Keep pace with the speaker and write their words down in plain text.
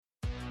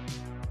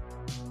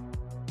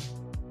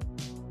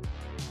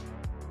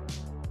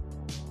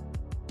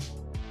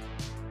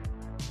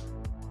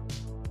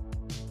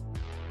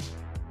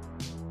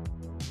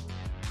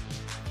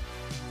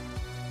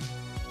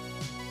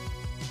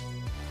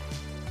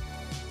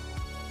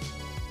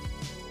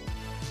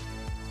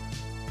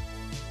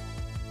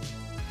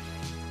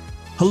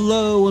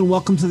Hello and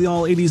welcome to the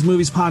All 80s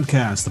Movies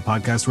Podcast, the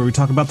podcast where we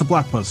talk about the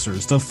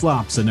blockbusters, the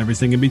flops, and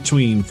everything in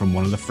between from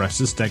one of the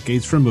freshest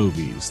decades for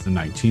movies, the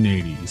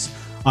 1980s.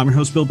 I'm your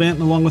host, Bill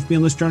Banton. Along with me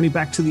on this journey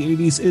back to the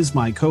 80s is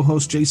my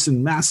co-host,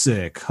 Jason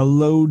Masick.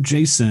 Hello,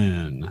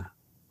 Jason.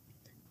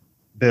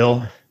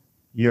 Bill,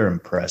 you're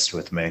impressed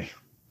with me.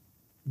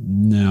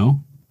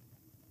 No.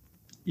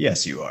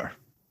 Yes, you are.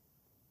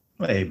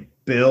 Hey,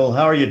 Bill,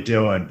 how are you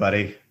doing,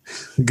 buddy?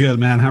 Good,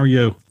 man. How are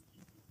you?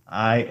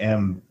 I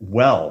am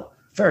well.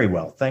 Very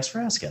well. Thanks for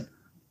asking.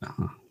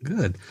 Oh,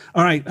 good.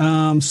 All right.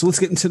 So let's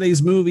get into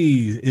today's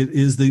movie. It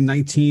is the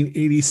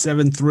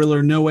 1987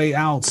 thriller No Way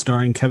Out,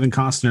 starring Kevin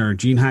Costner,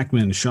 Gene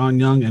Hackman, Sean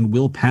Young, and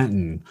Will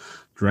Patton.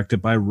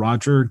 Directed by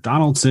Roger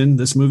Donaldson,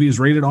 this movie is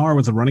rated R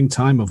with a running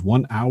time of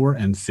 1 hour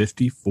and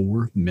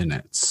 54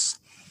 minutes.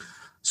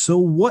 So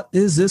what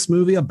is this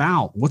movie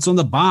about? What's on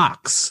the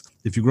box?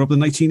 If you grew up in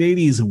the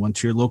 1980s and went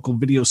to your local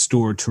video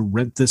store to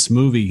rent this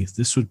movie,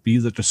 this would be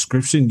the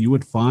description you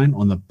would find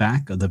on the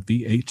back of the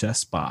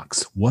VHS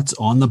box. What's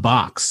on the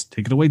box?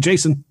 Take it away,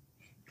 Jason.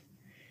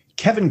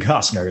 Kevin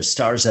Costner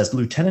stars as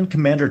Lieutenant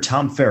Commander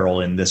Tom Farrell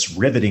in this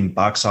riveting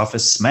box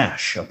office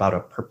smash about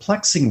a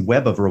perplexing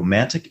web of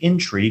romantic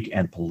intrigue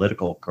and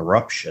political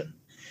corruption.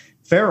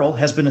 Farrell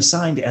has been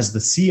assigned as the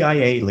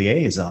CIA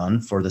liaison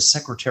for the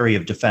Secretary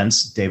of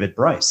Defense, David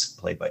Bryce,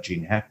 played by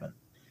Gene Hackman.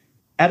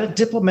 At a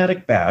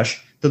diplomatic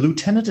bash, the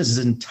lieutenant is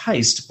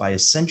enticed by a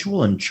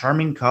sensual and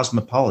charming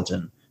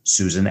cosmopolitan,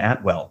 Susan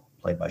Atwell,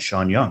 played by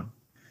Sean Young.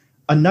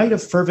 A night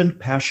of fervent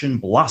passion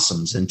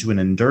blossoms into an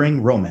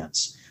enduring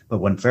romance, but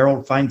when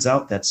Farrell finds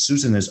out that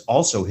Susan is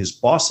also his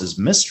boss's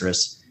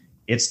mistress,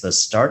 it's the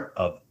start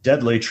of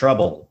deadly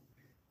trouble.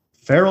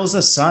 Farrell is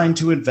assigned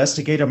to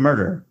investigate a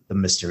murder, the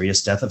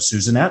mysterious death of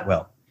Susan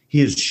Atwell. He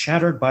is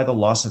shattered by the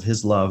loss of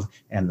his love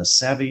and the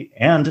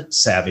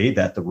savvy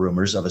that the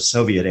rumors of a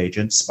Soviet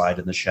agent spied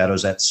in the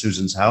shadows at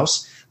Susan's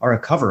house are a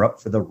cover-up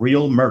for the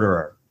real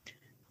murderer.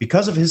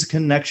 Because of his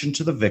connection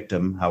to the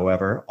victim,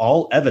 however,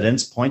 all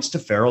evidence points to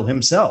Farrell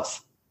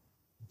himself.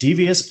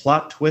 Devious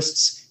plot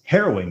twists,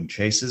 harrowing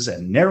chases,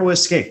 and narrow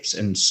escapes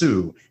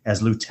ensue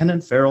as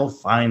Lieutenant Farrell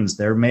finds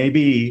there may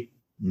be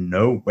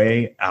no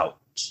way out.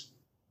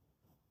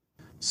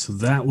 So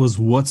that was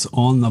what's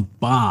on the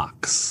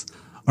box.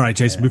 All right,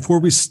 Jason, before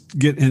we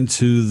get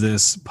into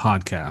this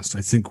podcast,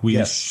 I think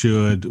we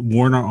should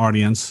warn our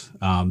audience.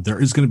 There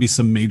is going to be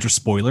some major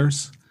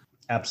spoilers.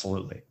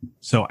 Absolutely.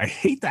 So I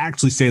hate to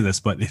actually say this,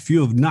 but if you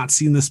have not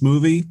seen this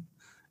movie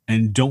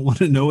and don't want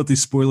to know what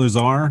these spoilers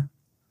are,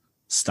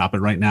 stop it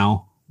right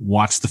now.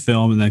 Watch the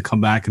film and then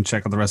come back and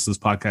check out the rest of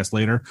this podcast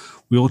later.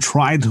 We will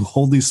try to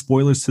hold these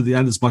spoilers to the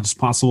end as much as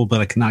possible, but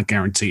I cannot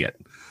guarantee it.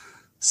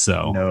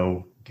 So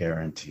no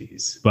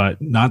guarantees.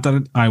 But not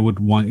that I would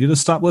want you to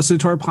stop listening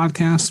to our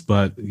podcast,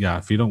 but yeah,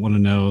 if you don't want to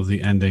know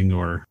the ending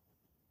or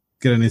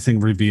get anything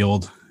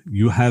revealed,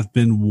 you have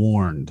been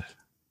warned.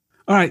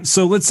 All right,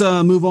 so let's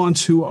move on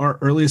to our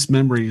earliest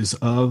memories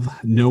of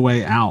No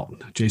Way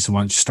Out. Jason,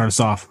 why don't you start us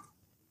off?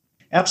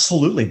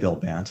 Absolutely, Bill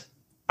Bant.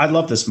 I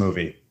love this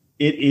movie.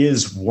 It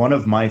is one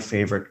of my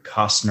favorite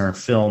Costner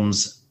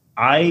films.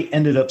 I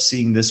ended up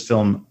seeing this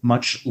film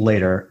much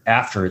later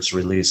after its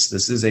release.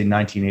 This is a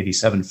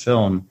 1987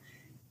 film,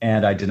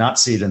 and I did not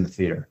see it in the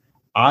theater.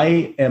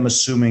 I am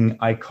assuming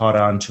I caught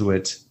on to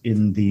it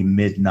in the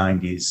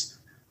mid-90s,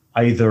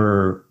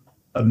 either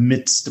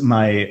amidst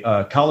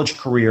my college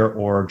career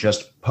or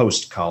just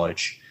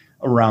post-college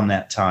around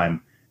that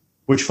time,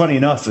 which, funny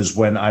enough, is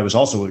when I was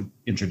also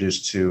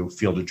introduced to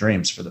Field of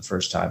Dreams for the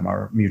first time.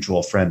 Our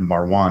mutual friend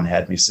Marwan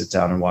had me sit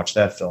down and watch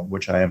that film,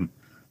 which I am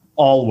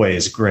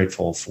always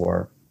grateful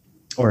for,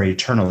 or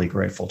eternally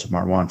grateful to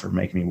Marwan for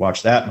making me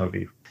watch that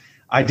movie.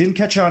 I didn't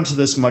catch on to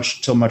this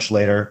till much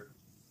later,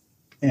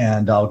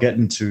 and I'll get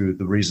into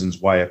the reasons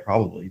why I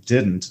probably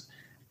didn't.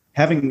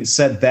 Having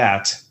said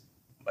that,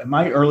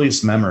 my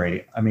earliest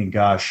memory,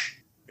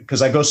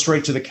 because I go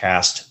straight to the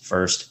cast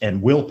first,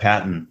 and Will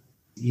Patton,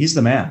 he's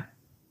the man.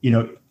 You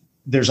know,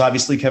 there's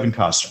obviously Kevin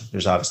Costner.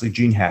 There's obviously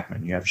Gene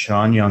Hackman. You have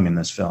Sean Young in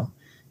this film.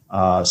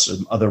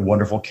 Some other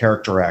wonderful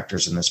character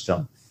actors in this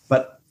film.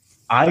 But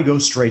I go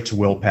straight to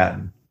Will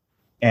Patton,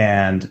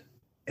 and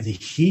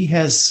he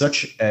has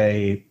such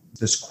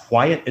this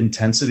quiet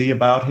intensity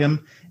about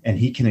him, and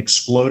he can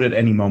explode at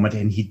any moment,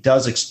 and he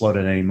does explode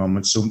at any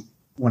moment. So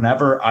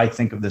whenever I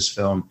think of this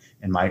film,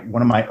 and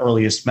one of my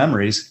earliest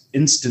memories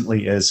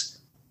instantly is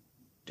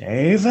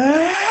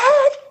David,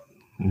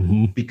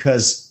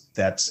 because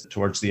that's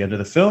towards the end of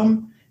the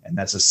film, and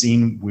that's a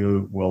scene we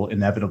will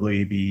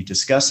inevitably be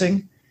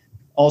discussing.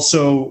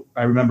 Also,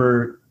 I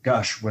remember,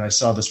 when I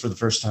saw this for the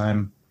first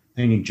time,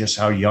 thinking just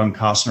how young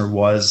Costner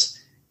was.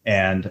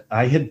 And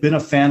I had been a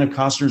fan of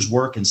Costner's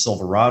work in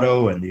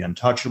Silverado and The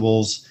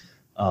Untouchables,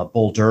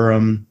 Bull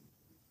Durham.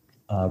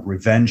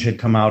 Revenge had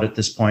come out at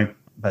this point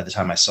by the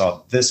time I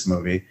saw this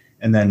movie.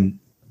 And then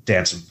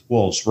Dance of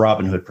Wolves,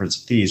 Robin Hood, Prince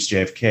of Thieves,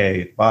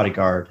 JFK,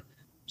 Bodyguard.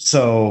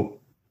 So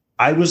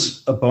I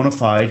was a bona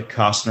fide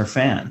Costner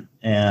fan.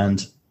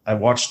 And I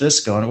watched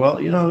this going, well,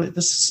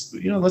 this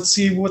is, let's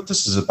see what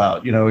this is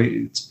about.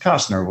 It's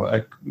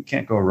Costner. We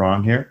can't go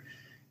wrong here.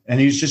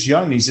 And he's just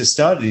young. He's a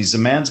stud. He's a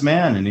man's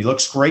man, and he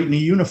looks great in a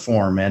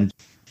uniform. And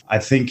I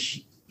think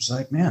he was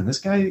like, man, this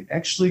guy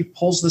actually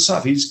pulls this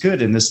off. He's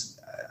good in this.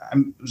 I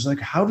was like,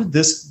 how did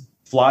this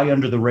fly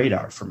under the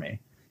radar for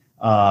me?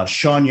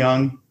 Sean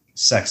Young,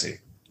 sexy,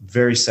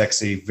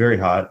 very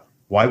hot.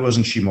 Why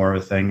wasn't she more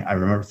of a thing? I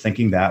remember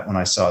thinking that when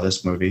I saw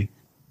this movie.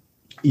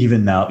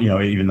 Even now,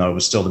 even though it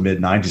was still the mid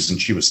 90s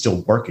and she was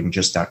still working,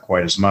 just not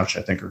quite as much.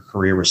 I think her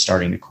career was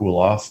starting to cool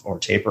off or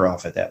taper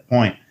off at that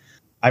point.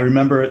 I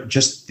remember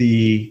just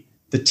the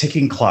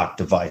ticking clock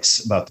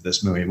device about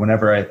this movie.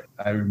 Whenever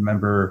I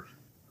remember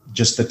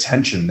just the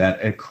tension that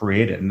it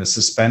created and the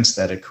suspense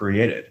that it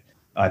created.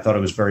 I thought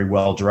it was very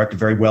well directed,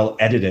 very well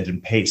edited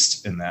and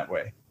paced in that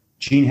way.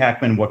 Gene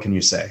Hackman, what can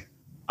you say?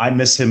 I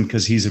miss him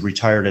because he's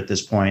retired at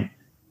this point.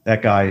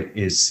 That guy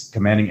is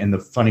commanding. And the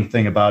funny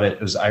thing about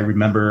it is I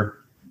remember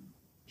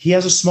he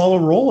has a smaller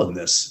role in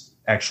this,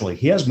 actually.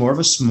 He has more of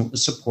a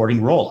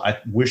supporting role. I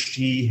wish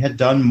he had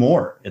done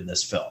more in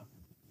this film.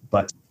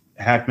 But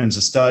Hackman's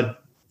a stud.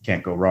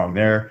 Can't go wrong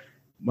there.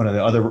 One of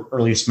the other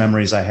earliest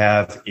memories I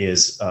have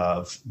is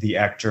of the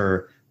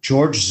actor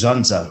George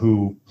Zunza,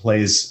 who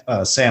plays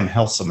Sam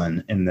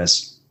Helselman in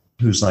this,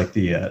 who's like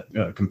the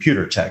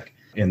computer tech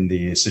in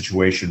the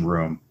Situation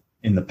Room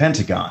in the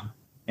Pentagon.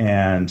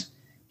 And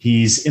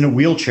he's in a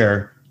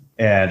wheelchair.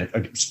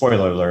 And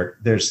spoiler alert,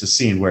 there's the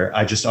scene where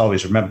I just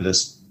always remember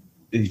this.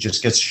 He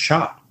just gets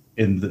shot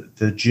in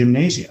the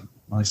gymnasium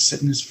while he's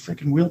sitting in his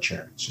freaking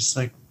wheelchair. It's just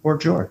like, poor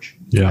George.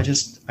 Yeah.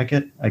 I'm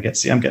getting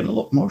a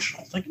little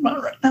emotional thinking about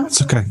it right now.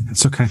 It's okay.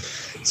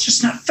 It's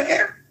just not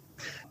fair.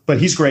 But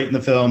he's great in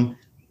the film.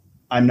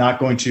 I'm not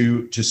going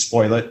to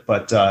spoil it,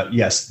 but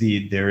yes,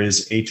 there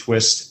is a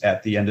twist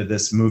at the end of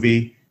this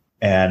movie.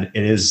 And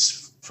it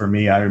is, for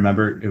me, I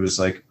remember it was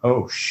like,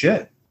 oh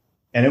shit.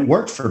 And it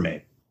worked for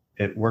me.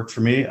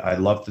 I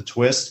loved the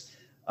twist.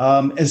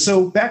 And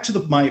so back to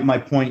my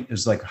point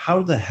is like,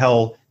 how the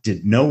hell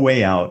did No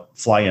Way Out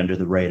fly under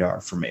the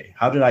radar for me?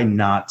 How did I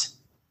not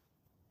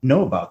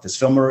know about this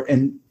film? We're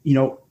in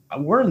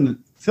the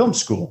film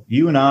school,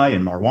 you and I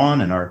and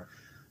Marwan and our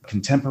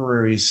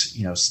contemporaries,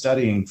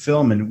 studying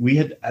film. And we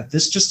had,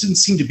 this just didn't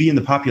seem to be in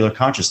the popular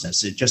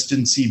consciousness. It just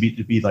didn't seem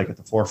to be like at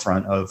the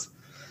forefront of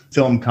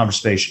film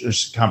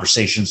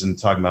conversations and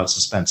talking about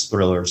suspense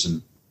thrillers,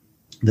 and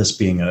this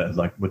being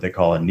like what they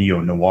call a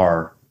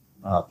neo-noir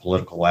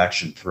political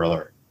action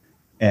thriller.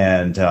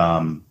 And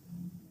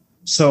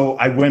so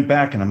I went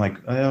back and I'm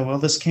like, well,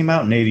 this came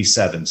out in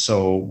 87.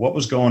 So what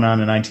was going on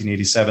in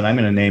 1987? I'm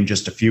going to name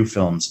just a few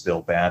films,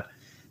 Bill Bant,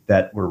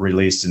 that were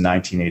released in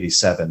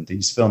 1987.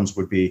 These films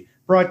would be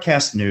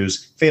Broadcast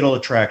News, Fatal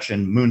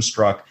Attraction,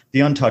 Moonstruck, The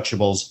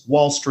Untouchables,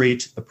 Wall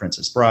Street, The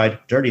Princess Bride,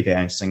 Dirty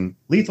Dancing,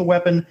 Lethal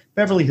Weapon,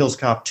 Beverly Hills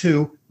Cop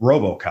 2,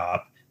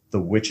 RoboCop, The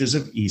Witches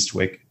of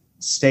Eastwick,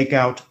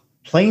 Stakeout,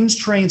 Planes,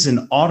 Trains,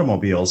 and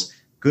Automobiles,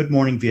 Good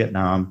Morning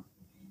Vietnam,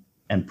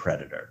 and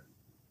Predator.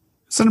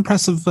 It's an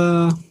impressive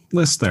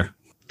list there.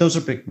 Those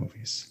are big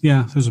movies.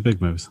 Yeah, those are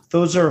big movies.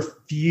 Those are a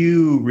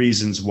few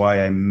reasons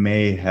why I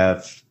may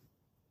have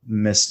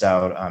missed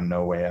out on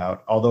No Way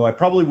Out, although I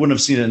probably wouldn't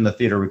have seen it in the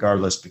theater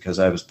regardless because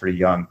I was pretty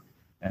young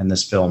and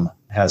this film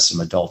has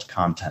some adult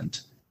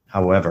content.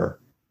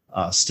 However,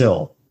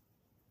 still,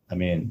 I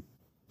mean,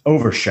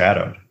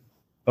 overshadowed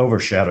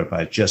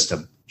by just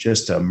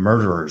a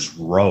murderer's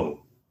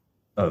row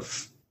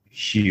of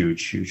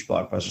huge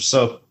blockbusters.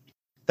 So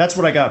that's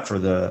what I got for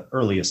the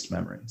earliest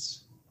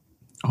memories.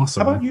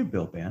 Awesome. How about you,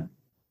 Bill Bant?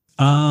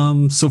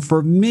 So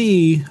for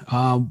me,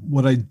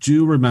 what I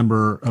do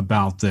remember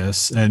about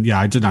this, and yeah,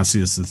 I did not see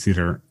this in the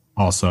theater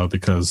also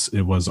because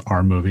it was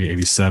our movie,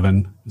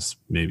 87,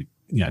 maybe,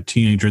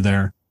 teenager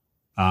there.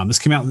 This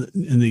came out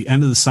in the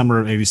end of the summer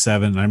of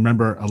 87. And I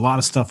remember a lot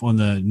of stuff on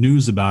the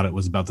news about it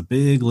was about the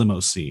big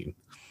limo scene.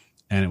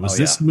 And it was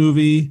this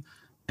movie.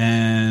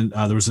 And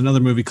there was another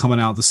movie coming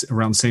out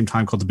around the same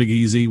time called The Big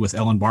Easy with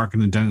Ellen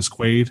Barkin and Dennis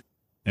Quaid.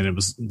 And it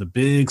was the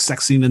big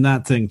sex scene in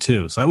that thing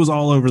too. So that was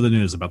all over the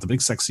news about the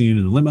big sex scene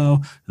in the limo,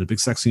 and the big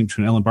sex scene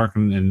between Ellen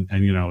Barkin and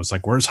it's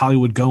like, where's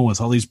Hollywood going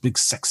with all these big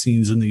sex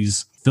scenes in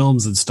these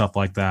films and stuff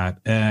like that?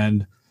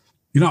 And,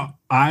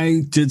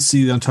 I did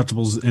see The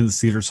Untouchables in the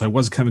theater, so I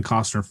was a Kevin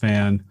Costner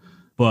fan.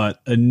 But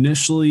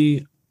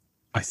initially,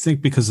 I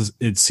think because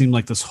it seemed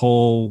like this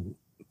whole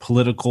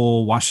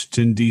political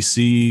Washington,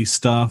 D.C.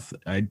 stuff,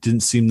 I didn't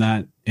seem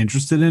that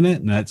interested in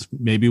it. And that's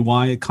maybe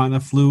why it kind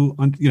of flew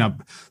on,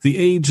 the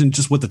age and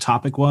just what the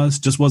topic was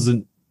just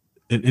wasn't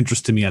an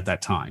interest to me at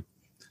that time.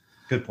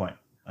 Good point.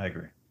 I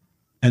agree.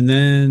 And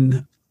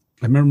then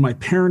I remember my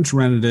parents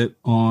rented it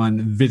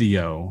on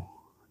video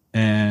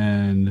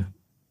and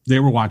they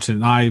were watching it,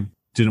 and I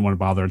didn't want to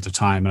bother at the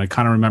time. And I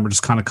kind of remember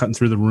just kind of cutting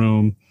through the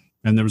room,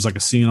 and there was like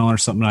a scene on or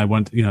something. And I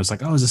went, it's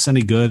like, oh, is this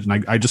any good?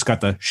 And I just got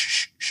the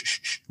shh,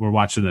 we're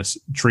watching this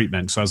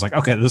treatment. So I was like,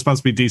 okay, this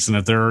must be decent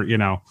if they're,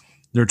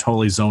 they're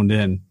totally zoned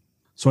in.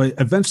 So I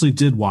eventually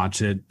did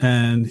watch it.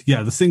 And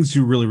yeah, the things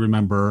you really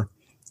remember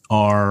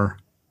are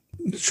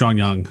Sean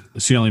Young.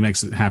 She only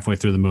makes it halfway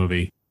through the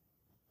movie.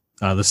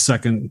 The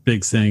second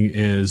big thing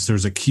is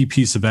there's a key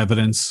piece of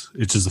evidence,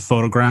 which is a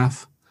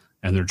photograph,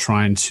 and they're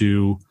trying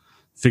to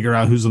figure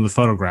out who's in the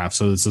photograph.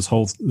 So it's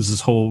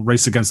this whole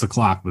race against the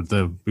clock, but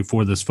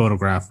before this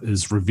photograph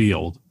is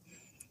revealed.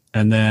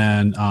 And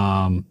then,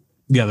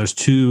 there's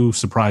two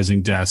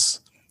surprising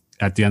deaths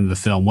at the end of the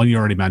film. One you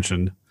already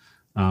mentioned,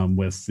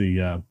 with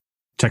the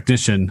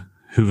technician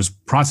who was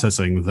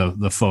processing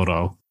the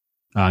photo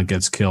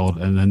gets killed.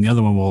 And then the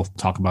other one we'll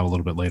talk about a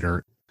little bit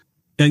later.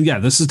 And yeah,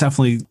 this is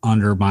definitely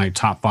under my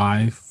top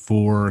 5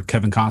 for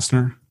Kevin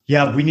Costner.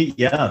 Yeah,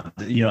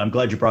 I'm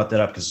glad you brought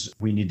that up because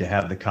we need to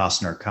have the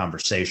Costner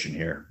conversation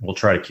here. We'll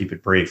try to keep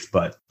it brief,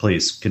 but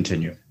please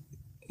continue.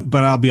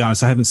 But I'll be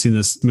honest, I haven't seen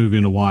this movie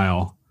in a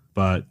while.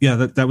 But yeah,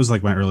 that was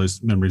like my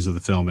earliest memories of the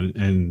film.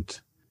 And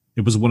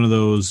it was one of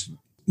those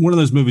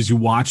movies you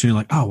watch and you're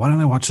like, oh, why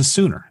didn't I watch this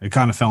sooner? It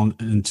kind of fell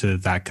into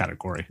that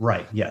category.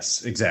 Right.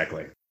 Yes,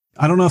 exactly.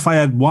 I don't know if I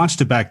had watched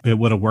it back, it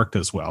would have worked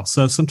as well.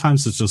 So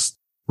sometimes it's just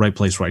right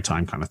place, right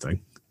time kind of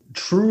thing.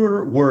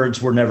 Truer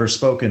words were never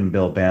spoken,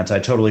 Bill Bant. I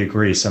totally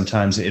agree.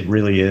 Sometimes it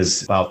really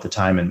is about the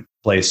time and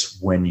place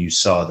when you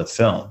saw the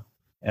film,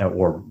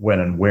 or when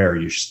and where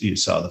you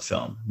saw the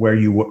film, where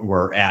you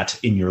were at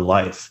in your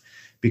life,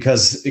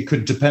 because it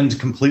could depend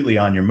completely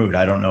on your mood.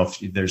 I don't know if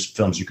there's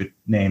films you could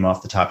name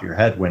off the top of your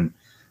head when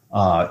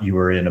you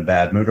were in a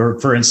bad mood. Or,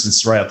 for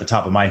instance, right off the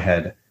top of my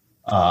head,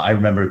 I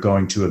remember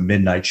going to a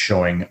midnight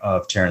showing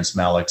of Terrence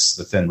Malick's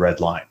The Thin Red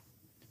Line.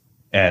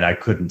 And I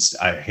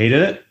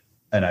hated it.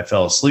 And I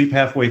fell asleep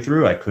halfway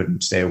through. I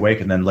couldn't stay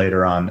awake. And then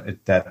later on,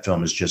 that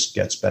film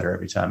gets better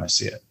every time I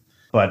see it.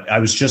 But I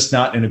was just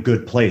not in a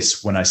good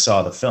place when I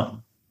saw the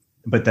film.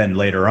 But then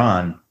later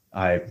on,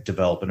 I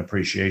develop an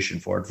appreciation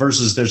for it.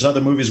 Versus there's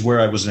other movies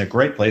where I was in a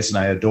great place and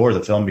I adore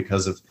the film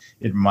because it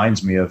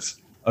reminds me of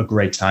a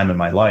great time in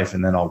my life.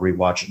 And then I'll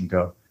rewatch it and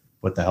go,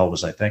 what the hell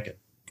was I thinking?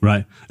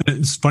 Right.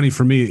 It's funny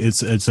for me.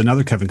 It's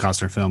another Kevin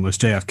Costner film. It was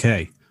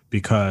JFK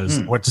because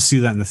I went to see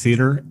that in the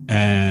theater,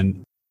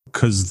 and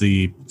because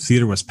the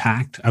theater was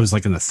packed, I was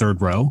like in the third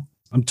row.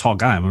 I'm a tall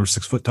guy. I'm over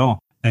 6 foot tall.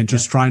 And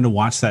just trying to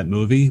watch that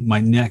movie, my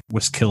neck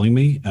was killing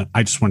me. And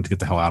I just wanted to get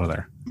the hell out of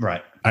there.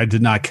 Right. I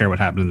did not care what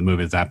happened in the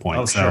movie at that point.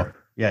 Oh, sure.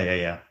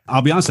 Yeah.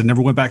 I'll be honest, I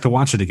never went back to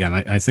watch it again.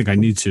 I think I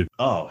need to.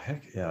 Oh,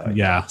 heck yeah.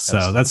 Yeah.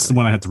 So that's the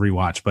one I had to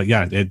rewatch. But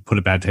yeah, it put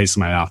a bad taste in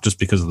my mouth just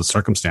because of the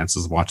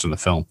circumstances of watching the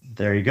film.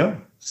 There you go.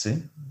 See,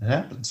 it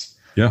happens.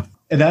 Yeah.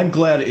 And I'm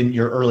glad in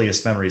your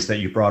earliest memories that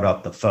you brought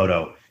up the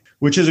photo,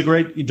 which is a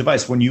great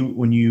device when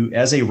you,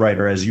 as a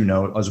writer, as you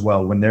know, as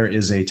well, when there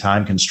is a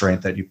time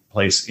constraint that you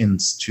place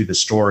into the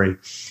story,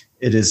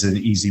 it is an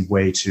easy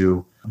way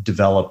to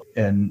develop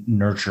and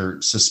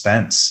nurture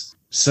suspense.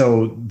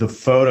 So the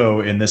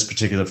photo in this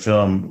particular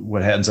film,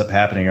 what ends up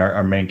happening,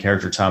 our main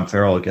character, Tom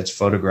Farrell, gets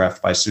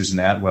photographed by Susan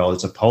Atwell.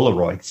 It's a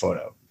Polaroid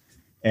photo.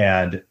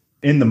 And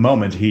in the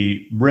moment,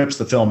 he rips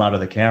the film out of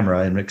the camera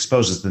and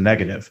exposes the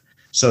negative.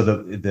 So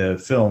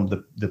the film,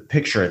 the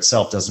picture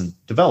itself doesn't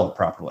develop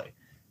properly.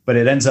 But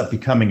it ends up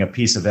becoming a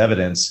piece of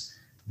evidence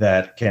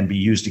that can be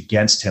used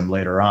against him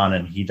later on.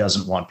 And he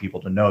doesn't want people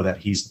to know that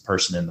he's the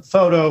person in the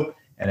photo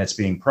and it's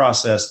being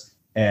processed.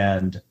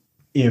 And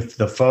if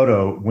the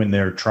photo, when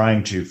they're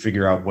trying to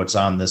figure out what's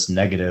on this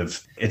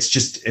negative,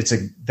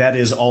 that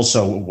is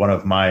also one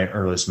of my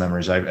earliest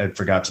memories. I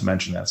forgot to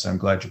mention that. So I'm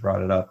glad you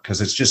brought it up because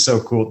it's just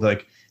so cool.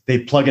 Like they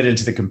plug it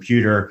into the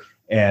computer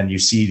and you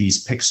see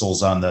these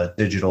pixels on the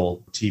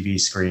digital TV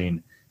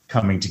screen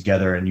coming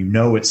together, and you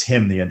know it's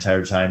him the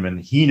entire time, and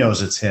he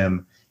knows it's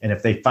him. And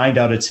if they find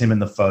out it's him in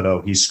the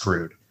photo, he's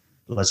screwed.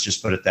 Let's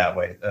just put it that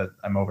way.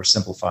 I'm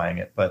oversimplifying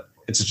it, but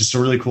it's just a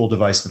really cool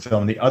device in the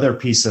film. And the other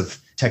piece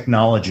of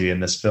technology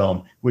in this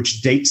film,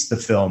 which dates the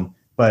film,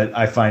 but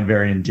I find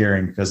very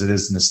endearing because it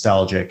is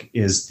nostalgic,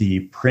 is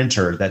the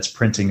printer that's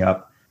printing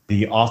up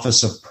the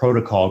Office of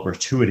Protocol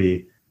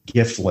Gratuity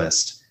gift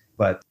list.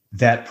 But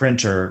that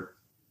printer,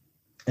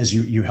 as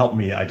you helped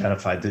me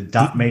identify, the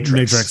dot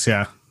matrix.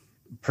 Yeah.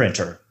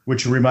 Printer,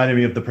 which reminded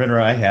me of the printer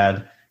I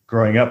had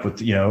growing up with,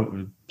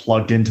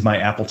 plugged into my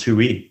Apple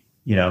IIe,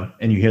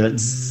 and you hear that,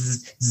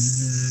 zzz,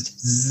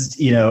 zzz, zzz,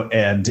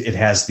 and it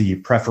has the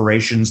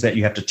perforations that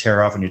you have to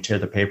tear off when you tear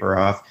the paper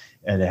off.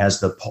 And it has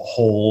the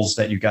holes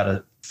that you got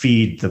to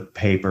feed the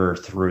paper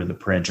through the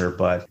printer.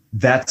 But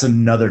that's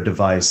another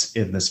device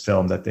in this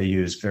film that they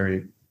use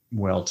very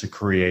well to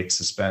create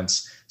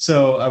suspense.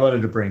 So I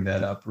wanted to bring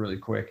that up really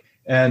quick.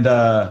 And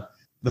the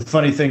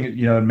funny thing,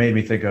 it made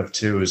me think of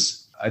too, is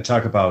I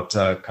talk about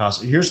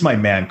Costner. Here's my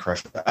man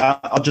crush. I'm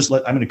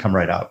going to come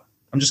right out.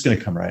 I'm just going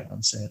to come right out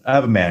and say it. I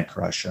have a man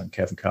crush on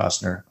Kevin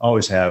Costner.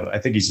 Always have. I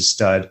think he's a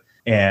stud.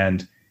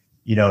 And,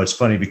 it's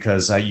funny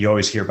because you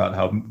always hear about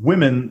how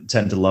women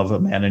tend to love a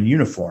man in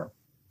uniform.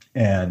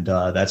 And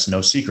that's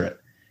no secret.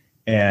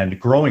 And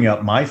growing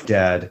up, my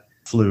dad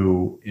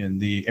flew in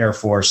the Air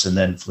Force and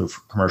then flew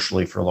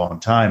commercially for a long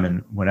time.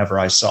 And whenever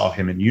I saw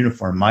him in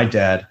uniform, my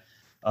dad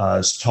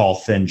is a tall,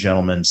 thin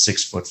gentleman,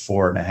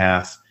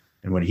 6'4.5".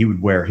 And when he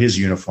would wear his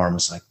uniform,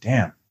 it's like,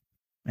 damn,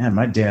 Man,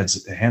 my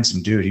dad's a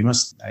handsome dude.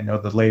 I know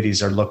the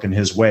ladies are looking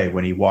his way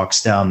when he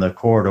walks down the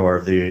corridor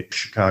of the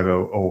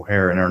Chicago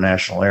O'Hare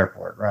International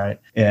Airport, right?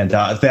 And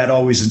that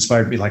always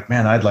inspired me, like,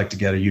 man, I'd like to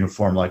get a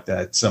uniform like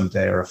that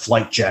someday, or a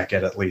flight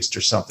jacket at least,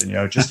 or something. You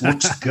know, it just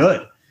looks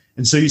good.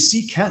 And so you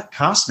see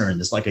Costner in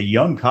this, like a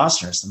young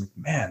Costner. So I'm like,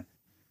 man,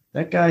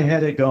 that guy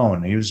had it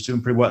going. He was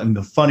doing pretty well. And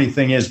the funny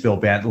thing is, Bill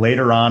Bant,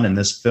 later on in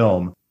this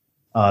film,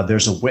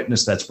 there's a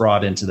witness that's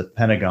brought into the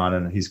Pentagon,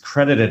 and he's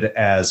credited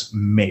as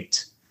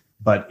mate.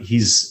 But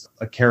he's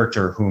a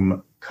character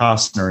whom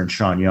Costner and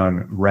Sean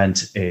Young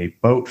rent a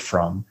boat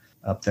from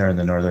up there in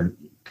the northern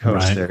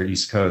coast, right there,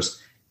 East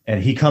Coast.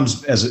 And he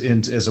comes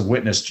as a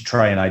witness to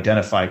try and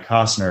identify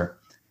Costner.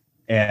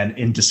 And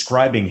in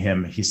describing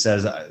him, he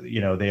says,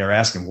 they are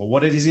asking, well, what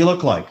does he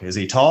look like? Is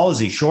he tall? Is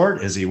he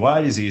short? Is he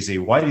wide? Is he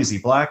white? Is he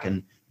black?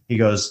 And he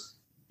goes,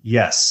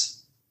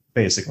 yes,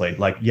 basically.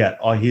 Like, yeah,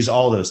 he's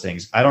all those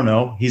things. I don't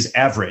know. He's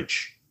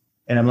average.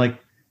 And I'm like,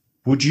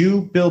 would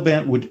you, Bill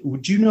Bant,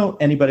 would you know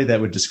anybody that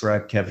would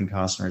describe Kevin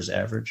Costner as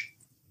average?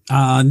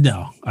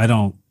 No, I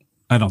don't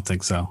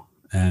think so.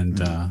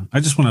 And I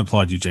just want to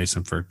applaud you,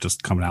 Jason, for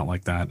just coming out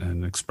like that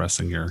and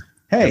expressing your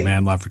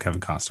man love for Kevin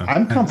Costner.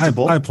 I'm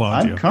comfortable. I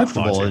applaud you. I'm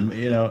comfortable, and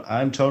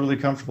I'm totally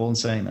comfortable in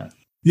saying that.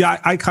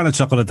 Yeah, I kind of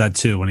chuckled at that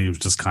too when he was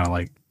just kind of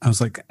like, I was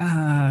like,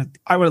 I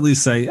would at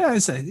least say,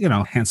 he's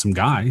a handsome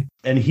guy,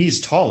 and he's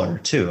taller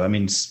too. I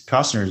mean,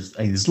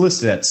 he's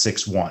listed at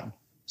 6'1".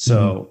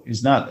 So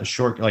he's not a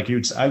short, like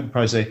I would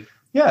probably say,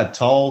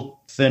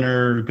 tall,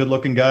 thinner, good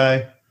looking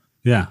guy.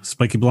 Yeah.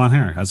 Spiky blonde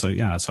hair. That's what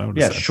I would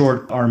have said.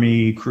 Short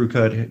army crew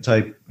cut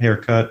type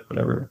haircut,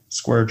 whatever.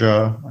 Square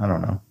jaw. I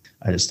don't know.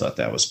 I just thought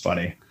that was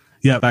funny.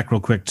 Yeah. Back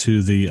real quick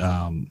to the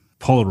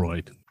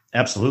Polaroid.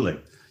 Absolutely.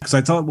 Because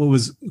I thought what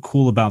was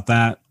cool about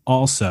that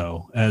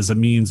also as a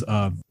means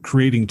of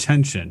creating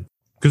tension.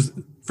 Because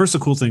first, the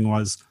cool thing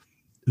was,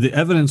 the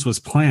evidence was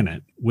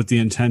planted with the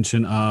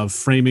intention of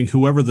framing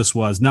whoever this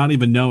was, not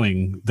even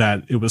knowing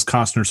that it was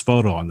Costner's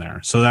photo on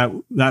there. So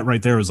that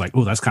right there was like,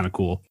 oh, that's kind of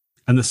cool.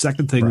 And the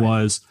second thing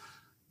was,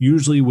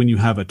 usually when you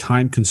have a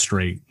time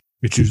constraint,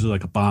 it's usually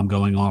like a bomb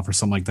going off or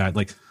something like that.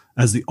 Like,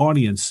 as the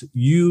audience,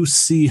 you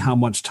see how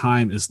much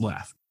time is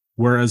left.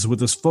 Whereas with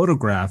this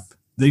photograph,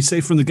 they say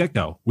from the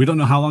get-go, we don't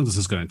know how long this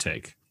is going to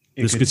take.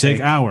 This could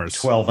take hours.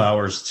 12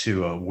 hours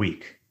to a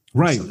week.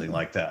 Right. Something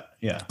like that.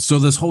 Yeah. So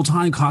this whole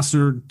time,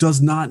 Costner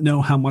does not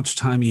know how much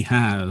time he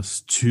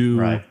has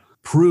to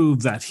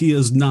prove that he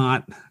is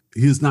not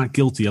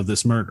guilty of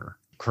this murder.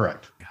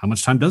 Correct. How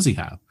much time does he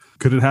have?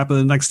 Could it happen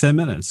in the next 10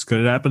 minutes?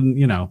 Could it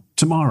happen,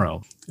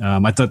 tomorrow?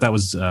 I thought that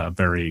was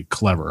very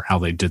clever how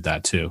they did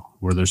that too,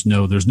 where there's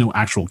no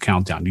actual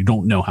countdown. You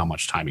don't know how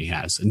much time he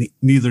has, and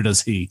neither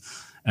does he.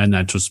 And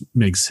that just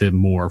makes him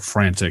more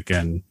frantic,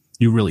 and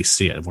you really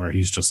see it where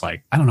he's just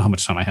like, I don't know how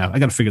much time I have. I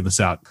got to figure this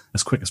out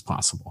as quick as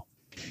possible.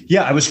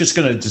 Yeah, I was just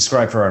going to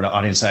describe for our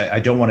audience. I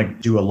don't want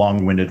to do a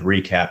long-winded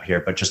recap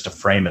here, but just to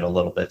frame it a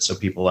little bit so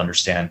people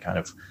understand kind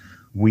of,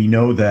 we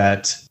know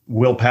that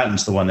Will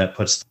Patton's the one that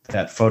puts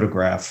that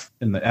photograph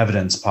in the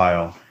evidence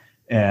pile.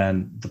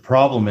 And the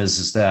problem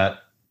is that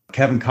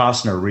Kevin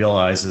Costner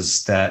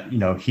realizes that,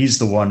 he's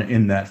the one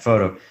in that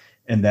photo,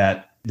 and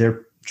that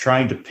they're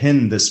trying to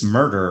pin this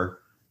murder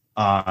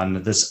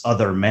on this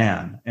other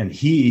man. And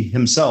he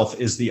himself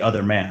is the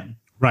other man.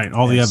 Right.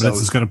 All the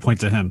evidence is going to point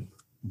to him.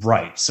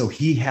 Right. So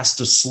he has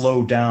to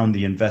slow down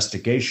the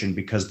investigation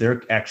because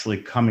they're actually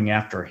coming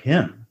after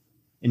him.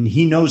 And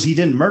he knows he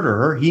didn't murder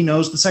her. He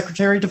knows the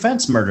Secretary of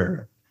Defense murdered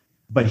her.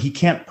 But he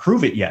can't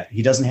prove it yet.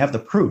 He doesn't have the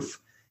proof.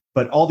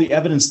 But all the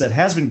evidence that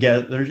has been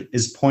gathered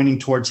is pointing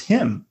towards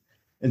him.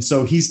 And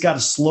so he's got to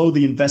slow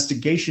the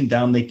investigation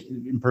down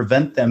and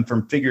prevent them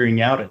from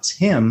figuring out it's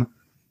him.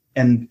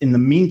 And in the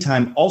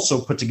meantime,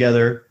 also put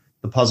together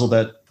the puzzle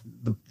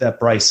that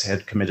Bryce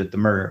had committed the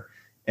murder.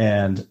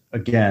 And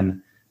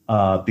again,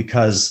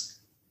 because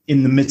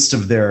in the midst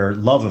of their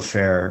love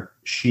affair,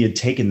 she had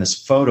taken this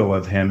photo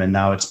of him, and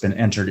now it's been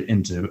entered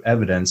into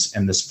evidence.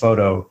 And this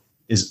photo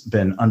has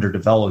been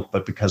underdeveloped,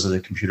 but because of the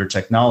computer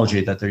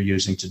technology that they're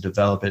using to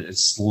develop it,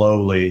 it's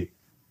slowly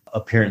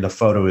appearing. The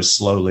photo is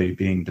slowly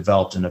being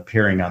developed and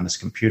appearing on this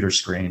computer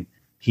screen.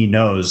 He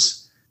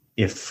knows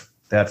if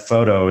that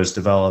photo is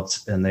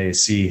developed and they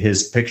see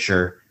his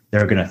picture,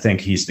 they're going to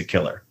think he's the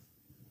killer,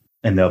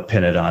 and they'll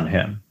pin it on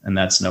him. And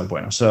that's no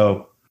bueno.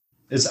 So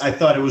I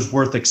thought it was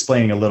worth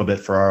explaining a little bit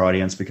for our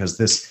audience, because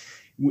this,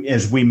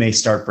 as we may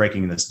start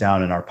breaking this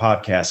down in our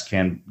podcast,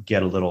 can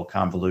get a little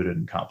convoluted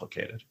and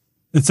complicated.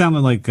 It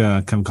sounded like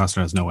Kevin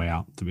Costner has no way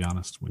out, to be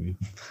honest,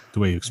 the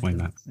way you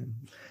explained that.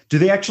 Do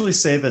they actually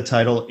say the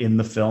title in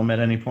the film at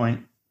any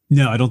point?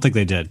 No, I don't think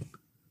they did.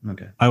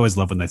 Okay. I always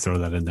love when they throw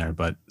that in there,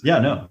 but I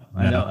know.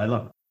 I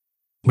love it.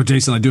 But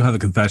Jason, I do have a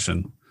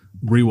confession.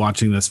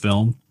 Rewatching this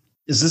film.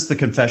 Is this the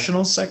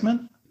confessional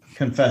segment?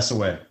 Confess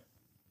away.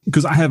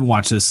 Because I haven't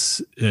watched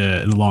this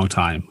in a long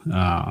time.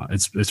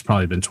 It's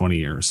probably been 20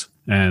 years.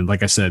 And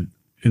like I said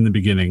in the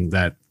beginning,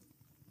 that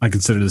I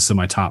consider this in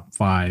my top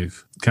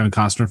 5 Kevin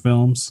Costner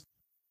films.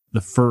 The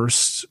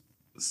first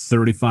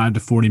 35 to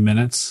 40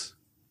 minutes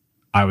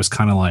I was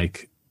kind of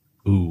like,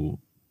 ooh,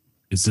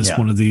 is this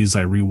one of these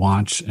I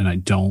rewatch and I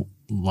don't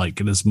like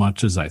it as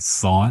much as I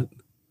thought?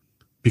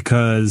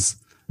 Because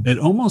it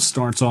almost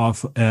starts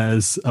off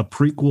as a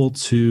prequel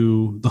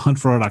to The Hunt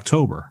for Red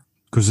October.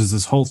 Because there's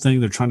this whole thing,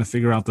 they're trying to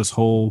figure out this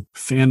whole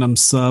Phantom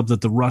sub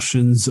that the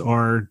Russians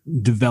are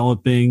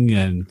developing,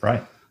 and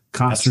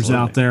Costner's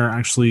out there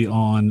actually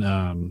on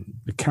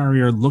the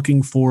carrier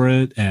looking for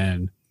it,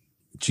 and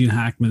Gene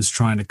Hackman's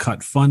trying to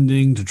cut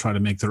funding to try to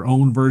make their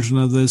own version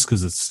of this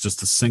because it's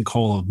just a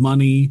sinkhole of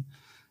money.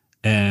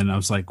 And I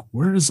was like,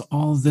 where is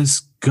all this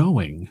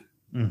going?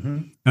 Mm-hmm.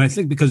 And I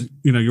think because,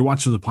 you're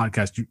watching the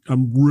podcast,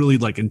 I'm really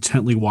like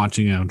intently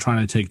watching it. I'm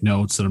trying to take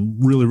notes, and I'm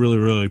really, really,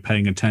 really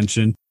paying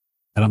attention.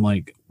 And I'm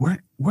like,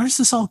 where's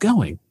this all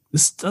going?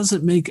 This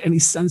doesn't make any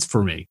sense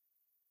for me.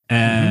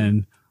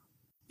 And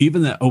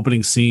even the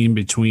opening scene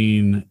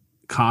between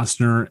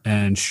Costner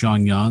and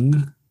Sean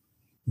Young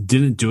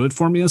didn't do it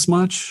for me as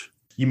much.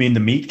 You mean the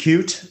meet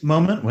cute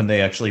moment when they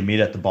actually meet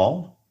at the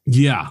ball?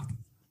 Yeah.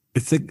 I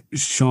think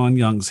Sean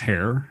Young's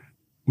hair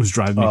was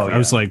driving me. I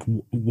was like,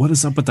 what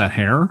is up with that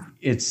hair?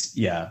 It's,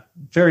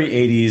 very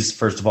 80s,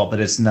 first of all, but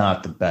it's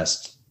not the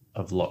best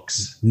of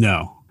looks.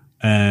 No.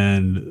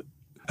 And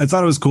I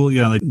thought it was cool.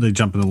 They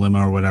jump in the limo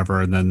or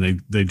whatever, and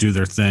then they do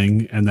their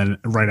thing. And then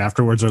right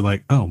afterwards, they're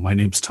like, oh, my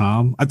name's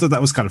Tom. I thought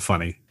that was kind of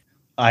funny.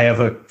 I have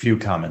a few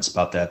comments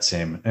about that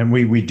scene. And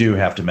we do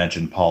have to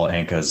mention Paul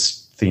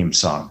Anka's theme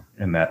song,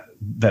 and that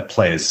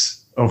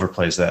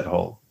overplays that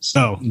whole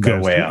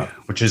Go Way Out,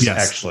 which is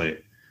actually,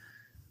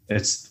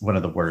 it's one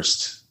of the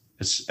worst.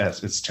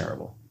 It's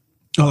terrible.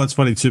 Oh, that's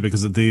funny too,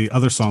 because of the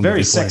other song.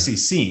 Very sexy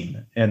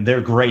scene, and they're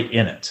great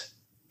in it.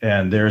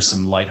 And there's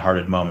some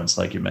lighthearted moments,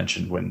 like you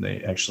mentioned, when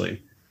they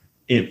actually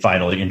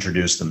finally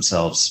introduce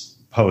themselves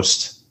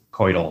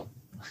post-coital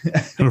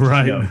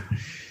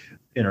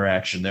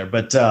interaction there.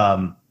 But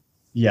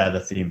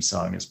the theme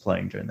song is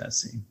playing during that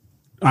scene.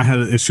 I had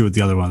an issue with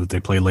the other one that they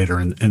play later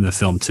in the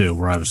film too,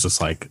 where I was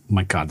just like,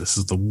 my God, this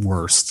is the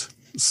worst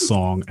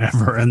song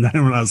ever. And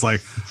then when I was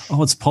like,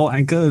 oh, it's Paul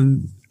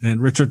Anka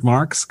and Richard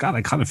Marx. God,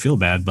 I kind of feel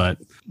bad, but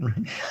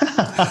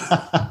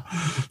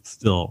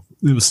still,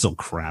 it was still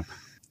crap.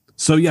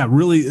 So yeah,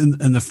 really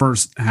in the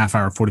first half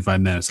hour, 45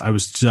 minutes, I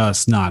was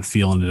just not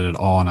feeling it at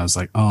all. And I was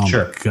like, oh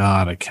my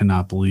God, I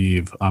cannot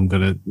believe I'm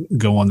going to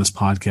go on this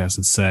podcast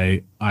and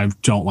say, I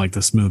don't like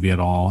this movie at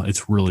all.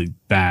 It's really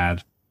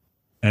bad.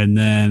 And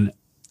then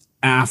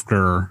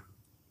after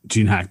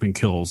Gene Hackman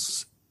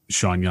kills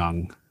Sean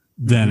Young,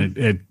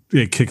 then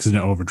it kicks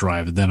into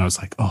overdrive. And then I was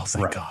like, oh,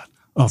 thank God.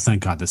 Oh,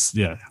 thank God.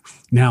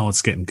 Now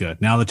it's getting good.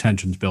 Now the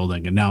tension's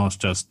building, and now it's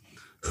just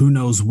who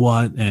knows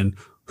what and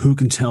who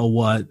can tell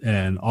what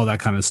and all that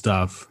kind of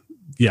stuff.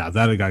 Yeah,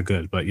 that got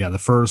good. But yeah, the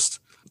first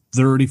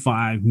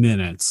 35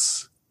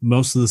 minutes,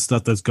 most of the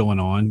stuff that's going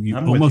on, you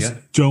almost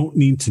don't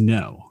need to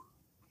know.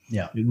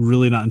 Yeah.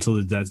 Really not until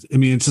the death. I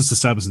mean, it's just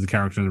establishing the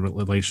character and the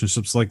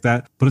relationships like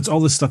that. But it's all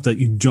this stuff that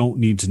you don't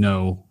need to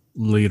know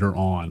later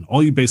on.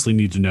 All you basically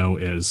need to know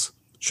is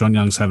Sean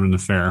Young's having an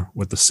affair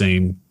with the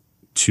same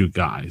two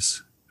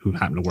guys who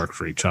happen to work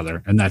for each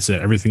other, and that's it.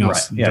 Everything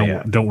else,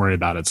 don't worry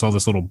about it. It's all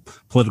this little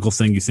political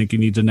thing you think you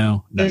need to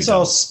know. No, it's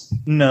all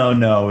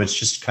no. It's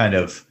just kind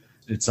of,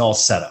 it's all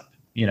set up.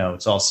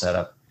 It's all set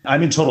up.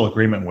 I'm in total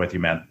agreement with you,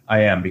 man.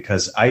 I am,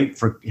 because I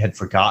had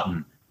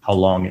forgotten how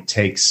long it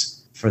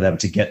takes for them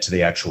to get to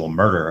the actual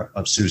murder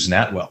of Susan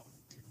Atwell,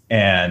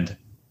 and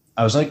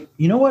I was like,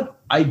 you know what?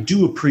 I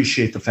do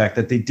appreciate the fact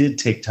that they did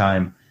take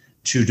time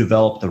to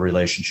develop the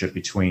relationship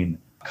between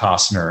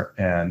Costner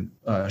and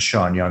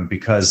Sean Young,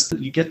 because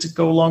you get to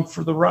go along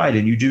for the ride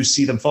and you do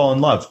see them fall in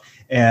love.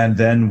 And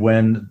then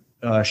when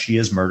she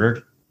is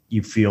murdered,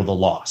 you feel the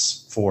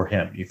loss for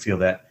him. You feel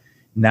that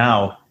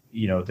now,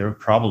 they're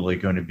probably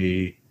going to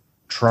be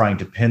trying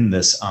to pin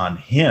this on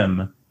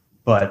him,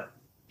 but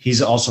he's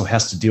also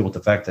has to deal with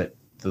the fact that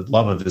the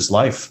love of his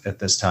life at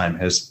this time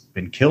has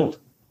been killed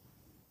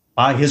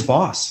by his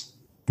boss.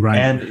 Right.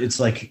 And it's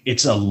like,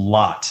 it's a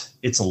lot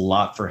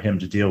for him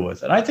to deal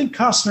with. And I think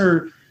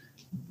Costner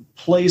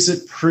plays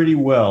it pretty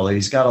well.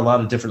 He's got a lot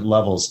of different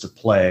levels to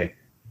play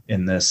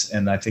in this,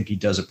 and I think he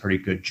does a pretty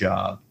good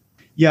job.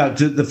 Yeah,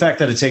 the fact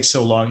that it takes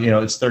so long,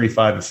 it's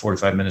 35 to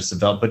 45 minutes to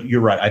develop, but you're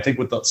right. I think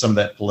with some of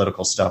that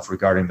political stuff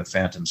regarding the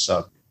Phantom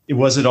sub,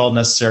 was it all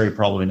necessary?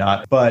 Probably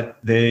not, but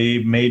they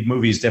made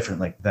movies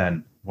differently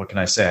then. What can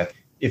I say?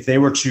 If they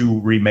were to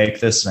remake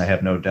this, and I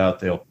have no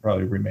doubt they'll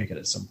probably remake it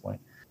at some point,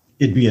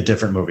 it'd be a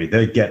different movie.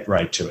 They'd get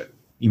right to it.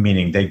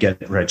 Meaning they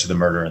get right to the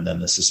murder and then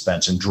the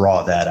suspense and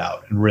draw that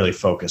out and really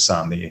focus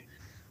on the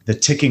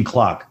ticking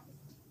clock.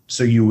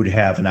 So you would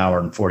have an hour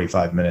and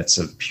 45 minutes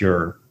of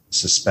pure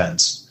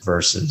suspense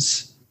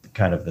versus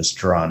kind of this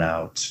drawn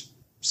out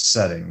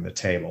setting the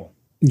table.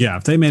 Yeah.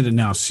 If they made it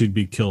now, she'd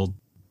be killed.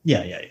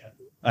 Yeah.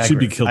 She'd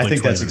be killed. I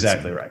think that's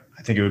exactly right.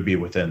 I think it would be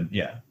within,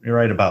 you're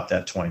right about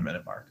that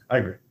 20-minute mark. I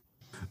agree.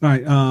 All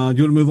right. Do you want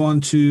to move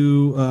on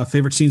to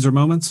favorite scenes or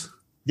moments?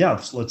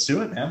 Yeah, let's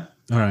do it, man.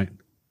 All right.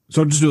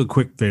 So I'll just do a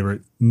quick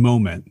favorite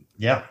moment.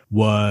 Yeah.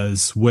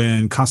 Was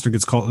when Costner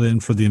gets called in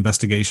for the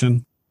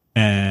investigation.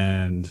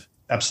 and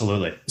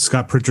Absolutely.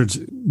 Scott Pritchard's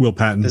Will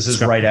Patton. This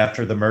is right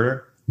after the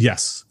murder?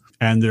 Yes.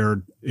 And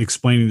they're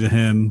explaining to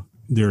him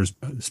there's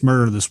this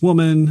murder of this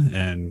woman,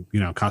 and,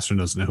 Costner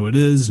doesn't know who it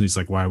is. And he's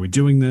like, why are we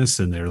doing this?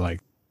 And they're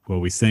like, well,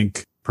 we think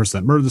the person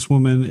that murdered this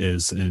woman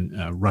is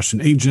a Russian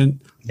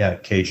agent. Yeah,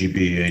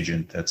 KGB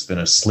agent that's been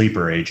a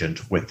sleeper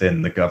agent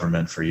within the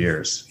government for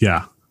years.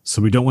 Yeah.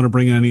 So we don't want to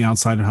bring in any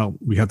outside help.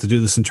 We have to do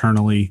this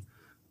internally.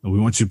 We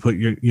want you to put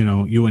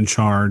you in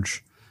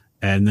charge.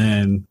 And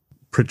then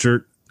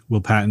Pritchard,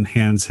 Will Patton,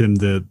 hands him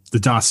the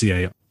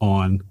dossier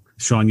on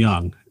Sean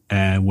Young.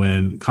 And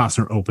when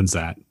Costner opens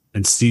that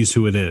and sees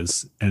who it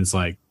is, and it's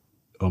like,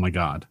 oh my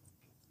God,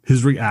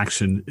 his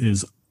reaction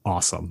is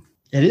awesome.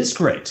 It is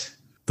great.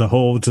 The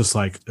whole just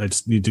like, I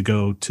just need to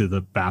go to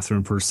the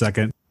bathroom for a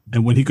second.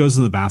 And when he goes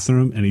in the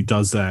bathroom and he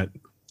does that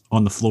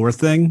on the floor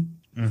thing,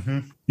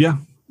 yeah,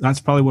 that's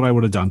probably what I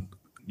would have done.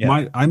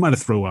 Yeah. I might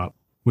have thrown up,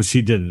 which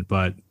he didn't,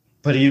 but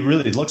he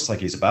really looks like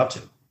he's about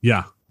to.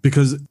 Yeah,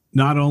 because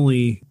not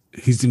only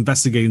he's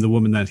investigating the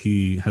woman that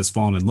he has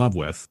fallen in love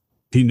with,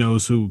 he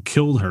knows who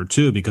killed her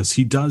too, because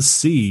he does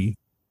see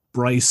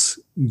Bryce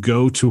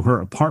go to her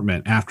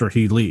apartment after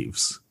he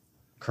leaves.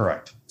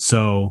 Correct.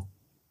 So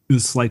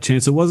there's a slight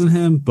chance it wasn't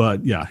him,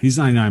 but yeah, he's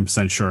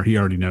 99% sure he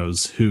already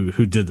knows who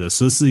did this.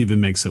 So this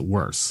even makes it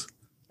worse.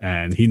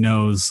 And he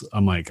knows,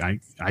 I'm like, I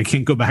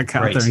can't go back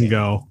out there and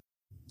go,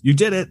 you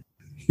did it.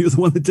 You're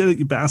the one that did it,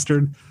 you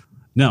bastard.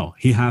 No,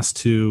 he has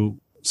to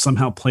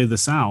somehow play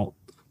this out,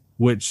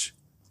 which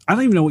I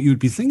don't even know what you would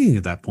be thinking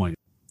at that point.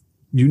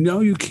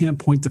 You can't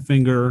point the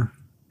finger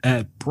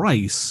at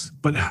Bryce,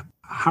 but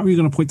how are you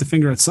going to point the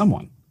finger at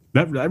someone?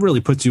 That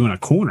really puts you in a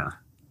corner.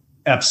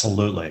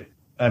 Absolutely.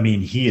 I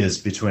mean, he is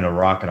between a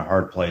rock and a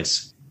hard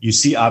place. You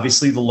see,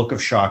 obviously, the look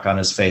of shock on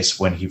his face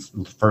when he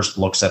first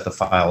looks at the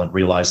file and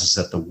realizes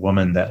that the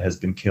woman that has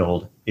been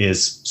killed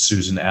is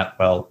Susan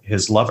Atwell,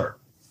 his lover.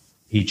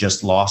 He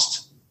just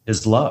lost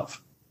his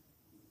love.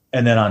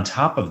 And then on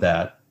top of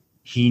that,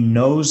 he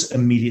knows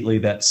immediately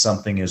that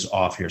something is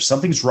off here.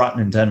 Something's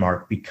rotten in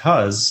Denmark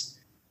because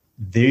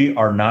they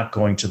are not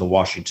going to the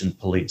Washington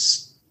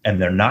police,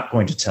 and they're not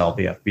going to tell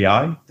the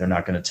FBI. They're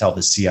not going to tell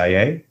the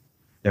CIA.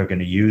 They're going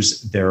to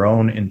use their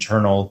own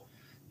internal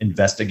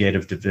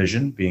investigative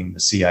division, being the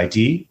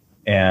CID.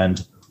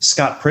 And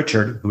Scott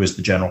Pritchard, who is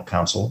the general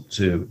counsel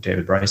to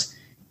David Bryce,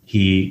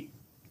 he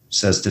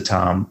says to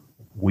Tom,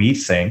 we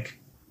think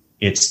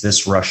it's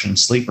this Russian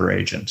sleeper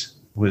agent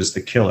who is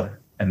the killer.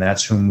 And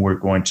that's whom we're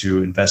going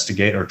to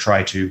investigate, or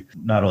try to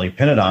not only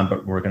pin it on,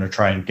 but we're going to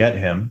try and get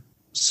him.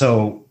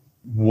 So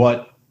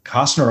what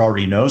Costner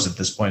already knows at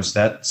this point is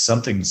that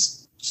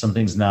something's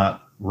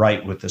not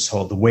right with this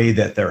the way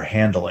that they're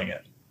handling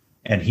it.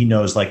 And he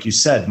knows, like you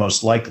said,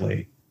 most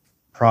likely,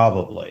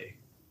 probably,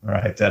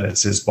 right, that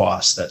it's his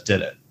boss that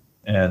did it.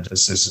 And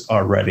this is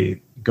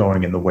already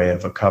going in the way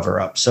of a cover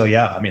up. So,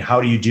 yeah, I mean, how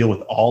do you deal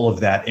with all of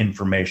that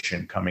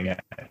information coming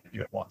at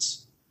you at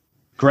once?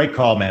 Great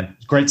call, man.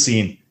 Great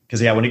scene.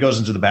 Because, yeah, when he goes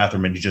into the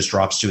bathroom and he just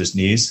drops to his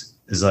knees,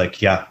 is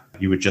like, yeah,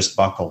 you would just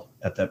buckle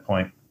at that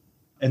point.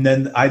 And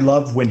then I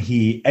love when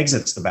he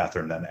exits the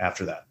bathroom then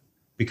after that,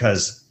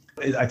 because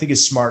I think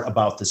it's smart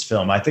about this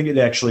film. I think it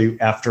actually,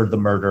 after the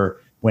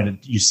murder, when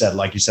you said,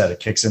 it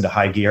kicks into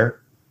high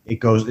gear,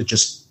 it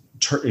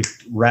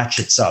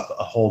ratchets up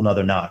a whole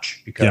nother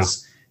notch,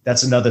 because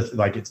that's another,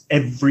 it's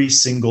every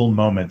single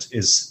moment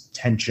is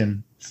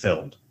tension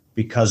filled,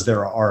 because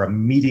there are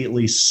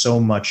immediately so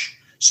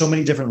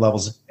many different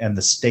levels, and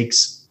the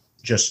stakes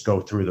just go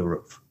through the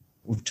roof.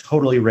 We've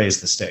totally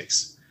raised the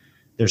stakes.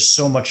 There's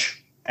so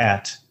much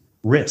at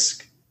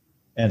risk.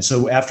 And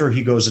so after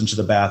he goes into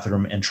the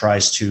bathroom and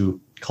tries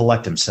to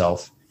collect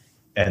himself,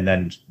 and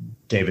then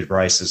David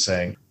Bryce is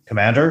saying,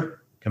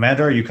 Commander,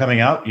 are you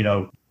coming out?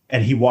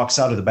 And he walks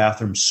out of the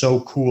bathroom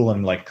so cool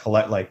and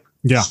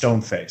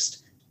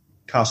stone-faced.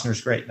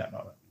 Costner's great in that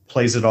moment.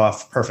 Plays it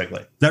off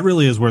perfectly. That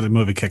really is where the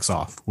movie kicks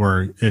off,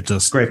 where it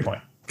just... Great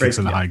point. Kicks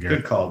into high gear.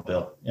 Good call,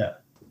 Bill. Yeah.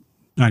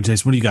 All right,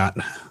 Jason, what do you got?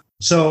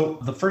 So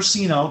the first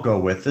scene I'll go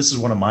with, this is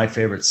one of my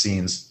favorite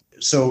scenes.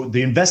 So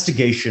the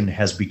investigation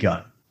has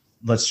begun.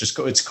 Let's just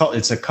go.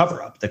 It's a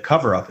cover-up, the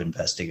cover-up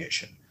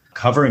investigation,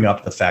 covering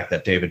up the fact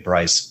that David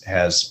Bryce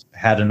has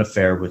had an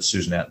affair with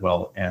Susan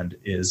Atwell and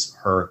is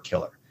her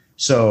killer.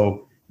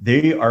 So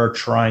they are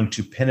trying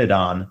to pin it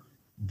on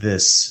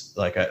this,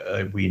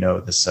 we know,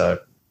 this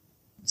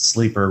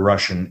sleeper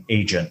Russian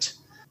agent,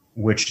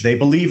 which they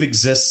believe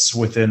exists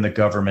within the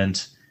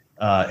government,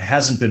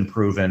 hasn't been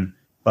proven,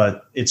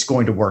 but it's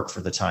going to work for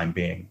the time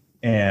being.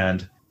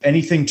 And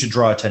anything to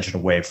draw attention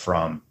away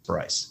from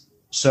Bryce.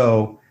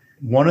 So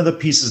one of the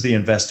pieces of the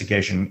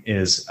investigation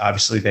is,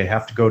 obviously, they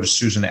have to go to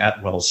Susan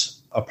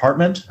Atwell's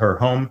apartment, her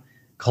home,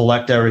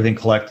 collect everything,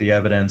 collect the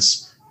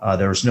evidence.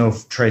 There was no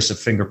trace of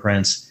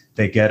fingerprints.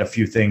 They get a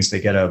few things.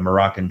 They get a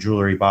Moroccan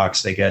jewelry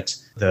box. They get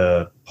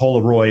the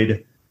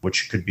Polaroid,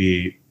 which could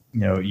be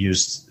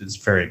used, is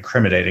very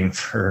incriminating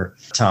for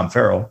Tom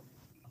Farrell.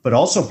 But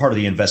also part of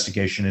the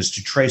investigation is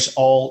to trace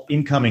all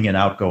incoming and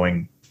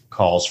outgoing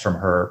calls from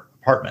her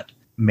apartment,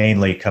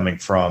 mainly coming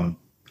from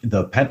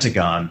the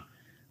Pentagon,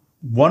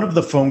 one of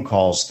the phone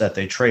calls that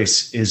they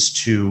trace is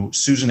to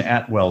Susan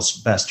Atwell's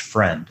best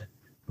friend,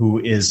 who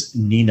is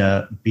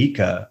Nina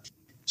Bika.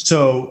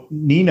 So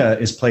Nina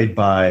is played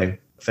by a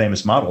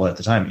famous model at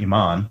the time,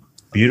 Iman,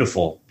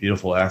 beautiful,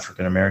 beautiful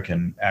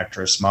African-American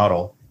actress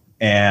model.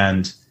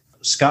 And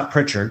Scott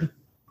Pritchard,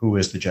 who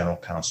is the general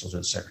counsel to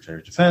the Secretary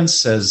of Defense,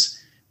 says,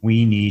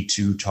 we need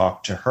to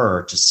talk to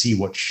her to see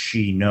what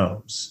she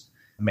knows.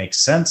 Makes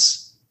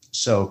sense.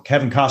 So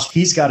Kevin Costner,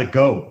 he's got to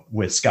go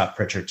with Scott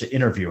Pritchard to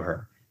interview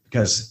her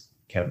because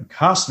Kevin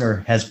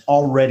Costner has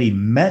already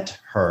met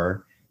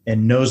her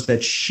and knows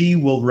that she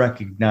will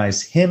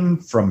recognize him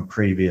from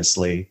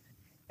previously.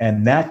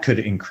 And that could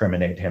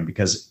incriminate him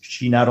because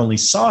she not only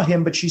saw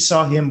him, but she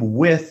saw him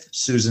with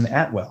Susan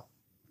Atwell.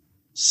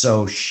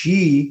 So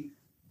she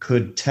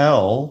could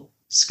tell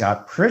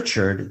Scott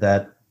Pritchard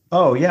that,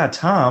 oh, yeah,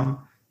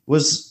 Tom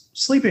was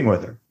sleeping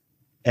with her.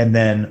 And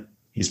then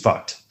he's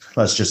fucked.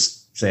 Let's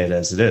just say it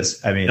as it is.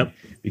 I mean,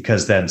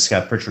 because then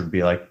Scott Pritchard would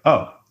be like,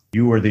 oh,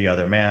 you were the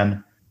other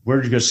man.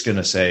 We're just going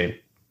to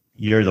say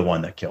you're the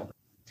one that killed him.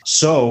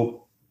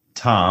 So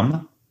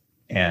Tom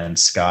and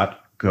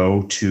Scott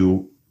go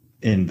to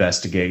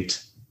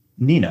investigate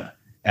Nina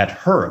at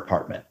her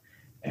apartment.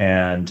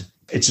 And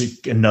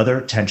it's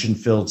another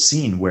tension-filled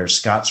scene where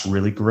Scott's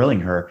really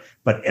grilling her.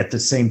 But at the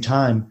same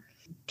time,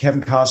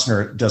 Kevin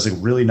Costner does a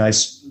really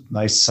nice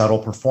subtle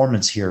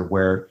performance here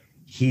where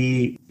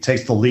he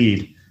takes the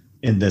lead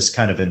in this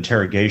kind of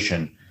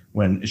interrogation.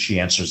 When she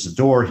answers the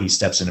door, he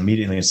steps in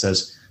immediately and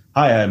says,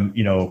 hi, I'm,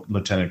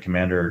 Lieutenant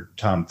Commander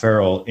Tom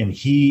Farrell. And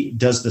he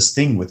does this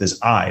thing with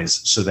his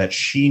eyes so that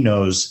she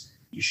knows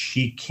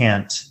she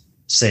can't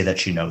say that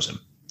she knows him.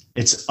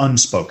 It's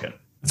unspoken.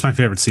 It's my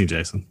favorite scene,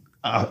 Jason.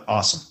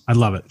 Awesome. I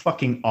love it.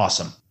 Fucking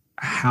awesome.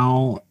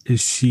 How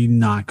is she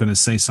not going to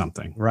say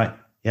something? Right.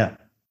 Yeah.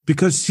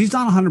 Because she's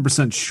not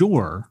 100%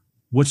 sure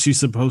what she's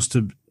supposed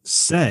to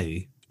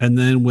say. And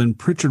then when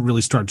Pritchard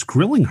really starts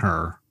grilling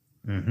her,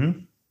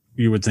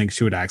 you would think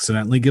she would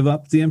accidentally give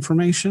up the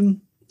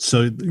information.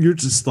 So you're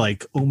just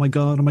like, oh my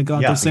God,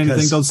 yeah, don't say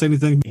anything, don't say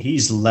anything.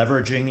 He's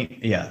leveraging.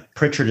 Yeah.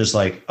 Pritchard is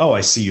like, oh,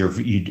 I see your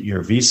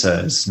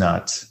visa is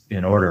not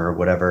in order or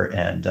whatever.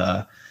 And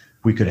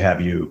we could have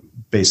you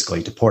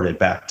basically deported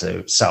back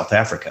to South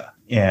Africa.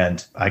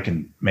 And I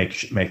can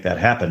make that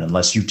happen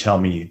unless you tell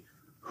me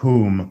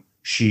whom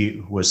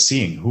she was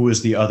seeing, who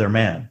is the other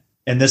man.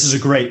 And this is a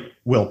great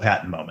Will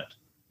Patton moment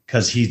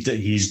because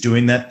he's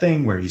doing that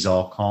thing where he's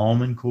all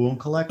calm and cool and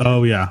collected.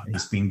 Oh, yeah.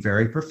 He's being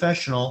very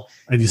professional.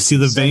 And you see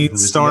the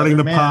veins starting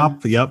to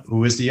pop. Yep.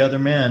 Who is the other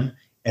man?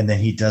 And then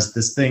he does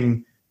this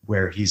thing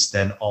where he's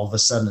then all of a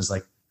sudden is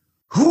like,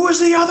 who is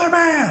the other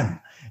man?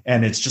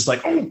 And it's just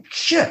like, oh,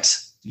 shit.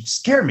 You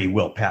scare me,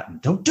 Will Patton.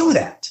 Don't do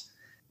that.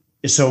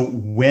 So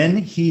when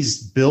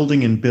he's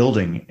building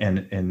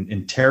and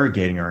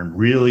interrogating her and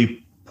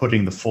really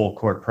putting the full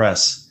court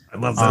press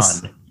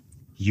on,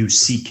 you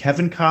see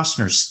Kevin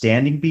Costner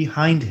standing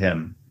behind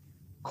him,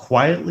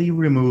 quietly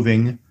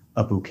removing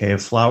a bouquet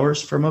of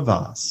flowers from a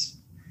vase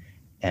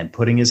and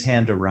putting his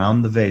hand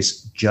around the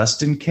vase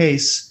just in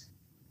case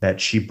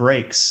that she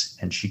breaks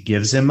and she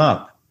gives him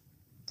up,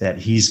 that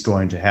he's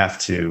going to have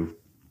to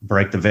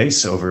break the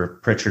vase over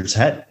Pritchard's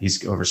head.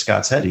 He's over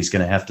Scott's head. He's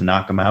going to have to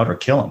knock him out or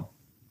kill him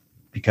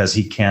because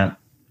he can't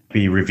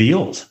be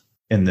revealed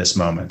in this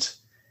moment.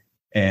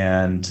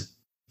 And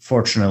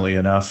fortunately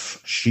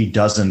enough, she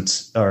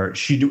doesn't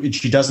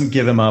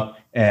give him up,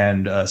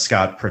 and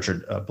Scott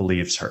Pritchard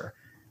believes her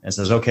and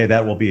says, okay,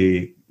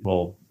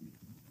 we'll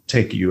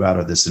take you out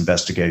of this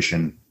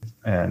investigation.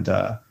 And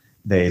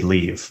they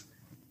leave.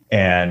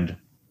 And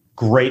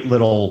great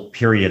little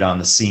period on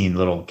the scene,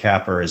 little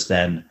capper, is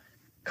then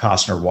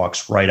Costner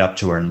walks right up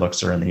to her and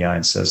looks her in the eye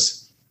and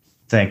says,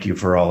 thank you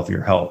for all of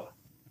your help.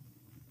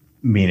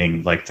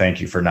 Meaning, like, thank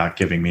you for not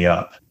giving me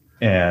up.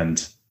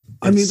 And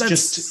I mean, that's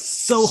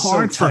just so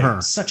hard for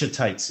her. Such a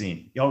tight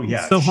scene. Oh, yeah.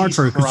 It's so hard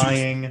for her.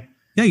 Crying.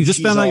 You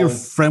just found out your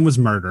friend was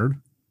murdered.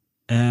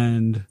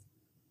 And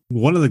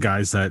one of the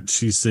guys that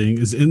she's seeing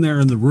is in there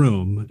in the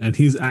room and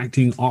he's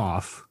acting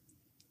off.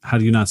 How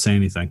do you not say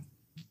anything?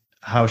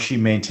 How she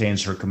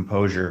maintains her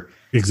composure.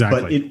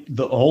 Exactly. But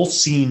the whole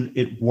scene,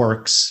 it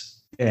works.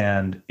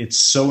 And it's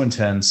so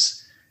intense.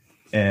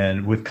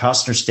 And with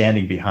Costner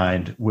standing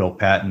behind Will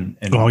Patton,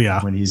 and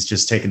when he's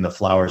just taking the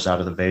flowers out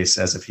of the vase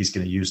as if he's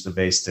going to use the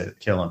vase to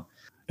kill him.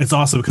 It's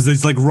awesome because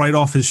it's like right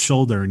off his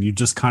shoulder and you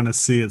just kind of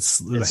see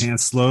the hand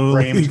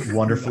slowly. Framed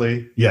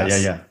wonderfully.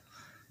 Yeah.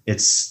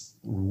 It's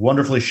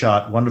wonderfully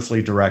shot,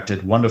 wonderfully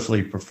directed,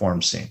 wonderfully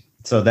performed scene.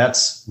 So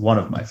that's one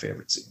of my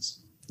favorite scenes.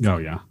 Oh,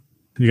 yeah.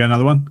 You got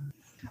another one?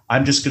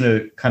 I'm just going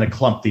to kind of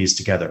clump these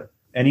together.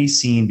 Any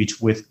scene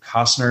with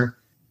Costner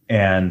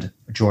and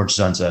George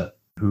Zunza,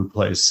 who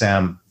plays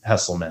Sam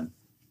Hesselman.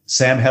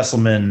 Sam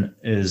Hesselman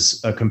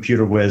is a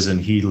computer whiz, and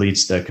he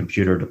leads the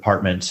computer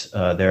department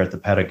there at the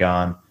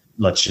Pentagon.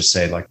 Let's just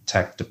say like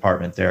tech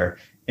department there.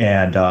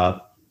 And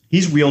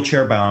he's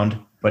wheelchair bound,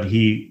 but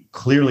he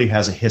clearly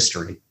has a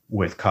history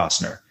with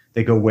Costner.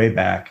 They go way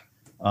back.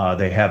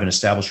 They have an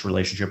established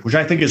relationship, which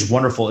I think is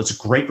wonderful. It's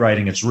great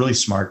writing. It's really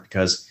smart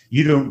because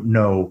you don't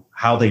know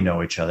how they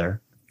know each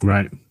other.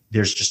 Right.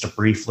 There's just a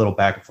brief little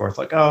back and forth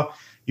like, oh,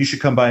 you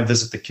should come by and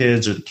visit the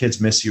kids, or the kids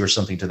miss you, or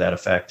something to that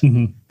effect.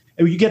 Mm-hmm.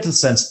 And you get to the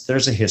sense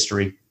there's a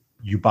history.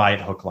 You buy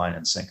it hook, line,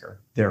 and sinker.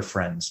 They're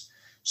friends.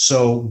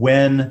 So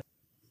when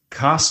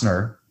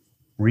Costner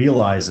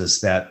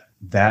realizes that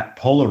that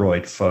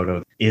Polaroid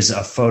photo is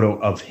a photo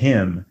of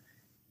him,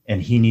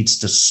 and he needs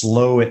to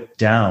slow it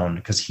down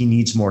because he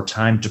needs more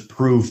time to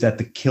prove that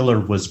the killer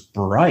was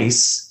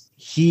Bryce,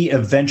 he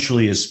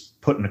eventually is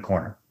put in a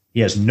corner. He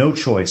has no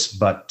choice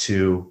but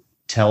to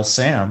tell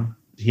Sam.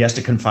 He has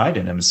to confide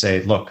in him and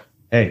say, look,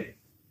 hey,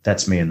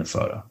 that's me in the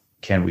photo.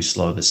 Can we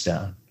slow this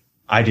down?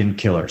 I didn't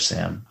kill her,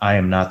 Sam. I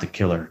am not the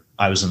killer.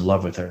 I was in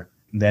love with her.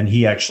 And then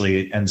he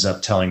actually ends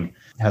up telling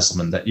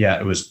Hesselman that, yeah,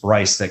 it was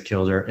Bryce that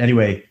killed her.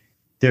 Anyway,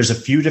 there's a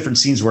few different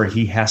scenes where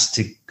he has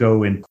to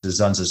go into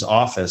Zunza's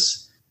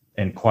office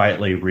and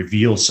quietly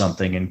reveal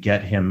something and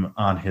get him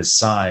on his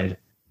side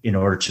in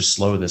order to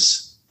slow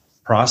this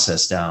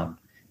process down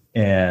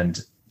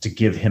and to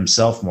give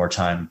himself more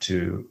time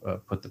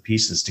to put the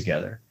pieces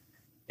together.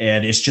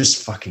 And it's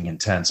just fucking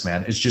intense,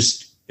 man.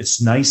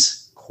 It's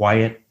nice,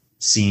 quiet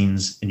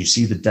scenes, and you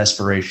see the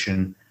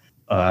desperation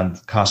on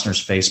Costner's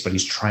face, but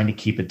he's trying to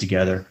keep it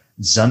together.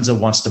 Zunza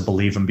wants to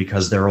believe him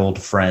because they're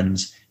old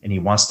friends, and he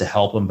wants to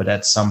help him, but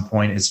at some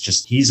point it's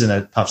just he's in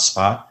a tough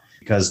spot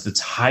because it's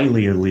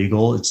highly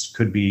illegal. It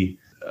could be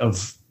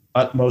of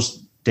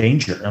utmost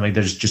danger. I mean,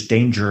 there's just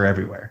danger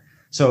everywhere.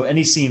 So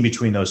any scene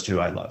between those two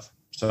I love.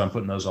 So I'm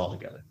putting those all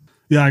together.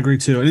 Yeah, I agree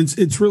too. And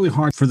it's really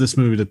hard for this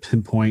movie to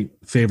pinpoint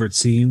favorite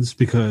scenes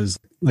because,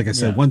 like I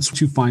said,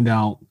 once you find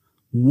out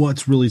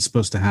what's really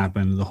supposed to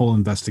happen, the whole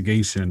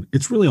investigation,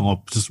 it's really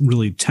all just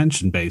really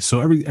tension based. So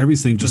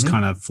everything just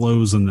kind of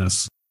flows in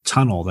this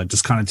tunnel that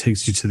just kind of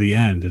takes you to the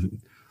end.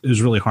 And it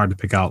was really hard to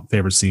pick out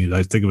favorite scenes.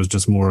 I think it was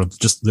just more of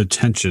just the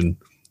tension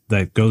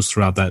that goes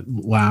throughout that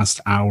last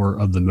hour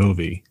of the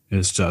movie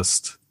is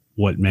just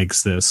what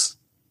makes this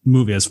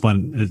movie as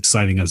fun and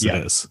exciting as it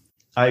is.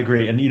 I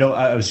agree. And,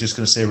 I was just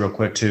going to say real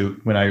quick,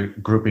 too, when I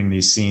grouping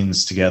these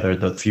scenes together,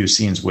 the few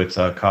scenes with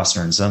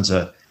Costner and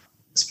Zunza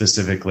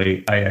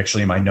specifically, I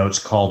actually in my notes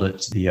called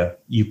it the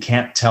you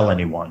can't tell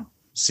anyone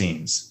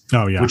scenes.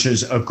 Oh, yeah. Which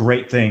is a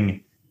great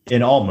thing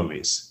in all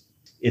movies.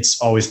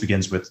 It's always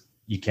begins with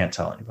you can't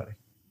tell anybody.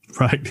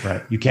 Right.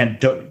 Right. You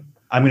can't.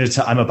 I'm going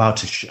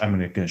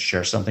to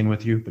share something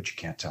with you, but you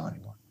can't tell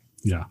anyone.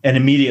 Yeah. And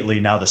immediately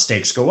now the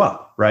stakes go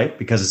up, right?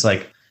 Because it's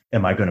like,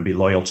 am I going to be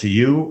loyal to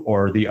you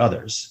or the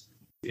others?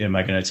 Am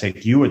I going to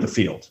take you or the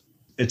field?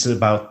 It's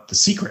about the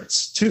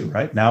secrets too,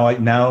 right? Now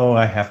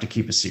I have to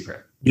keep a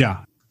secret.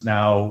 Yeah.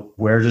 Now,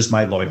 where does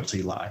my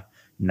loyalty lie?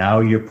 Now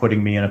you're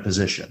putting me in a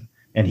position.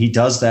 And he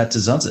does that to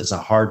Zunza. It's a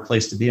hard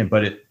place to be in,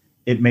 but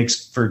it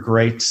makes for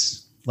great,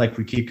 like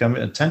we keep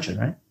coming attention,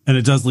 right? And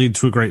it does lead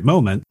to a great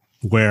moment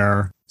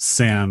where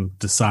Sam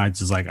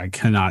decides is like, I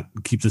cannot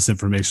keep this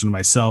information to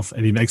myself.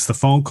 And he makes the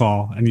phone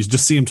call and you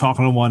just see him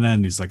talking on one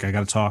end. He's like, I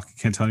got to talk. I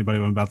can't tell anybody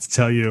what I'm about to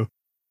tell you.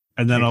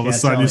 And then all of a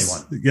sudden,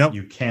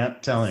 you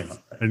can't tell anyone.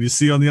 And you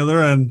see on the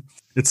other end,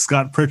 it's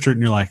Scott Pritchard.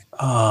 And you're like,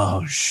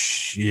 oh,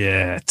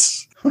 shit.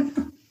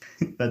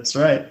 That's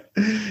right.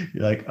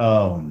 You're like,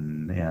 oh,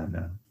 man,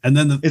 no. And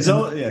then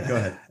go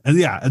ahead.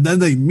 And then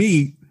they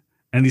meet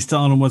and he's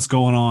telling him what's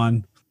going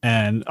on.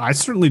 And I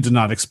certainly did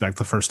not expect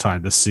the first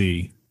time to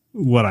see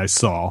what I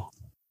saw.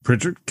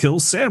 Pritchard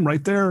kills Sam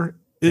right there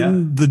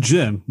in the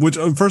gym, which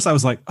at first I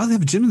was like, oh, they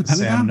have a gym in the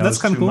Pentagon? That's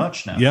kind of cool.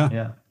 Much now.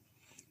 Yeah.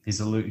 He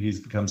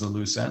becomes a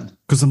loose end.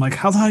 Because I'm like,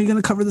 how the hell are you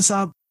going to cover this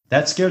up?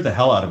 That scared the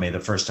hell out of me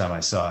the first time I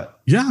saw it.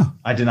 Yeah.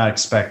 I did not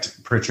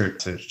expect Pritchard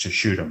to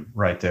shoot him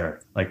right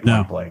there, like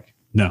point blank.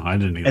 No, I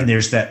didn't either. And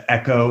there's that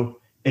echo.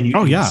 And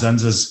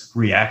Zunza's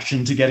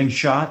reaction to getting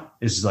shot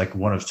is like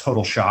one of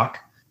total shock.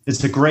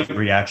 It's a great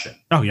reaction.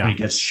 Oh, yeah. When he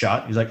gets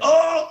shot, he's like,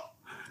 oh!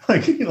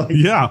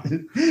 Yeah.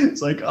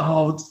 It's like,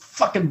 oh, it's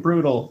fucking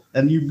brutal.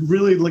 And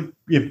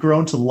you've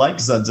grown to like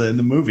Zunza in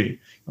the movie.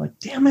 You're like,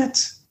 damn it.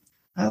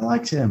 I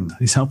liked him.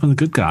 He's helping the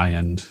good guy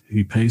and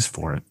he pays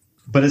for it.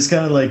 But it's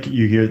kind of like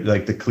you hear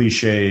like the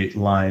cliche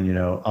line,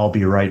 I'll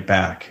be right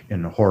back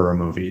in horror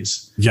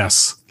movies.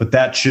 Yes. But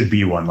that should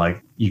be one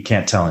like you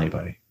can't tell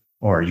anybody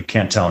or you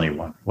can't tell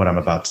anyone what I'm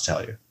about to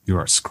tell you. You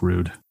are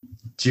screwed.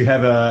 Do you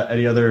have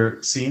any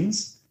other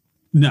scenes?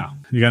 No.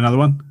 You got another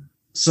one?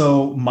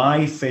 So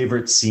my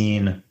favorite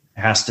scene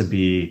has to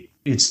be,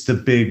 it's the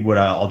big, what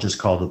I'll just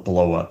call the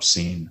blow up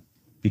scene,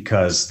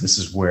 because this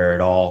is where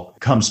it all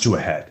comes to a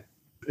head.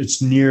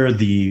 It's near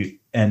the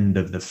end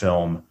of the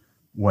film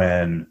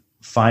when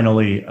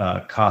finally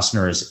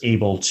Costner is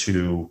able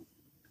to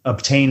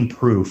obtain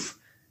proof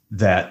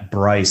that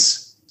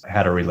Bryce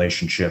had a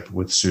relationship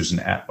with Susan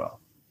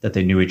Atwell, that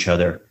they knew each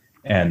other,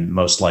 and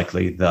most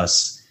likely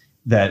thus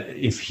that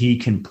if he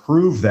can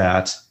prove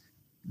that,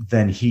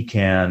 then he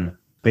can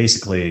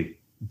basically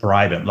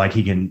bribe him, like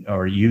he can,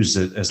 or use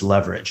it as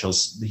leverage.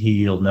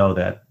 He'll know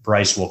that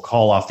Bryce will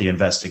call off the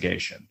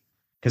investigation.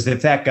 Because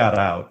if that got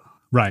out,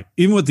 Right.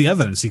 Even with the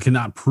evidence, he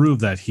cannot prove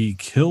that he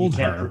killed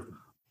her.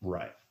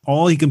 Right.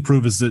 All he can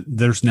prove is that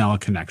there's now a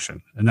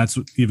connection. And that's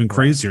even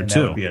crazier,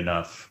 too. That would be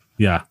enough.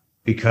 Yeah.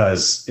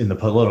 Because in the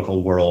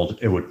political world,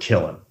 it would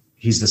kill him.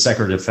 He's the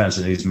Secretary of Defense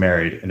and he's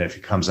married. And if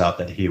it comes out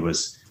that he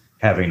was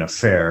having an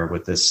affair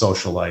with this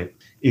socialite,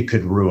 it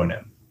could ruin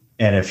him.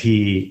 And if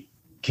he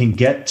can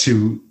get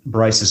to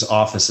Bryce's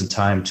office in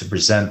time to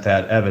present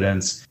that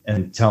evidence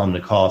and tell him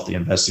to call off the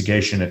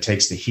investigation, it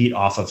takes the heat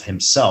off of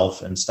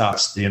himself and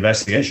stops the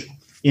investigation.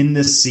 In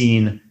this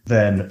scene,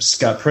 then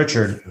Scott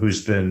Pritchard,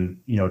 who's been,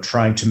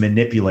 trying to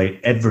manipulate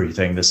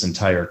everything this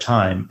entire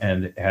time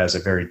and has a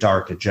very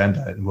dark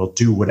agenda and will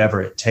do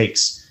whatever it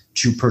takes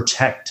to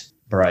protect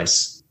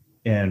Bryce.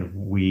 And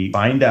we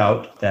find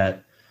out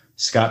that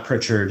Scott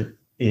Pritchard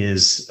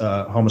is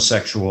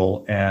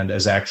homosexual and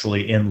is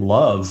actually in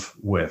love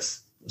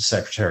with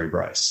Secretary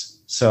Bryce.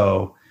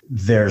 So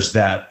there's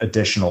that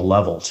additional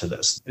level to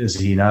this. Is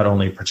he not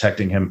only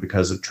protecting him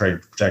because of trying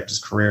to protect his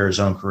career,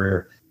 his own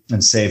career,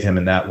 and save him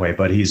in that way,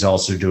 but he's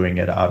also doing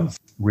it out of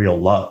real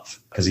love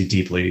because he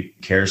deeply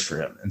cares for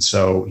him. And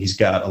so he's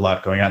got a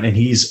lot going on, and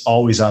he's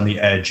always on the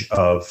edge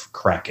of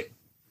cracking.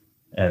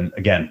 And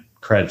again,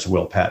 credit to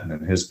Will Patton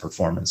and his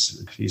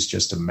performance. He's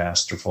just a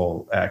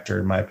masterful actor,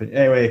 in my opinion.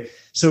 Anyway,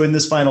 so in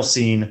this final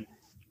scene,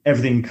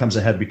 everything comes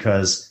ahead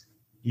because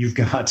you've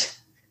got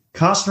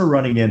Costner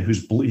running in,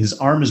 his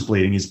arm is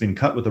bleeding. He's been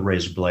cut with a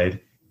razor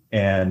blade,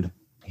 and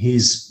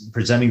he's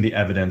presenting the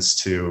evidence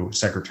to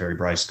Secretary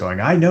Bryce going,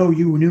 I know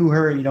you knew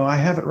her. I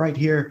have it right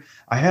here.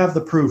 I have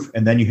the proof.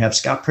 And then you have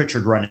Scott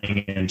Pritchard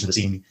running into the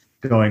scene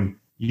going,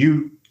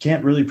 you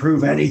can't really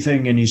prove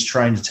anything. And he's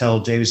trying to tell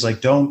Davies,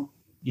 like, don't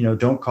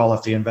call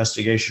off the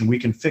investigation. We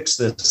can fix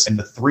this. And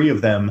the three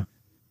of them,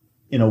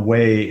 in a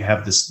way,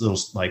 have this little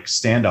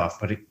standoff,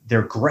 but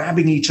they're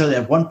grabbing each other.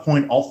 At one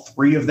point, all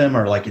three of them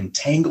are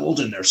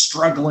entangled and they're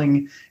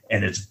struggling,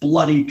 and it's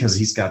bloody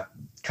because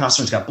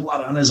Costner's got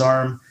blood on his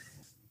arm.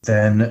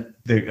 Then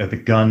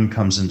the gun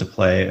comes into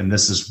play, and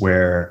this is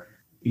where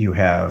you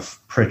have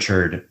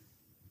Pritchard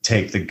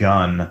take the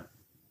gun,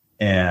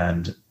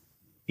 and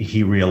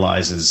he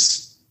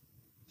realizes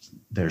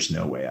there's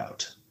no way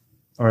out,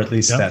 or at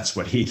least that's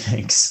what he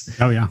thinks.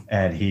 Oh yeah.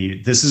 And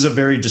this is a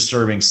very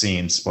disturbing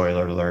scene,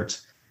 spoiler alert,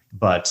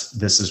 but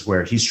this is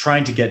where he's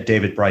trying to get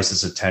David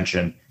Bryce's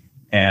attention,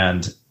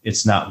 and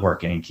it's not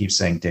working. He keeps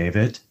saying,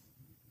 David.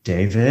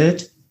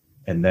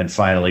 And then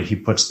finally he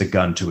puts the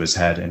gun to his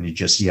head and he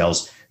just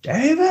yells,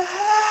 David!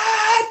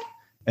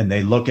 And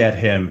they look at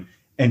him,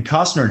 and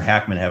Costner and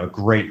Hackman have a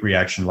great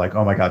reaction, like,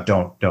 oh my God,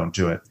 don't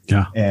do it.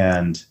 Yeah.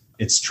 And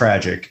it's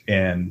tragic,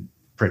 and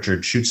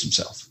Pritchard shoots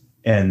himself.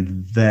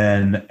 And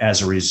then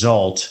as a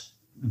result,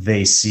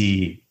 they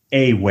see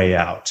a way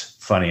out,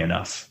 funny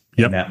enough,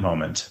 in that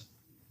moment,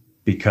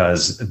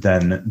 because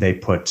then they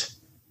put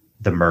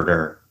the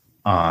murder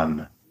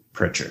on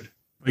Pritchard.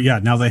 But yeah,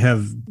 now they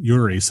have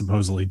Yuri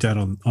supposedly dead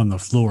on the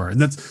floor.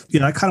 And that's,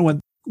 I kind of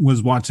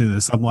was watching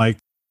this. I'm like,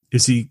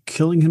 is he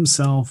killing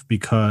himself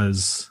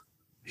because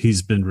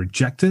he's been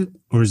rejected,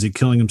 or is he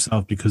killing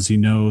himself because he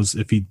knows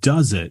if he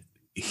does it,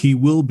 he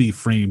will be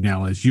framed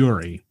now as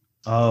Yuri?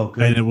 Oh,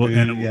 good. And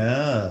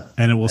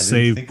it will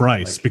save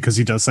Bryce, because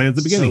he does say at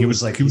the beginning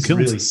he's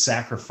really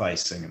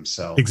sacrificing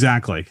himself.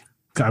 Exactly.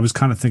 I was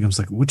kind of thinking, I was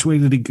like, which way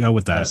did he go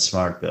with that? That's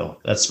smart, Bill.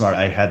 That's smart.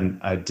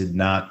 I did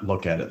not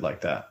look at it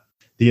like that.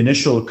 The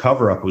initial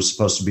cover-up was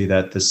supposed to be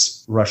that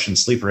this Russian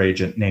sleeper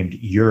agent named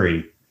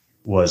Yuri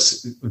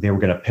they were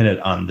going to pin it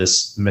on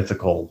this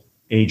mythical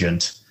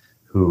agent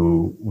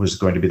who was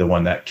going to be the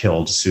one that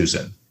killed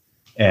Susan.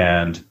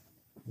 And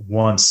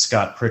once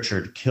Scott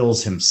Pritchard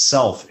kills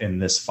himself in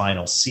this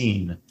final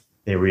scene,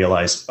 they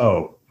realized,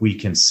 we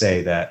can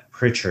say that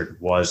Pritchard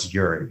was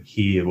Yuri.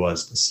 He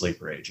was the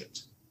sleeper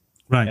agent.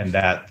 Right. And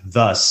that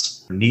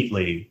thus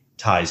neatly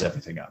ties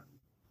everything up.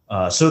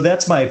 So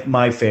that's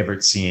my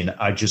favorite scene.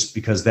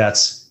 Because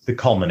that's the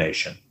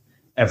culmination.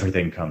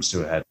 Everything comes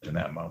to a head in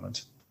that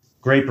moment.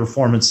 Great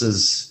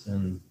performances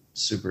and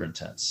super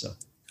intense. So.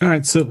 All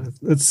right, so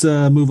let's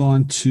move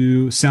on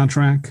to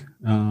soundtrack.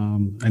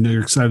 I know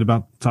you're excited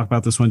talk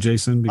about this one,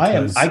 Jason.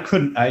 Because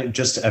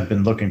I've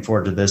been looking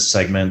forward to this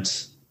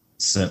segment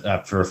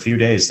for a few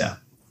days now.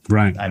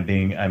 Right. I'm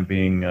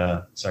being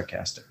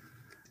sarcastic.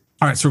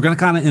 All right, so we're going to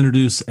kind of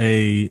introduce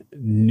a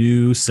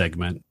new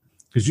segment,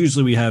 because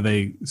usually we have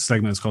a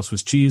segment that's called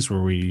Swiss Cheese,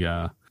 where we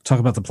talk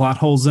about the plot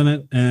holes in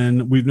it.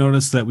 And we've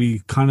noticed that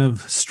we kind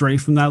of stray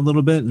from that a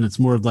little bit, and it's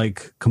more of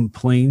like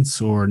complaints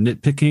or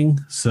nitpicking.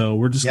 So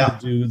we're just going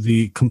to do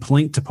the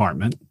complaint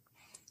department.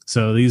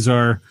 So these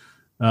are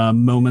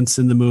moments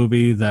in the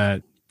movie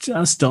that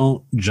just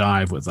don't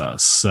jive with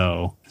us.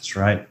 So that's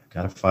right.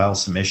 Got to file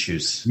some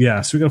issues.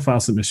 Yeah, so we got to file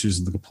some issues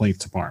in the complaint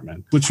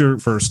department. What's your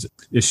first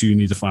issue you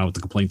need to file with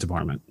the complaint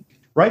department?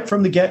 Right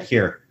from the get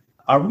here.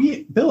 Are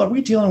we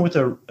dealing with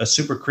a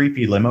super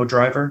creepy limo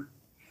driver?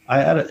 I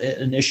had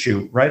an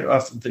issue right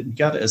off. You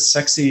got a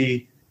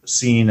sexy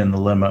scene in the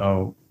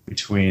limo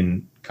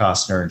between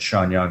Costner and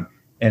Sean Young,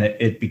 And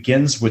it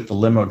begins with the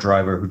limo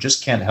driver who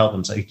just can't help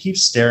himself. He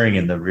keeps staring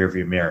in the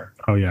rearview mirror.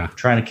 Oh, yeah.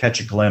 Trying to catch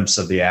a glimpse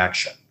of the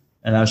action.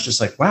 And I was just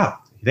like, wow,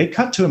 they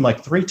cut to him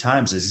like 3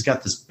 times as he's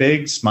got this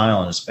big smile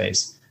on his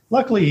face.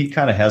 Luckily, he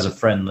kind of has a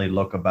friendly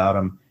look about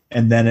him.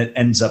 And then it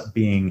ends up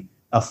being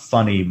a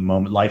funny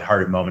moment,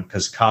 lighthearted moment,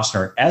 because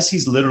Costner, as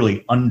he's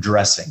literally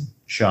undressing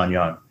Sean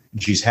Young,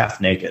 and she's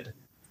half naked,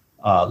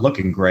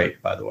 looking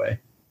great, by the way.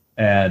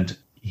 And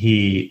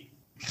he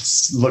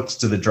looks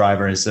to the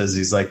driver and says,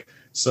 he's like,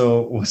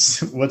 so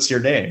what's your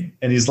name?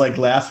 And he's like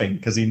laughing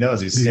because he knows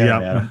he's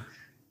staring at him.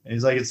 And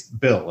he's like, it's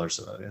Bill or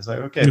something. He's like,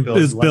 okay, Bill.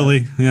 It's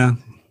Billy. Yeah.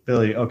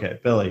 Billy. Okay,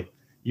 Billy.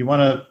 You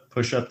want to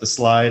push up the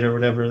slide or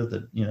whatever,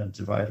 the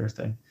divider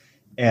thing.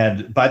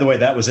 And by the way,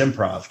 that was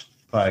improv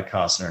by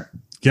Costner.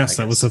 Yes,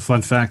 that was a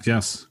fun fact.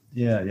 Yes.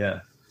 Yeah.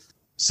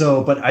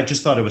 So, but I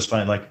just thought it was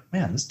funny. Like,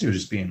 man, this dude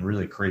is being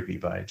really creepy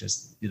by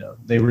just,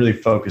 they really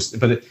focused.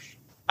 But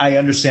I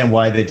understand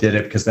why they did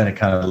it, because then it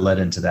kind of led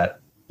into that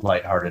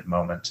lighthearted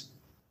moment.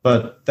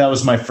 But that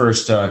was my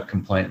first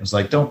complaint. It was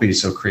like, don't be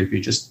so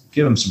creepy. Just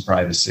give him some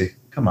privacy.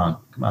 Come on,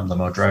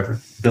 limo driver.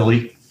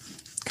 Billy.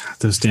 God,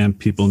 those damn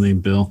people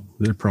named Bill.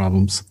 Their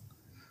problems.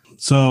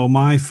 So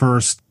my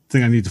first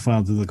thing I need to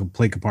file to the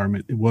complaint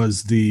compartment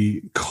was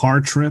the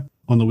car trip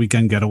on the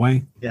weekend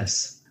getaway.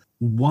 Yes.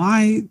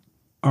 Why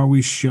are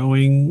we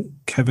showing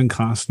Kevin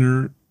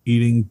Costner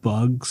eating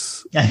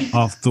bugs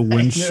off the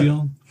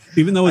windshield?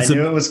 Even though I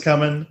knew it was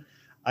coming.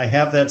 I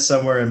have that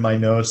somewhere in my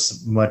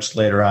notes much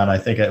later on. I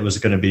think it was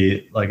going to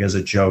be like as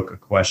a joke, a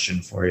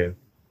question for you.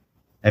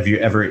 Have you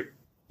ever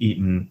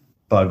eaten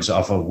bugs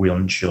off of a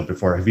windshield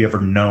before? Have you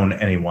ever known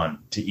anyone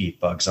to eat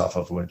bugs off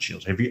of a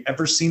windshield? Have you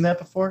ever seen that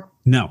before?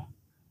 No.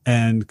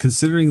 And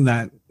considering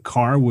that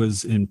car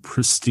was in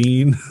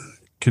pristine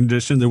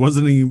condition, there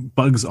wasn't any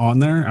bugs on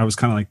there. I was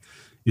kind of like,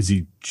 is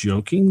he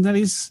joking that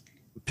he's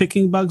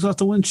picking bugs off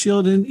the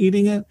windshield and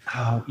eating it?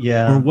 Oh,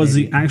 yeah. Or was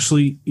he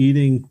actually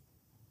eating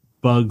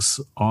bugs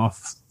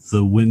off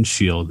the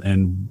windshield?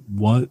 And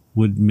what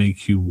would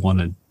make you want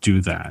to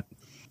do that?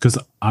 Because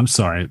I'm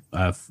sorry,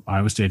 if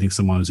I was dating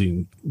someone who's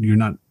eating, you're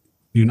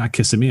not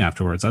kissing me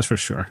afterwards. That's for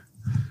sure.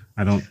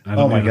 I don't.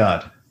 Oh my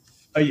God,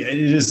 it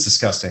is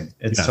disgusting.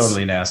 It's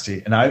totally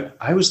nasty. And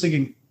I was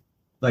thinking,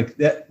 like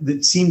that.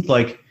 It seemed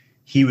like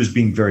he was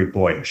being very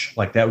boyish.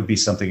 Like that would be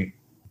something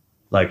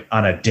like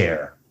on a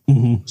dare.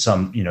 Mm-hmm.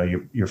 Some,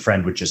 your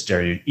friend would just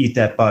dare you eat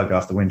that bug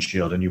off the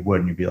windshield, and you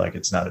would, and you'd be like,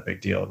 it's not a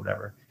big deal or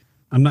whatever.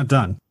 I'm not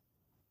done.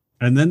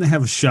 And then they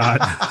have a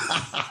shot.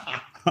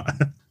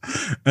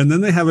 And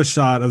then they have a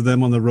shot of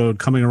them on the road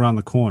coming around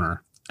the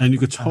corner. And you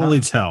could totally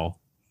tell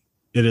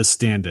it is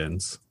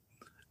stand-ins.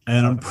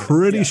 And I'm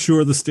pretty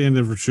sure the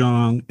stand-in for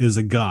Sean is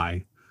a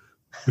guy,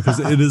 because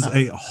it is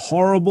a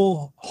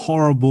horrible,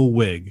 horrible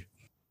wig.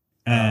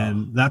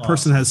 And that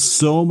person has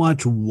so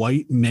much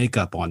white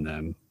makeup on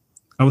them.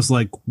 I was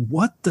like,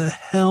 what the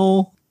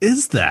hell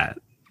is that?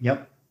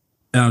 Yep.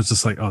 And I was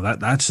just like, oh,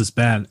 that's just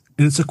bad.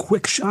 And it's a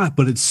quick shot,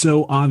 but it's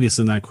so obvious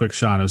in that quick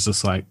shot. I was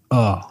just like,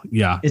 oh,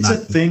 yeah. It's a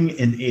thing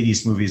in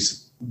 80s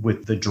movies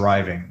with the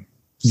driving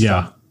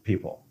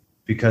people,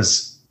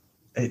 because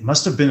it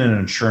must have been an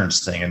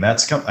insurance thing. And I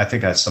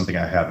think that's something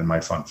I have in my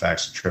fun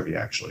facts and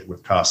trivia, actually,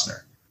 with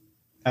Costner.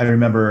 I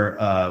remember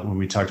when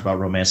we talked about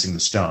Romancing the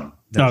Stone.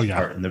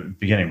 Part in the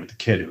beginning with the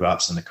kid who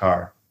hops in the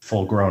car,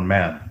 full grown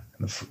man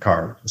in the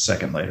car a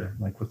second later.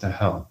 Like, what the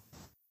hell?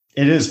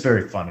 It is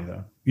very funny,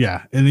 though.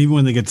 Yeah, and even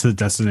when they get to the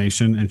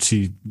destination and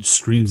she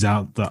screams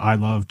out the "I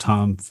love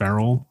Tom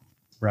Farrell,"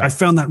 right. I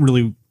found that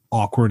really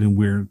awkward and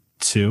weird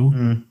too.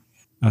 Mm.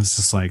 I was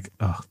just like,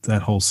 "Oh,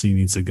 that whole scene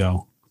needs to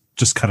go.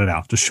 Just cut it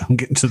out. Just show him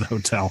getting to the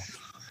hotel."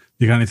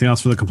 You got anything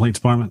else for the complaint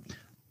department?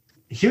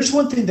 Here's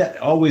one thing that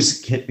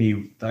always hit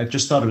me. I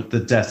just thought of the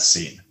death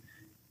scene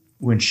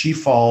when she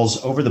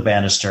falls over the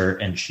banister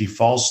and she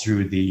falls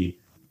through the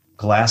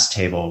glass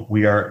table.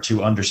 We are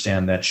to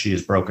understand that she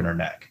has broken her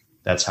neck.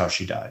 That's how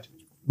she died.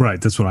 Right.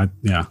 That's what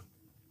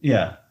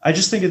Yeah. I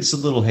just think it's a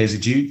little hazy.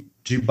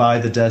 Do you buy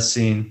the death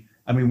scene?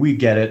 I mean, we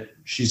get it.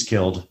 She's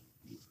killed.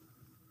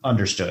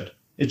 Understood.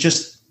 It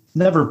just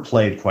never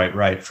played quite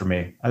right for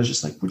me. I was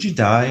just like, would you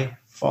die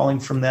falling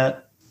from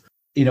that?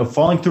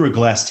 Falling through a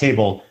glass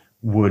table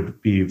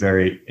would be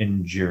very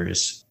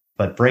injurious,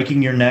 but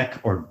breaking your neck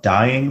or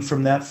dying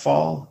from that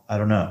fall, I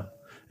don't know.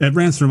 It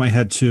ran through my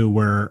head too,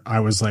 where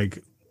I was like,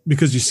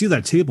 because you see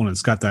that table and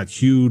it's got that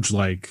huge,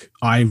 like,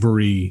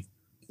 ivory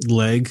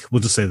leg.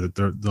 We'll just say that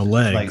the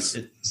legs,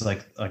 like it's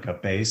like a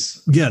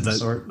base. Yeah,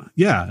 sort.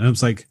 Yeah, and I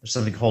was like, there's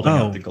something holding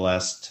up the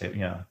glass table.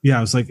 Yeah. I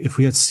was like, if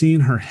we had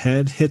seen her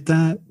head hit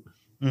that,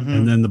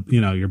 and then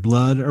your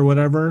blood or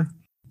whatever,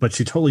 but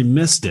she totally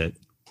missed it.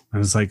 I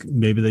was like,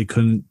 maybe they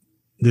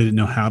didn't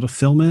know how to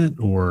film it,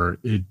 or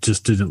it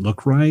just didn't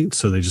look right,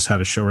 so they just had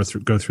to show her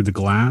go through the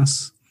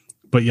glass.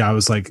 But yeah, I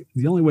was like,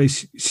 the only way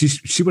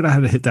she would have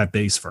had to hit that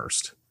base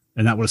first,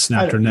 and that would have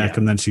snapped her neck,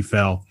 and then she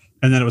fell.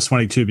 And then it was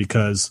funny too,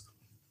 because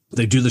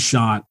they do the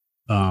shot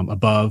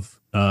above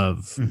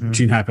of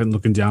Gene Hackman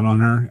looking down on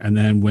her, and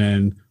then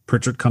when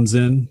Pritchard comes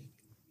in,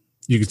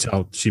 you could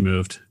tell she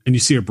moved, and you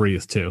see her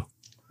breathe too.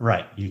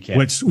 Right. You can't.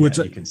 Which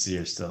you can see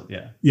her still.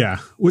 Yeah. Yeah,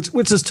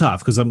 which is tough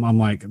because I'm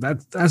like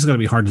that's gonna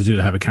be hard to do,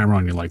 to have a camera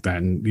on you like that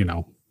and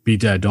be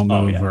dead, don't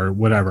move or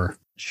whatever.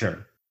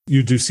 Sure.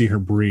 You do see her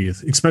breathe,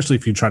 especially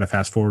if you try to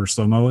fast forward or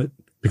slow mo it,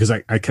 because I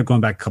kept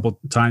going back a couple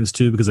times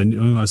too, because I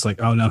knew, I was like,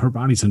 oh no, her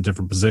body's in a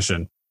different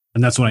position,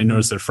 and that's when I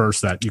noticed at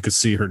first that you could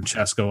see her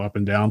chest go up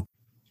and down.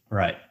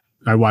 Right.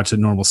 I watched at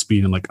normal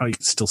speed and like, oh, you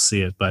can still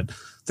see it, but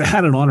they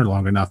had it on her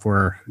long enough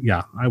where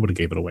I would have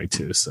gave it away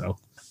too. So.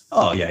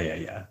 Oh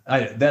yeah.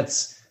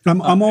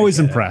 I'm always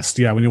impressed.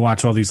 Yeah, when you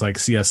watch all these like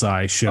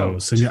CSI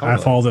shows and totally. I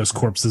have all those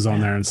corpses on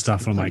there and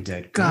stuff. And I'm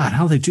like, God,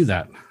 how do they do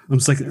that? I'm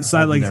just like, it's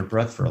not like their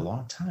breath for a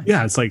long time.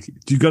 Yeah, it's like,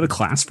 do you go to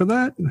class for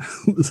that?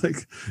 It's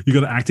like you go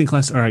to acting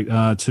class. All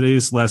right,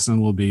 today's lesson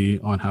will be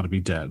on how to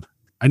be dead.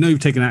 I know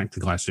you've taken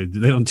acting class. They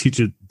don't teach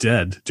you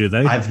dead, do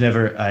they?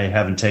 I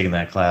haven't taken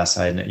that class.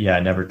 I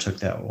never took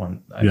that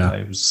one.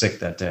 I was sick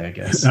that day, I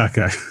guess.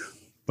 Okay,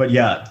 but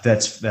yeah,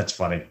 that's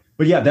funny.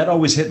 But yeah, that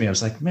always hit me. I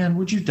was like, man,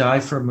 would you die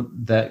from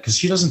that? Because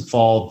she doesn't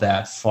fall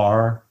that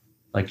far.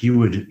 Like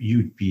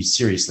you'd be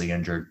seriously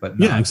injured, but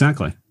not. Yeah,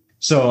 exactly.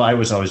 So I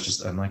was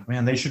always I'm like,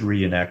 man, they should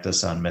reenact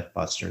this on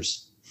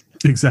Mythbusters.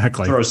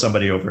 Exactly. Throw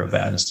somebody over a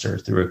banister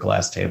through a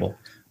glass table,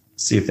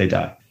 see if they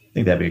die. I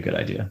think that'd be a good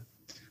idea.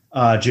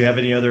 Do you have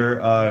any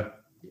other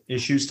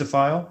issues to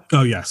file?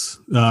 Oh, yes.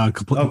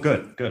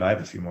 Good. I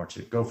have a few more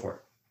too. Go for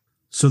it.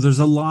 So there's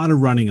a lot of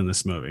running in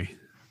this movie.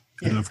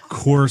 Yeah. And of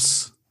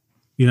course,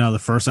 the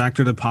first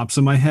actor that pops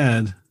in my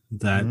head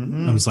that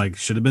I was like,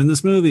 should have been in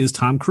this movie is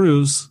Tom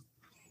Cruise.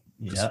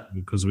 Yeah.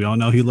 Because we all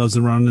know he loves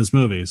to run in his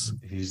movies.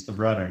 He's the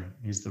runner.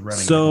 He's the running.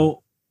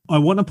 So I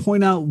want to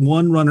point out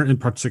one runner in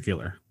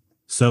particular.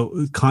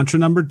 So Contra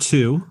number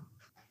 2.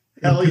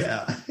 Hell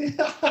yeah.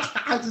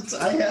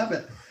 I have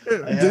it.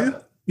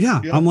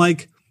 Yeah. I'm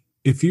like,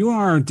 if you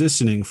are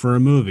auditioning for a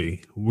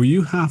movie where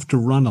you have to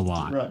run a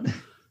lot,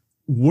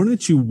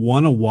 wouldn't you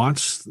want to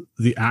watch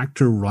the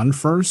actor run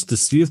first to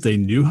see if they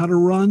knew how to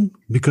run?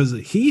 Because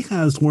he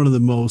has one of the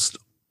most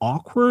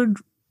awkward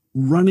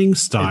running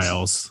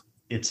styles.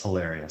 It's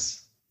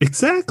hilarious.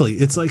 Exactly.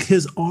 It's like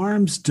his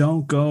arms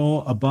don't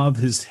go above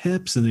his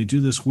hips and they do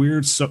this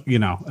weird,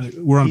 we're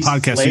on a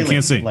podcast, so you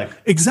can't see.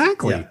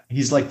 Exactly. Yeah.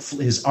 He's like,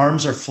 his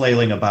arms are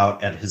flailing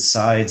about at his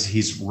sides.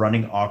 He's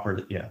running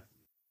awkward. Yeah.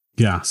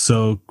 Yeah.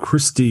 So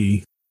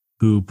Christie,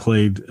 who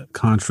played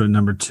Contra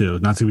number 2,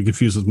 not to be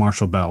confused with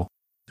Marshall Bell,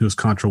 who was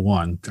Contra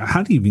 1.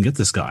 How do you even get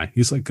this guy?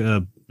 He's like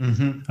a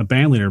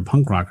band leader, a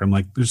punk rocker. I'm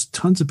like, there's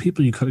tons of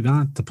people you could have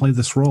got to play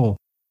this role,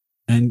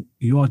 and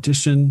you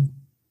audition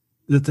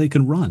that they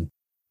can run.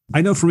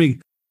 I know for me,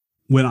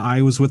 when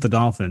I was with the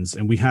Dolphins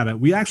and we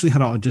actually had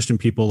to audition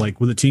people, like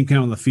when the team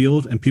came on the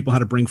field and people had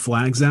to bring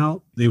flags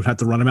out, they would have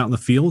to run them out in the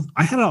field.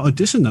 I had to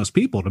audition those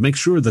people to make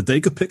sure that they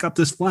could pick up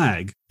this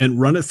flag and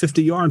run it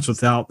 50 yards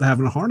without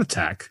having a heart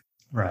attack.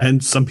 Right.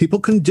 And some people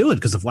couldn't do it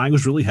because the flag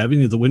was really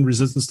heavy and the wind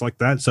resistance like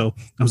that. So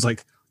I was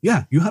like,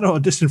 yeah, you had to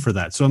audition for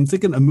that. So I'm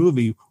thinking a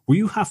movie where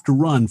you have to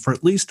run for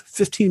at least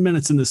 15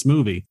 minutes in this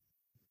movie.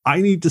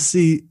 I need to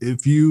see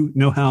if you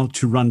know how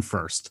to run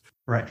first.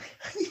 Right.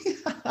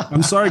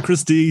 I'm sorry,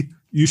 Christy.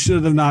 You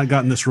should have not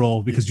gotten this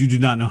role because you do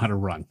not know how to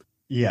run.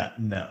 Yeah,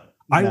 no.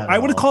 I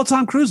would have called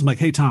Tom Cruise. I'm like,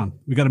 hey, Tom,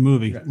 we got a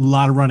movie, a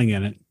lot of running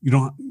in it. We're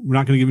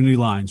not going to give you any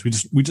lines. We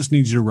just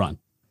need you to run.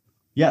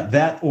 Yeah,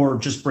 that or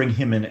just bring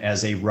him in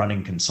as a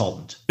running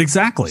consultant.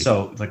 Exactly.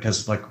 So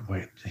because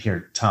wait,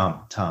 here,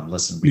 Tom,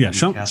 listen, we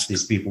cast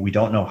these people. We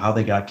don't know how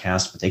they got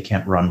cast, but they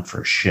can't run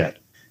for shit.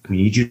 We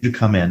need you to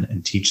come in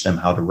and teach them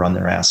how to run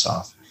their ass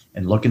off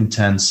and look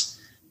intense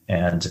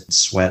and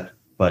sweat,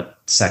 but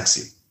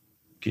sexy.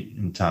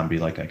 And Tom be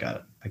like, I got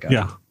it.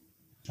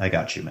 I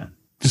got you, man.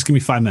 Just give me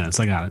 5 minutes.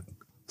 I got it.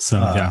 So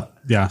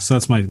yeah. So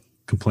that's my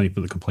complaint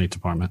for the complaint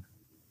department.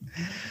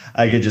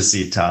 I could just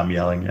see Tom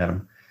yelling at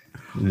him.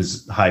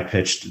 His high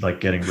pitched, like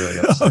getting really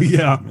upset. Oh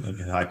yeah,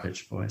 high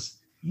pitched voice.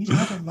 You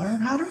have to learn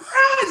how to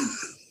run.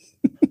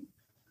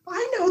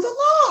 I know the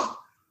law.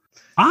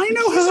 I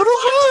know how to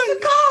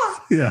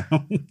run. Yeah.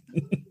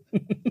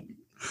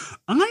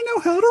 I know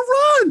how to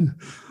run.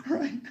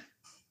 Right.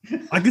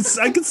 I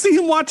could see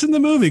him watching the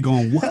movie,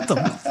 going, "What the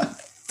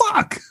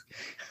fuck."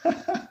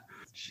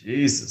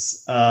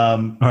 Jesus.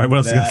 All right.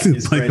 What else?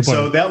 Is great.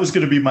 So that was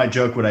going to be my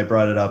joke when I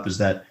brought it up. Is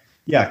that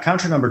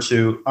Contra number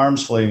 2,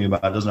 arms flailing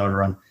about, doesn't know how to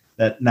run.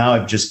 That now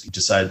I've just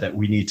decided that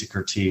we need to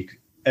critique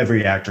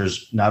every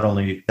actor's not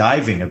only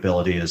diving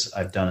ability as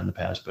I've done in the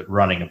past, but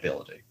running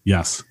ability.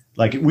 Yes.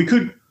 Like we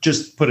could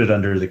just put it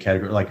under the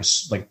category,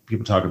 like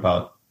people talk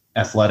about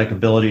athletic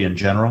ability in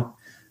general,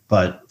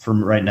 but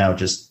from right now,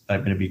 just I'm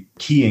going to be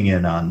keying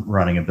in on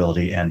running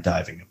ability and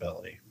diving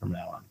ability from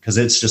now on. Cause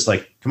it's just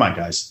like, come on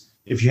guys.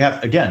 If you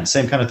have, again,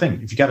 same kind of thing.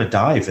 If you got to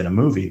dive in a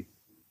movie,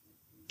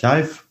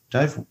 dive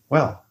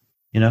well,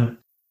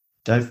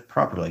 dive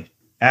properly.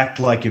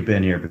 Act like you've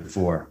been here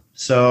before.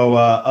 So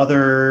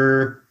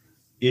other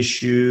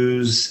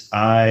issues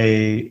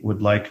I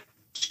would like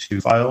to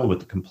file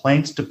with the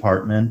complaints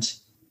department.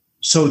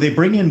 So they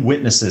bring in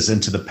witnesses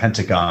into the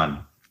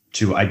Pentagon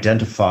to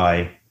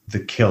identify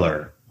the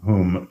killer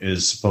whom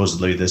is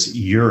supposedly this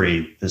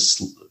Yuri,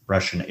 this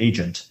Russian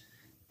agent.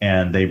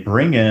 And they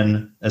bring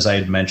in, as I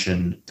had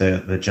mentioned,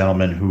 the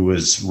gentleman who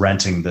was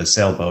renting the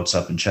sailboats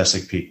up in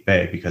Chesapeake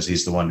Bay, because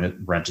he's the one that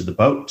rented the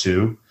boat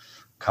to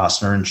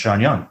Costner and Sean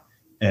Young.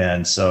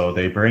 And so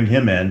they bring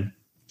him in,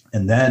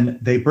 and then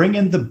they bring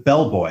in the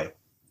bellboy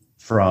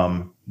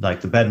from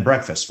like the bed and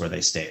breakfast where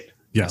they stayed,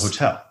 yes, the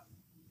hotel.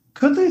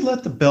 Could they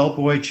let the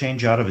bellboy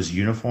change out of his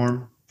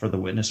uniform for the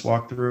witness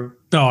walkthrough?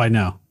 Oh, I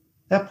know.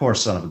 That poor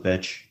son of a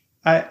bitch.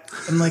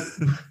 I'm like,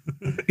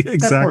 exactly.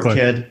 That poor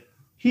kid.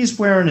 He's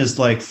wearing his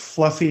like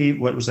fluffy,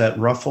 what was that,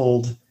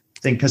 ruffled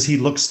thing? Because he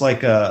looks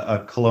like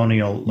a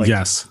colonial, like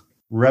yes,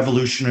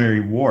 Revolutionary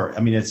War.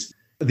 I mean, it's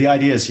the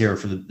idea is here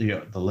for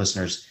the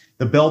listeners.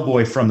 The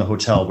bellboy from the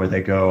hotel where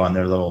they go on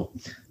their little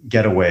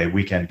getaway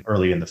weekend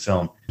early in the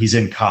film, he's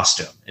in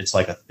costume. It's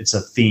like it's a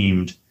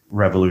themed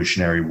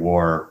Revolutionary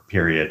War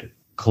period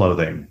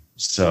clothing.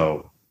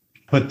 So,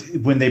 but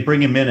when they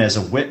bring him in as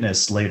a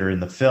witness later in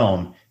the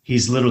film,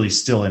 he's literally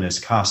still in his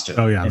costume.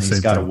 Oh yeah, and he's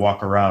got to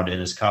walk around in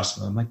his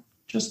costume. I'm like,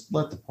 just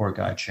let the poor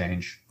guy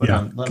change. Give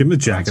him a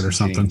jacket or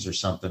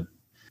something.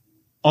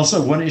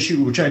 Also, one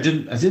issue which I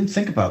didn't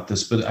think about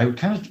this, but I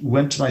kind of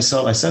went to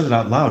myself. I said it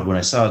out loud when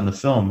I saw it in the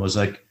film. Was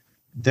like,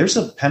 there's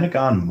a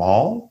Pentagon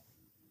Mall.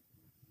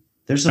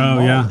 There's a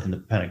mall in the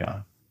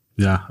Pentagon.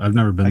 Yeah, I've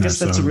never been there. I guess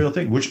that's a real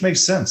thing, which makes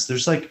sense.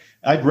 There's like,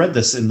 I'd read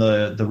this in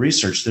the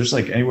research. There's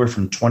like anywhere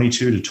from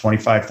 22 to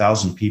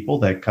 25,000 people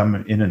that come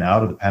in and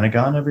out of the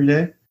Pentagon every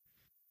day.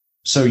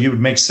 So you would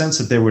make sense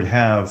that they would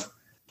have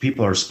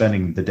people are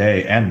spending the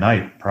day and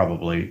night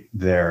probably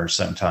there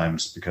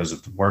sometimes because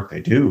of the work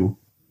they do.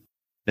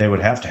 They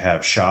would have to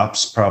have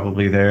shops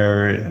probably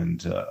there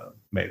and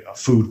maybe a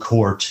food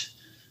court,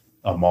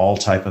 a mall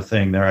type of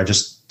thing there. I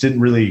just didn't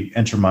really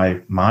enter my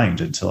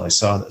mind until I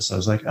saw this. I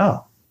was like,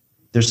 oh,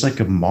 there's like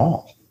a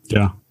mall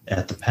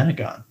at the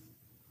Pentagon.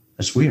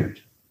 That's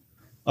weird.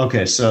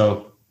 Okay,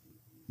 so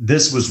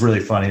this was really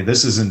funny.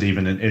 This isn't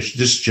even an issue.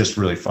 This is just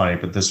really funny,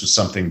 but this was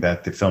something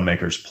that the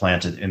filmmakers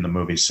planted in the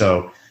movie.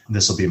 So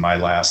this will be my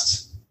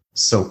last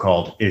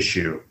so-called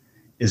issue,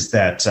 is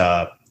that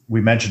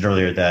we mentioned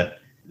earlier that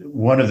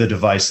one of the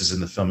devices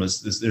in the film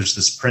is there's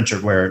this printer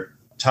where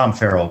Tom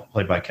Farrell,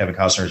 played by Kevin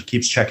Costner,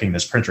 keeps checking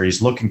this printer.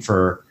 He's looking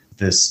for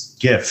this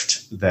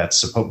gift that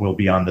will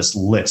be on this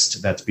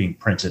list that's being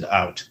printed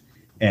out.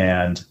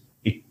 And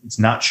it's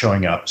not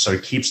showing up. So he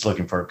keeps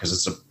looking for it because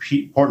it's an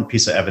important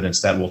piece of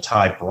evidence that will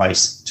tie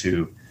Bryce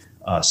to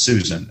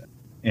Susan.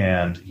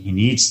 And he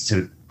needs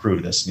to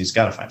prove this, and he's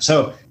got to find it.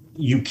 So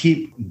you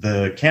keep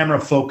the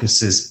camera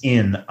focuses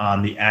in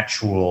on the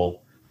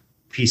actual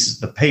pieces,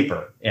 the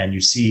paper, and you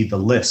see the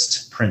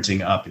list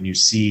printing up, and you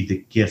see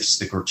the gifts,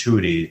 the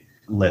gratuity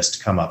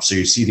list come up. So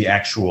you see the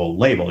actual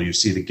label, you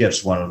see the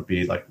gifts. One would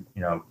be like,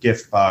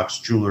 gift box,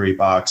 jewelry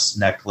box,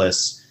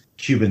 necklace,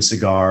 Cuban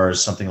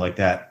cigars, something like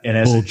that. And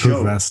as it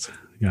showed, vest.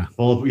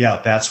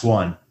 That's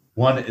one.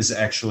 One is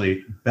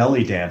actually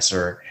Belly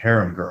Dancer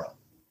Harem Girl.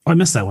 Oh, I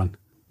missed that one.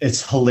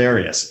 It's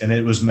hilarious, and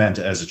it was meant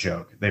as a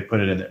joke. They put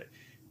it in there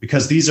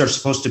because these are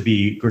supposed to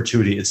be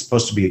gratuity. It's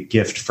supposed to be a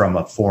gift from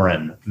a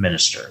foreign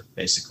minister,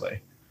 basically,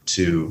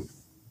 to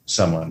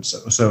someone.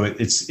 So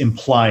it's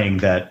implying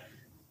that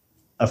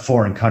a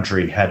foreign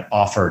country had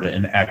offered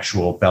an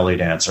actual belly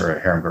dancer or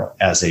harem girl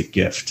as a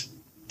gift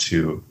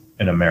to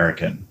an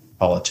American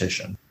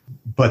politician.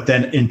 But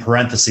then in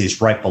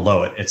parentheses right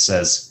below it, it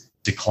says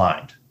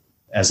declined,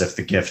 as if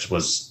the gift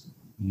was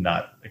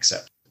not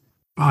accepted.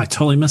 Oh, I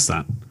totally missed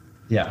that.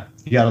 Yeah,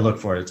 you got to look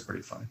for it. It's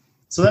pretty funny.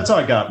 So that's all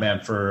I got, man,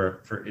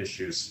 for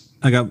issues.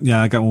 I got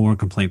one more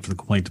complaint for the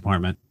complaint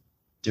department.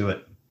 Do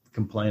it.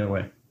 Complain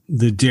away.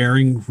 The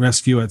daring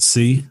rescue at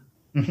sea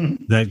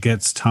that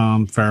gets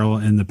Tom Farrell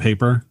in the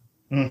paper.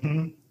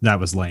 That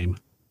was lame.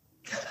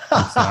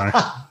 I'm sorry.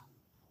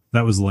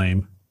 That was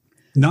lame.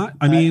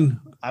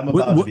 I'm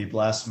about to be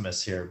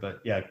blasphemous here,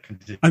 but yeah.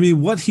 Continue. I mean,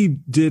 what he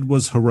did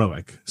was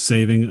heroic,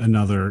 saving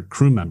another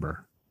crew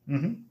member.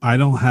 I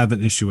don't have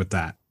an issue with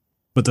that.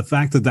 But the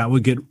fact that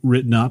would get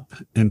written up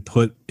and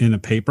put in a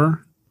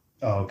paper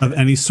of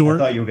any sort.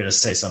 I thought you were going to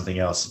say something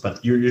else,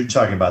 but you're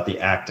talking about the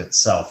act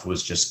itself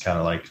was just kind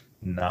of like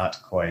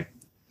not quite.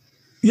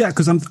 Yeah,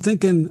 because I'm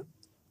thinking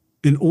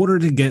in order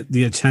to get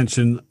the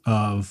attention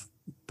of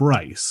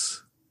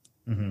Bryce,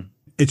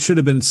 it should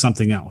have been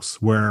something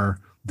else where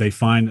they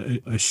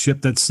find a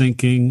ship that's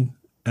sinking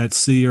at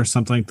sea or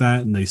something like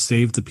that, and they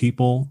save the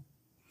people.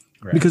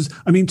 Right. Because,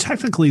 I mean,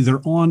 technically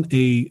they're on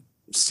a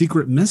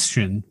secret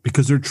mission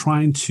because they're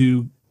trying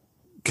to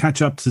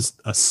catch up to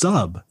a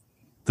sub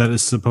that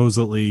is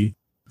supposedly,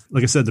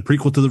 like I said, the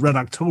prequel to the Red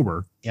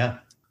October. Yeah.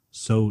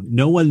 So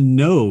no one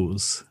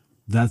knows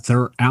that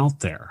they're out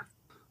there.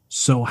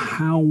 So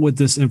how would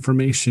this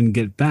information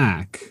get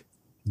back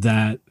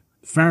that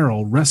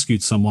Farrell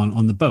rescued someone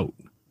on the boat?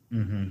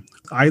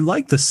 I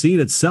like the scene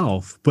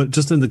itself, but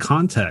just in the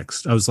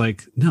context, I was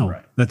like, no,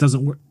 that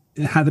doesn't work.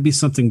 It had to be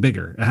something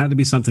bigger. It had to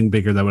be something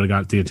bigger that would have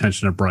got the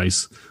attention of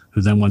Bryce,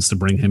 who then wants to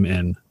bring him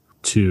in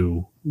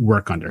to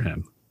work under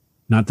him.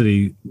 Not that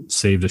he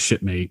saved a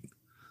shipmate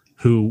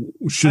who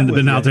shouldn't have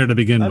been out there to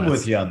begin with. I'm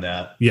with you on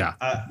that. Yeah.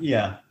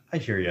 Yeah, I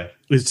hear you.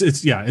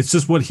 It's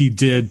just what he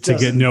did to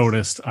get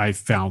noticed. I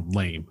found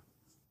lame.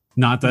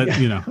 Not that,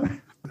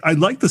 I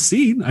like the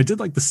scene. I did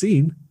like the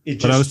scene.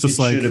 But I was just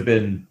like, should have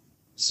been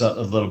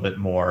a little bit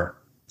more,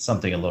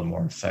 something a little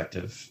more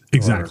effective.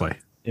 Exactly.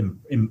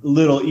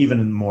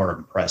 Even more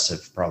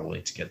impressive,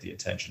 probably, to get the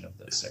attention of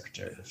the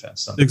Secretary of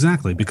Defense.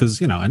 Exactly,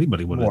 because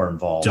anybody would more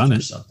involved done it.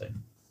 Or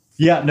something.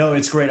 Yeah, no,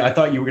 it's great. I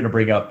thought you were going to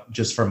bring up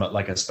just from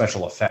a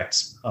special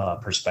effects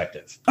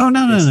perspective. Oh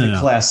no, it's no, the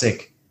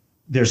classic.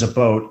 There's a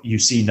boat. You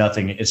see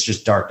nothing. It's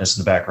just darkness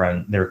in the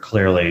background. They're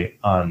clearly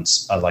on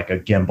like a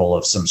gimbal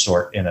of some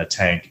sort in a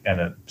tank and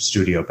a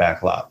studio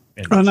backlot.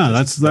 Oh no,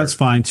 that's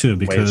fine too,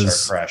 because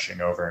waves are crashing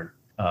over,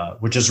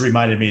 which just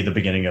reminded me of the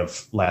beginning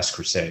of Last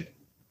Crusade.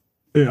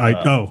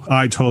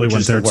 I totally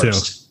went there too.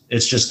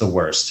 It's just the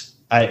worst.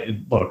 I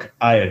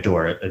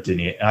adore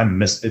it.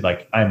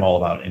 I'm all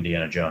about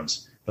Indiana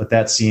Jones, but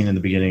that scene in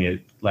the beginning of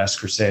Last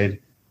Crusade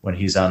when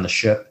he's on the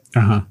ship,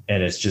 and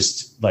it's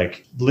just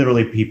like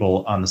literally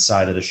people on the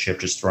side of the ship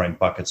just throwing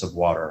buckets of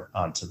water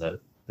onto the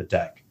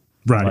deck.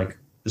 Right. Like,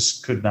 this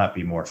could not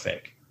be more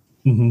fake.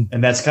 Mm-hmm.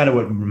 And that's kind of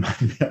what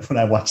reminded me of when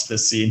I watched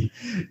this scene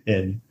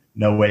in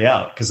No Way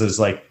Out, because it was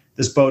like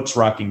this boat's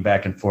rocking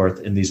back and forth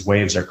and these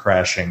waves are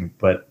crashing,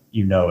 but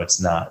it's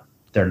not.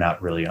 They're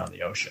not really on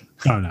the ocean.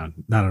 Oh no,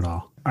 not at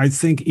all. I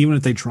think even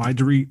if they tried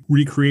to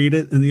recreate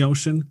it in the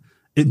ocean,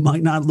 it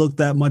might not look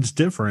that much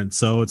different.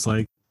 So it's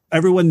like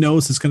everyone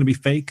knows it's going to be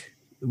fake.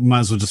 Might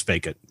as well just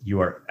fake it.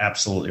 You are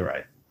absolutely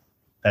right.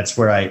 That's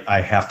where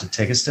I have to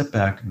take a step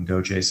back and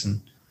go,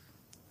 Jason,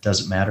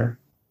 does it matter?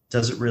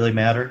 Does it really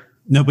matter?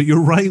 No, but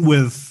you're right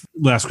with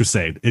Last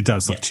Crusade. It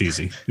does look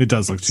cheesy. It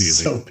does look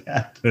cheesy. So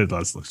bad. It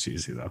does look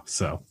cheesy, though.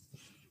 So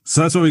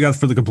that's what we got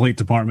for the complaint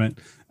department.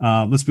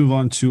 Let's move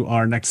on to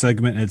our next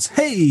segment. It's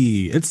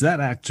That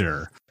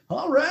Actor.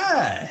 All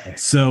right.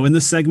 So in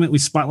this segment, we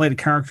spotlight a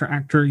character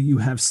actor you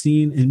have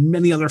seen in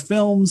many other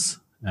films,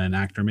 an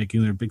actor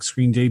making their big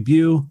screen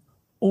debut,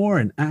 or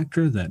an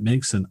actor that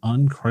makes an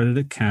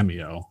uncredited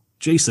cameo.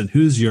 Jason,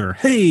 who's your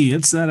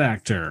It's That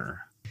Actor?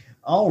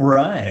 All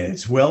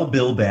right. Well,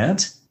 Bill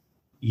Bant,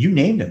 you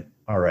named him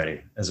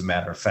already, as a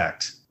matter of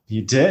fact.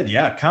 You did,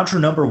 yeah. Contra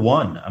number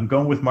 1. I'm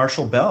going with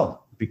Marshall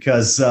Bell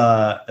because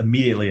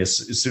immediately, as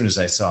soon as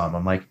I saw him,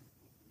 I'm like,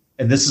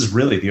 and this is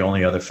really the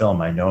only other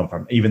film I know him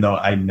from, even though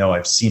I know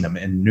I've seen him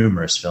in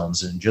numerous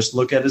films. And just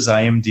look at his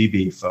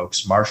IMDb,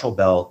 folks. Marshall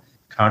Bell,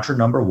 Contra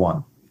number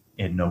 1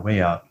 in No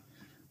Way Out.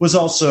 Was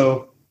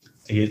also,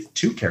 he had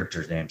 2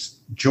 character names,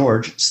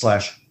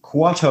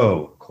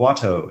 George/Kuato.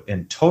 Kuato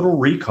in Total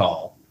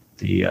Recall,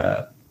 the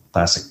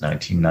classic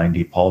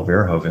 1990 Paul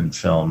Verhoeven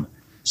film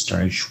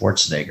starring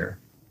Schwarzenegger.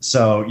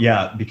 So,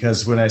 yeah,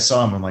 because when I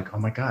saw him, I'm like, oh,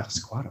 my God,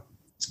 it's Kuato.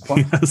 It's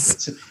Kuato.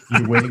 Yes.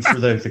 You're waiting for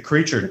the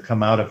creature to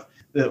come out of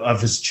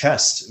his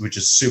chest, which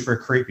is super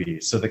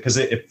creepy. So, because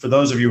for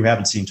those of you who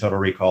haven't seen Total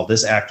Recall,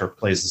 this actor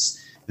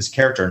plays this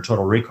character in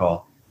Total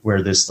Recall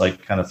where this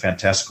like kind of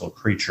fantastical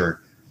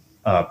creature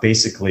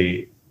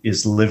basically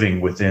is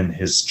living within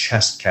his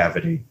chest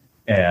cavity,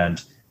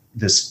 and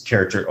this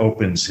character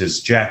opens his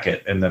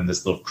jacket, and then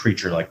this little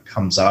creature like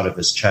comes out of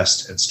his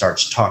chest and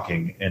starts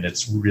talking, and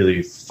it's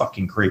really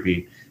fucking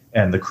creepy.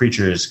 And the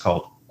creature is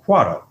called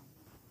Kuato.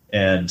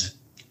 And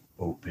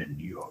open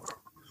your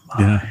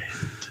mind. Yeah.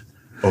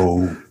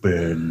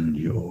 Open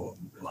your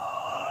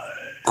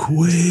mind.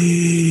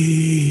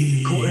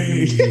 Queen.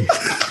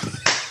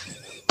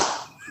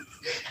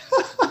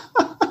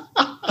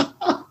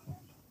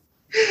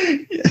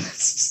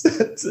 Yes,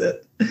 that's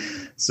it.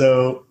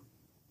 So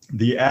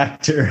the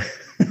actor,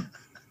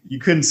 you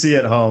couldn't see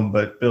at home,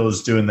 but Bill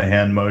is doing the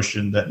hand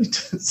motion that he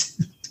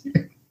does.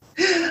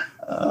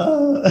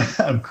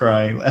 I'm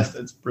crying.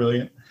 That's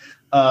brilliant.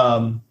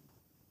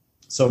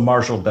 So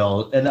Marshall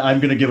Bell, and I'm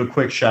going to give a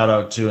quick shout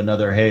out to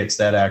another. It's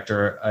That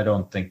Actor. I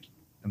don't think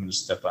I'm going to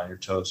step on your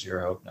toes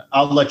here. I hope not.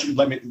 I'm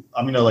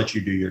going to let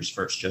you do yours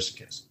first, just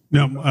in case.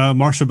 No,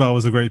 Marshall Bell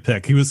was a great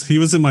pick. He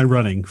was in my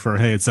running for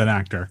It's That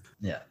Actor.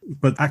 Yeah.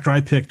 But the actor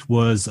I picked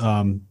was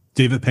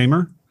David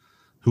Paymer,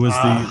 who was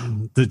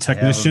the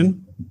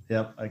technician.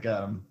 Yep, I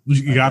got him.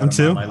 You got him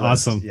too?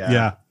 Awesome.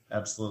 Yeah.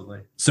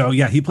 Absolutely. So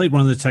yeah, he played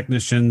one of the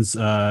technicians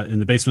in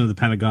the basement of the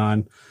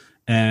Pentagon,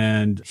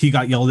 and he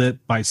got yelled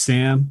at by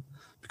Sam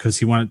because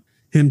he wanted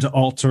him to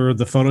alter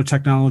the photo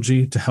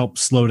technology to help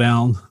slow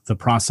down the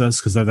process.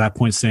 Because at that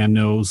point, Sam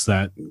knows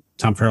that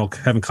Tom Farrell,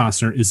 Kevin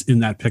Costner is in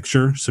that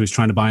picture, so he's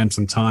trying to buy him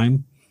some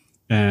time.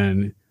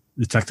 And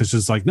the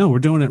technician's like, "No, we're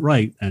doing it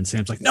right." And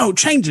Sam's like, "No,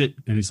 change it."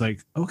 And he's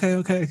like,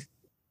 "Okay."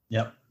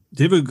 Yep.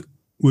 David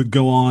would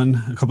go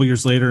on a couple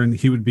years later, and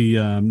he would be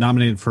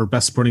nominated for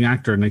Best Supporting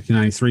Actor in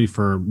 1993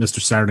 for Mr.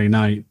 Saturday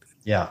Night.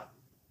 Yeah,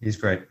 he's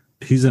great.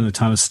 He's in a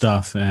ton of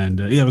stuff, and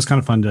it was kind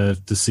of fun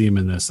to see him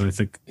in this. And I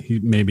think he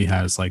maybe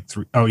has like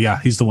 3. Oh yeah,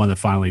 he's the one that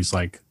finally is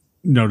like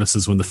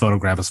notices when the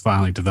photograph is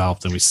finally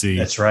developed, and we see.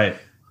 That's right.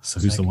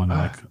 So he's the one that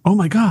like, oh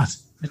my God,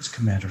 it's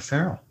Commander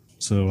Farrell.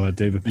 So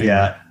David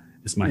Paymer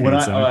is my. When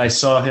I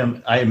saw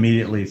him, I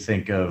immediately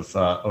think of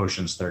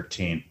Ocean's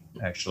 13.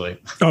 actually.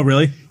 Oh,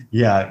 really?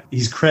 Yeah,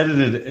 he's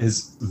credited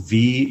as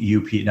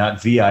VUP,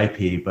 not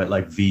VIP, but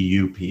like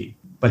VUP.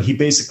 But he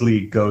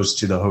basically goes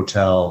to the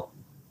hotel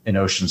in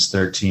Ocean's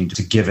 13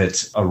 to give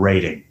it a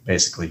rating.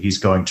 Basically, he's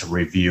going to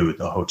review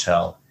the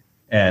hotel,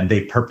 and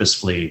they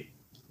purposefully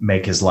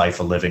make his life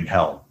a living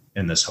hell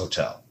in this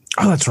hotel.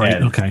 Oh, that's right.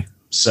 And okay.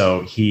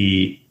 So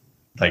he,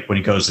 like, when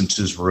he goes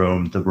into his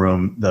room,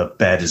 the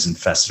bed is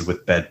infested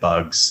with bed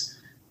bugs,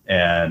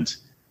 and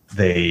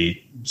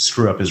they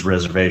screw up his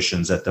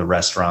reservations at the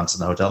restaurants in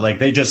the hotel. Like,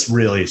 they just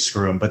really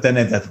screw him. But then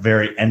at the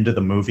very end of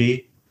the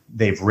movie,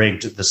 they've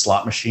rigged the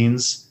slot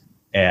machines.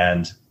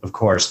 And of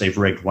course, they've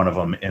rigged one of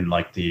them in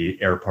like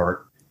the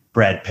airport.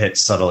 Brad Pitt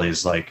subtly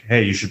is like,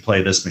 "Hey, you should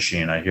play this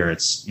machine. I hear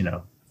it's,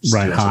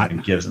 right, hot."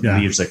 And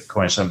leaves a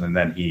coin or something. And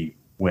then he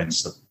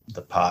wins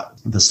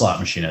the slot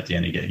machine at the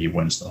end. He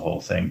wins the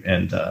whole thing.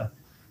 And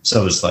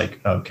so it's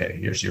like, okay,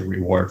 here's your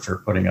reward for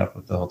putting up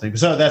with the whole thing.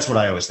 So that's what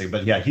I always think.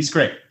 But yeah, he's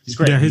great. He's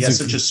great. Yeah, he has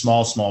such a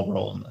small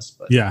role in this.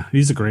 But yeah,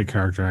 he's a great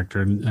character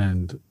actor,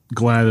 and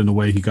glad in a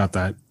way he got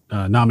that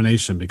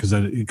nomination, because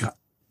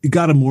he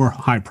got a more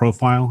high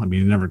profile. I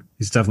mean,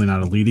 he's definitely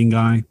not a leading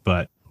guy,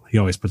 but he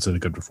always puts in a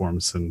good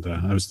performance. And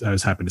I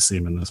was happy to see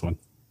him in this one.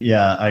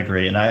 Yeah, I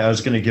agree. And I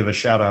was going to give a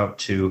shout out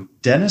to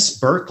Dennis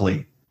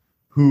Berkeley,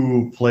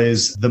 who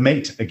plays the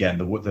mate again,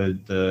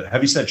 the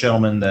heavyset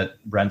gentleman that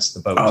rents the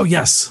boat. Oh,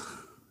 yes.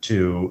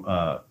 To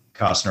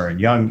Costner and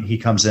Young. He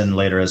comes in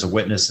later as a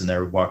witness, and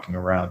they're walking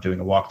around doing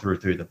a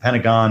walkthrough through the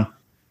Pentagon.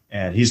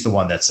 And he's the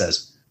one that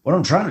says, "What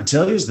I'm trying to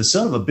tell you is the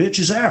son of a bitch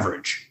is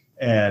average."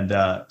 And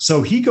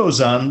so he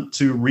goes on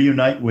to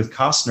reunite with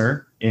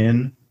Costner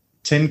in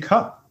Tin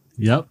Cup.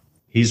 Yep.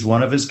 He's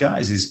one of his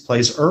guys. He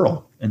plays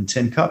Earl in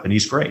Tin Cup, and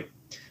he's great.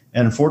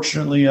 And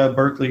unfortunately,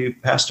 Berkeley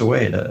passed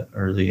away at an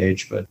early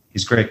age, but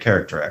he's a great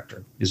character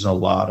actor. He's in a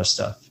lot of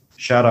stuff.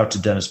 Shout out to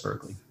Dennis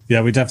Berkeley.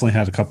 Yeah, we definitely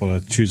had a couple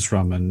to choose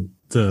from, and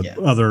the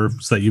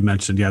others that you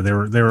mentioned, they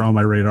were on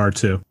my radar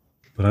too.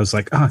 But I was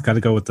like,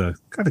 gotta go with the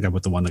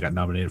one that got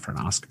nominated for an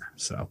Oscar.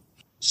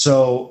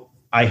 So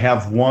I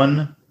have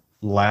one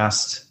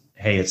last,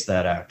 hey, it's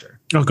that actor.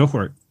 Oh, go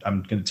for it.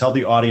 I'm going to tell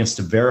the audience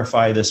to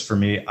verify this for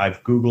me.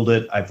 I've Googled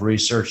it. I've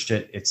researched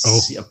it. It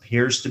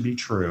appears to be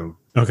true.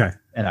 Okay.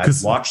 And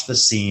I've watched the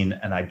scene,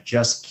 and I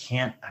just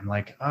can't. I'm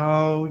like,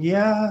 oh,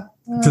 yeah.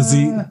 Does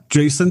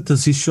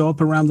he show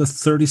up around the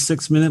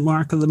 36-minute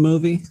mark of the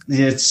movie?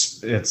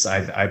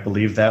 I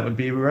believe that would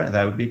be right.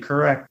 That would be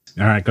correct.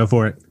 All right, go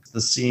for it.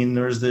 The scene,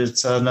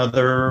 it's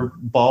another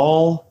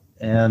ball.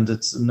 And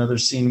it's another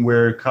scene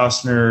where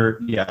Costner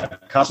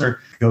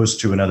goes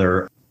to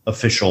another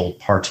official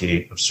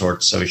party of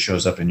sorts. So he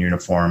shows up in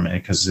uniform,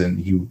 and because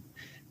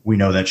we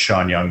know that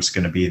Sean Young's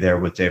going to be there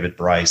with David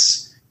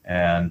Bryce.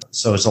 And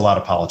so it's a lot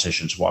of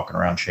politicians walking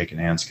around, shaking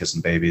hands,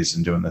 kissing babies,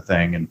 and doing the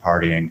thing and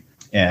partying.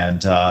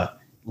 And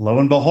lo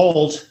and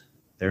behold,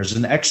 there's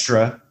an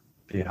extra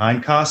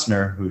behind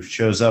Costner who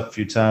shows up a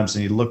few times,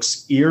 and he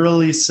looks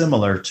eerily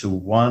similar to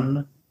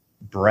one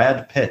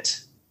Brad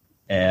Pitt.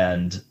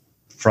 And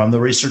from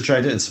the research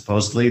I did,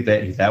 supposedly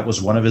that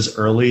was one of his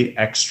early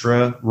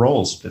extra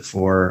roles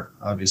before,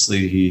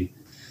 obviously, he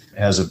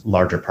has a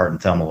larger part in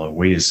Thelma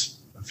Louise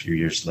a few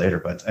years later.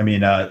 But I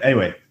mean,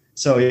 anyway,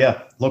 so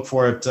yeah, look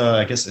for it.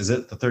 I guess, is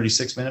it the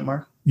 36-minute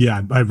mark?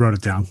 Yeah, I wrote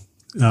it down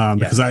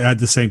because I had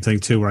the same thing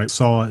too, where I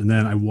saw it and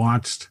then I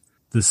watched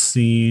the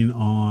scene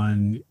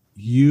on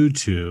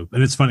YouTube.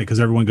 And it's funny because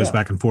everyone goes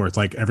back and forth.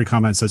 Like every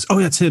comment says, "Oh,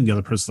 that's him." The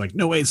other person's like,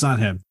 "No way, it's not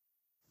him."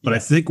 But I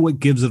think what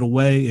gives it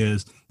away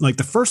is, like,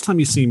 the first time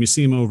you see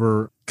him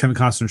over Kevin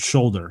Costner's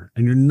shoulder,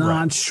 and you're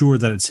not sure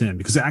that it's him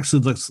because it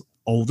actually looks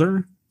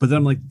older. But then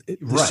I'm like,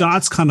 the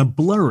shot's kind of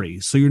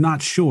blurry, so you're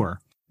not sure.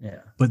 Yeah.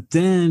 But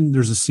then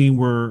there's a scene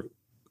where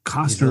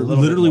Costner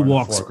literally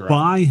walks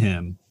by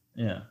him.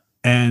 Yeah.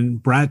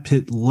 And Brad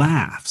Pitt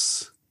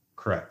laughs.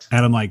 Correct.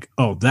 And I'm like,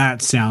 oh,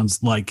 that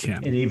sounds like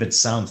him. It even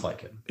sounds like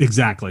him.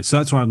 Exactly. So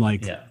that's why I'm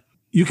like,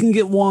 you can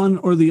get one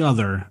or the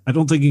other. I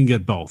don't think you can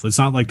get both. It's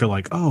not like they're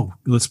like, oh,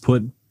 they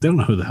don't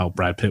know who the hell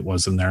Brad Pitt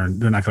was in there.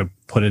 And they're not going to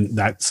put in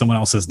that someone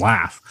else's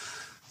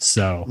laugh.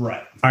 So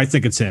I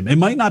think it's him. It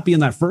might not be in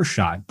that first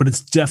shot, but it's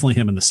definitely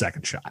him in the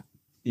second shot.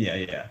 Yeah,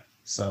 yeah.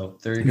 So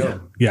there you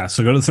go. Yeah.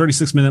 So go to the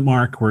 36-minute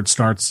mark where it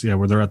starts,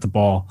 where they're at the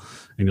ball,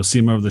 and you'll see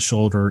him over the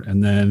shoulder,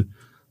 and then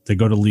they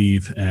go to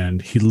leave,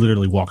 and he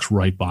literally walks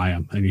right by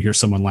him, and you hear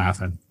someone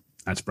laughing.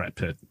 That's Brad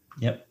Pitt.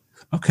 Yep.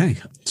 Okay,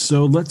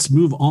 so let's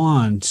move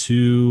on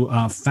to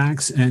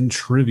facts and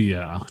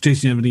trivia.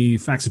 Jason, you have any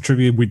facts and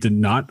trivia we did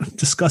not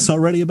discuss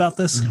already about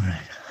this?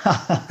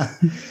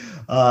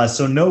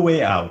 So No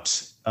Way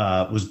Out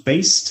was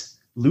based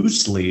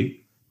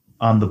loosely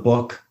on the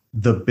book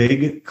The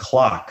Big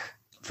Clock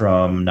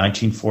from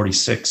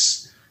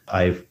 1946.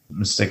 I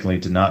mistakenly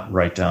did not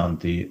write down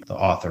the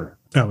author.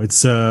 Oh,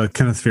 it's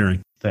Kenneth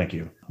Fearing. Thank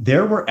you.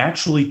 There were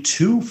actually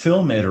 2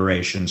 film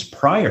iterations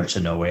prior to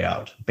No Way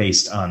Out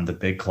based on The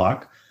Big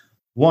Clock,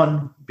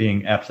 one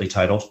being aptly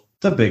titled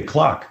The Big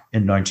Clock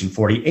in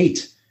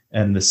 1948,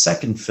 and the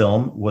second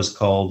film was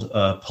called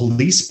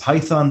Police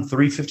Python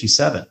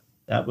 357.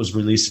 That was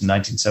released in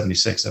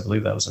 1976. I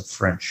believe that was a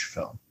French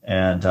film.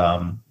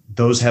 And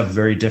those have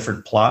very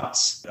different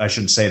plots. I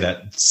shouldn't say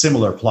that.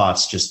 Similar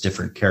plots, just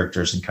different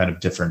characters and kind of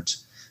different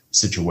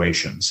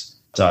situations.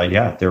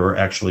 Yeah, there were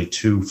actually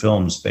 2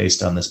 films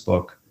based on this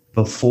book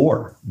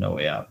before No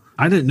Way Out.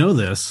 I didn't know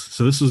this,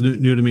 so this was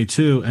new to me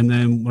too. And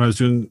then when I was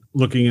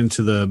looking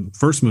into the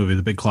first movie,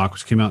 The Big Clock,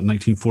 which came out in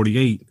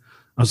 1948,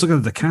 I was looking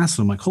at the cast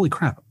and I'm like, holy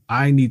crap,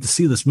 I need to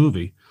see this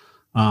movie.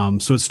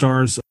 So it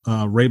stars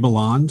Ray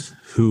Milland,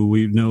 who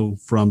we know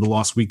from The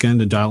Lost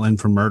Weekend and Dial M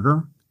for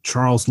Murder,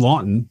 Charles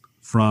Laughton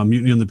from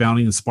Mutiny on the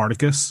Bounty and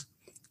Spartacus,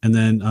 and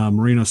then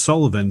Maureen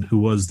O'Sullivan, who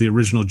was the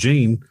original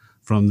Jane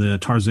from the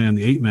Tarzan and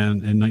the Ape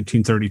Man in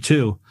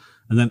 1932.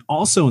 And then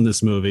also in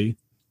this movie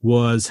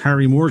was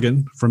Harry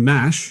Morgan from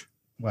MASH.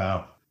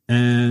 Wow.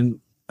 And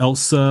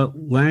Elsa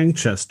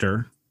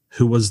Lanchester,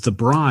 who was the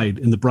bride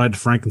in The Bride of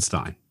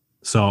Frankenstein.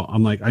 So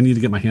I'm like, I need to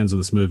get my hands on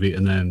this movie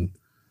and then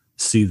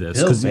see this.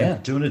 Bill,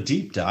 man, doing a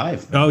deep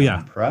dive. Man. Oh, yeah.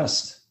 I'm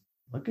impressed.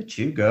 Look at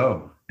you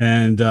go.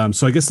 And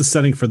so I guess the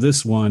setting for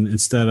this one,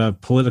 instead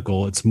of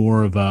political, it's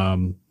more of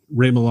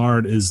Ray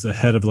Milland is the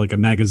head of like a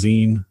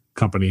magazine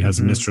company, has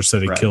a mistress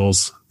that he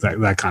kills,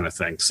 that kind of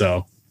thing.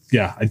 So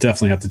yeah, I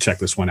definitely have to check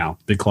this one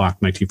out. Big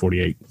Clock,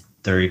 1948.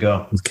 There you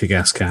go.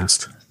 Kick-ass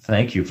cast.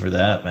 Thank you for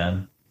that,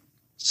 man.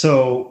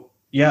 So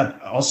yeah,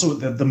 also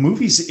the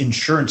movie's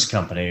insurance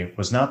company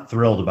was not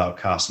thrilled about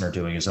Costner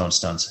doing his own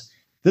stunts.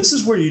 This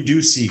is where you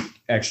do see,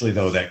 actually,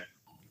 though, that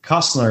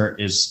Costner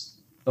is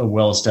a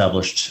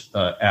well-established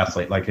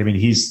athlete. Like, I mean,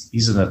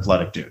 he's an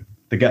athletic dude.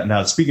 The guy.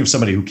 Now, speaking of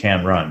somebody who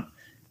can run,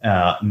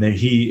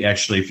 he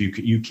actually, if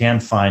you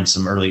can find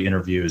some early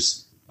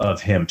interviews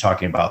of him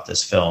talking about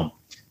this film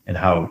and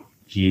how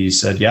he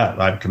said, "Yeah,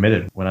 I'm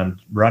committed. When I'm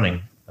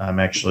running, I'm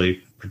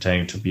actually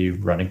pretending to be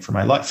running for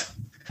my life,"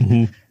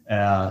 and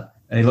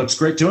he looks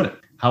great doing it.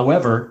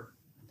 However,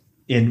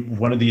 in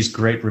one of these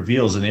great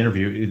reveals in the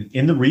interview,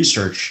 in the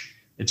research,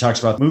 it talks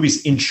about the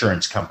movie's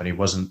insurance company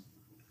wasn't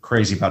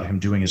crazy about him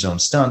doing his own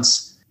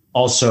stunts.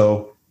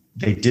 Also,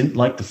 they didn't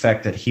like the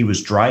fact that he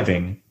was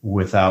driving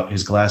without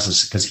his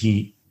glasses because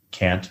he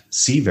can't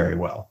see very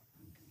well.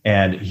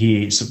 And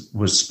he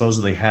was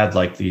supposedly had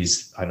like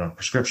these, I don't know,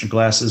 prescription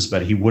glasses,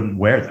 but he wouldn't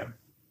wear them.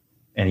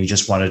 And he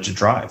just wanted to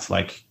drive,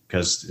 like,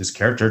 because his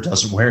character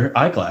doesn't wear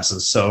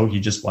eyeglasses. So he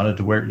just wanted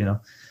to wear,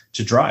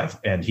 to drive.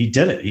 And he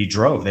did it. He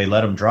drove. They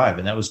let him drive.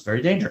 And that was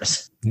very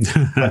dangerous.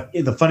 But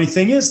the funny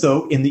thing is,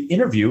 though, in the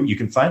interview, you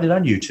can find it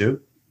on YouTube,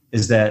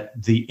 is that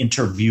the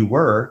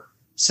interviewer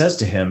says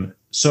to him,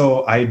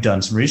 "So I had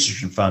done some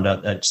research and found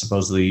out that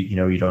supposedly,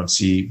 you don't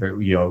see,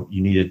 you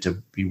needed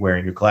to be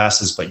wearing your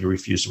glasses, but you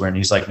refused to wear." And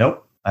he's like,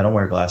 "Nope, I don't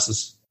wear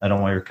glasses. I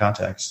don't wear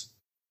contacts."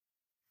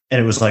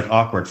 And it was like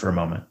awkward for a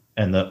moment.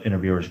 And the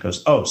interviewer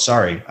goes, "Oh,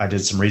 sorry, I did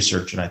some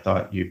research and I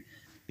thought you."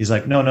 He's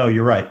like, No,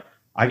 you're right.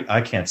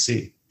 I can't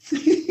see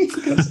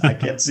because I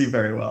can't see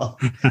very well,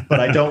 but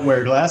I don't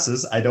wear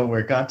glasses. I don't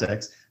wear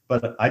contacts,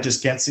 but I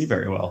just can't see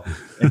very well.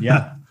 And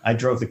yeah, I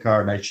drove the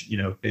car and I,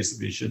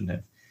 basically shouldn't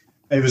have.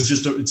 It was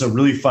just, it's a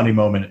really funny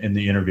moment in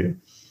the interview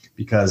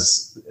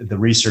because the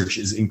research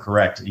is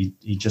incorrect.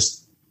 He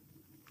just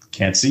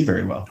can't see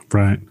very well.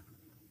 Right.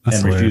 That's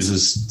and hilarious.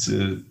 refuses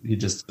to, he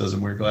just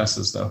doesn't wear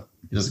glasses though.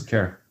 He doesn't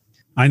care.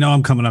 I know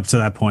I'm coming up to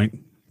that point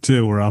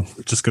too, where I'm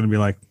just going to be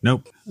like,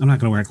 nope, I'm not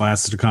going to wear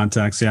glasses or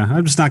contacts. Yeah.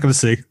 I'm just not going to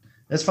see.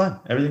 That's fine.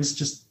 Everything's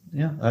just,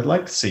 I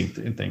like seeing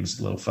things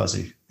a little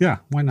fuzzy. Yeah.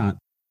 Why not?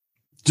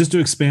 Just to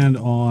expand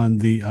on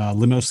the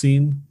limo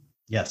scene.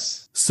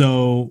 Yes.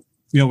 So,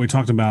 we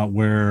talked about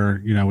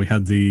where, we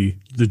had the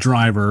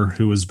driver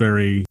who was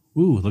very,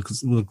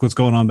 look what's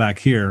going on back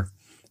here.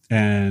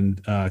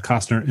 And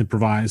Costner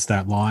improvised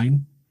that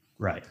line.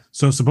 Right.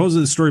 So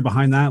supposedly the story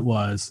behind that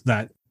was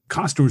that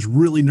Costner was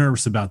really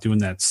nervous about doing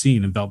that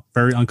scene and felt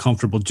very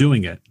uncomfortable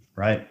doing it.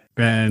 Right.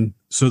 And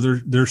so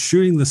they're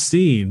shooting the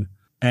scene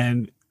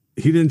and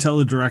he didn't tell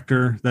the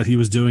director that he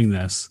was doing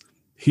this.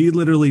 He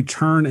literally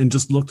turned and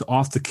just looked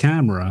off the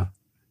camera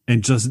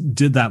and just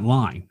did that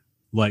line.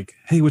 Like,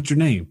 "Hey, what's your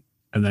name?"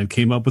 And then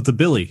came up with the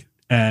Billy.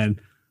 And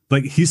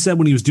like he said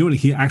when he was doing it,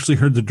 he actually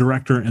heard the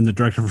director and the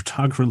director of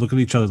photographer look at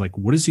each other like,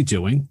 "What is he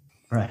doing?"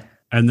 Right.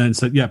 And then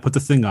said, "Yeah, put the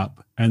thing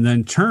up." And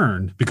then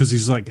turned because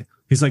he's like,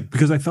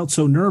 because I felt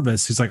so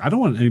nervous. He's like, "I don't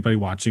want anybody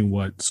watching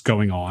what's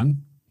going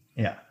on."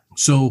 Yeah.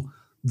 So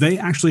they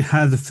actually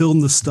had to film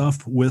the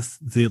stuff with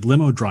the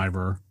limo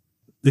driver.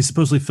 They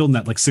supposedly filmed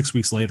that like 6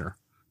 weeks later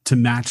to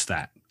match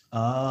that.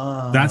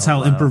 Oh, that's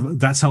how wow.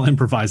 That's how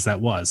improvised that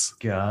was.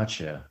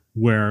 Gotcha.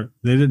 Where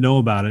they didn't know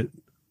about it,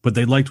 but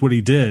they liked what he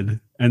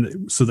did,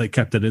 and so they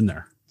kept it in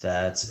there.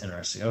 That's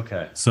interesting.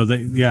 Okay. So they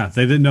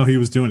didn't know he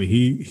was doing it.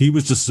 He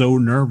was just so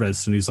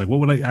nervous, and he's like, "What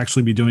would I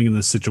actually be doing in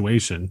this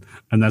situation?"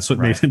 And that's what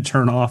made him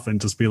turn off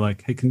and just be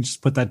like, "Hey, can you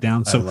just put that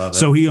down?"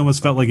 So he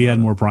almost felt like he had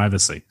more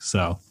privacy.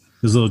 So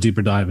there's a little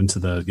deeper dive into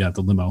the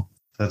limo.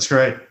 That's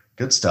great.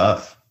 Good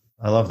stuff.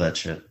 I love that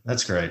shit.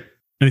 That's great.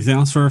 Anything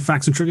else for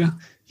facts and trivia?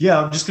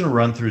 Yeah, I'm just going to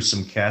run through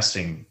some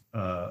casting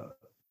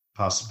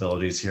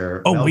possibilities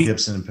here. Oh, Mel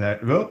Gibson and Pat.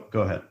 Oh,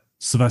 go ahead.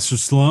 Sylvester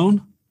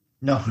Stallone,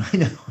 No, I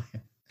know.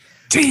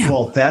 Damn.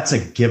 Well, that's a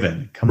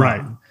given. Come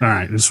right. on. All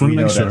right. Just want We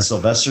to know make sure. that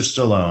Sylvester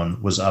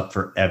Stallone was up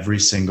for every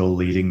single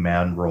leading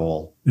man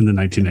role In the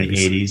in 1980s.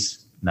 the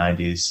 80s,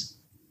 90s,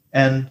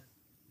 and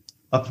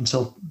up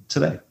until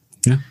today.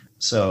 Yeah.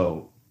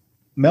 So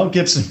Mel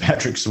Gibson,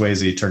 Patrick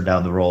Swayze turned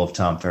down the role of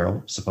Tom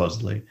Farrell,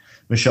 supposedly.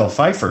 Michelle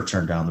Pfeiffer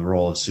turned down the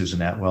role of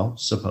Susan Atwell,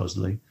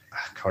 supposedly.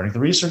 According to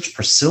the research,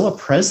 Priscilla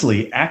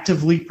Presley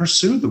actively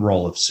pursued the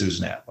role of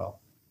Susan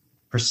Atwell.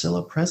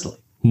 Priscilla Presley.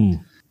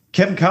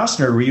 Kevin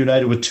Costner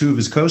reunited with two of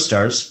his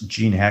co-stars,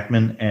 Gene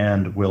Hackman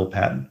and Will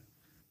Patton.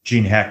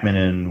 Gene Hackman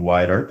in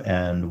Wyatt Earp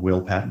and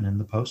Will Patton in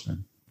The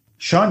Postman.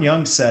 Sean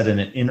Young said in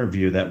an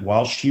interview that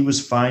while she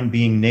was fine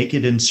being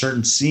naked in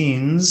certain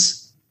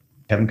scenes,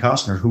 Kevin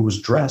Costner, who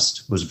was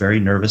dressed, was very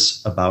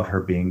nervous about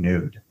her being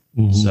nude.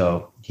 Mm-hmm.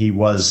 So he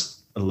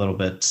was a little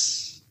bit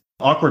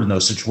awkward in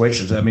those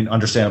situations. I mean,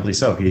 understandably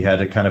so. He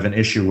had a kind of an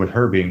issue with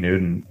her being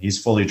nude, and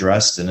he's fully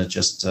dressed, and it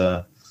just...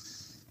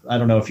 I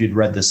don't know if you'd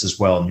read this as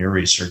well in your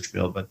research,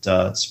 Bill, but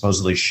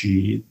supposedly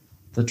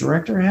the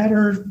director had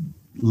her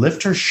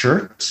lift her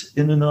shirt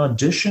in an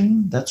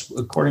audition. That's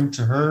according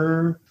to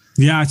her.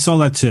 Yeah, I saw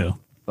that too.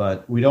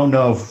 But we don't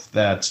know if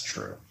that's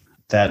true.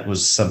 That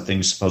was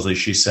something supposedly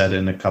she said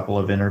in a couple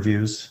of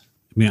interviews.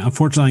 I mean,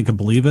 unfortunately, I could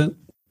believe it,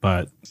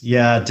 but...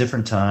 Yeah,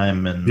 different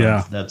time. And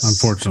yeah, that's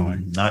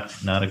unfortunately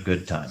not a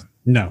good time.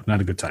 No, not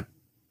a good time.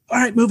 All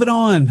right, moving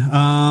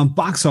on.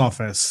 Box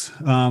office.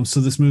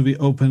 So this movie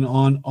opened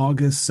on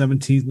August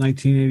 17th,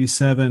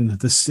 1987,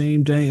 the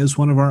same day as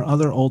one of our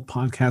other old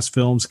podcast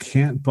films,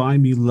 Can't Buy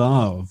Me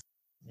Love.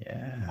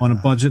 Yeah. On a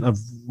budget of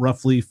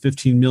roughly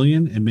 $15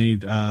 million, it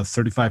made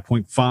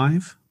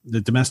 $35.5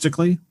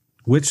 domestically,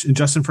 which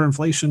adjusted for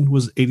inflation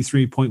was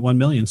 $83.1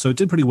 million. So it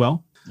did pretty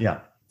well. Yeah.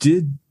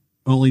 Did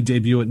only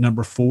debut at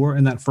number 4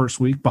 in that first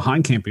week,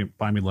 behind Can't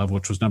Buy Me Love,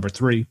 which was number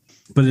 3.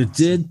 But it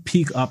did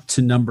peak up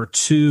to number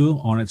 2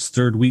 on its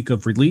third week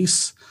of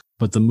release.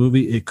 But the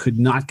movie it could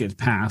not get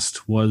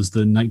past was the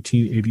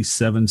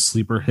 1987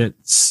 sleeper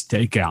hit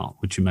Stakeout,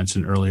 which you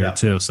mentioned earlier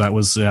too. So that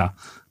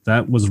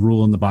was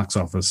ruling the box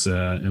office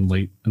in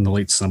the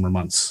late summer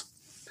months.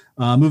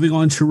 Moving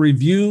on to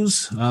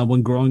reviews.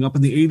 When growing up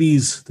in the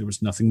 80s, there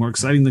was nothing more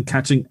exciting than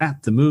catching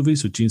At the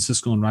Movies with Gene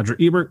Siskel and Roger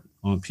Ebert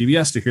on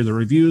PBS to hear the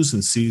reviews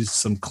and see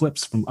some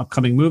clips from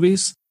upcoming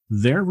movies.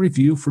 Their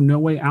review for No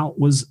Way Out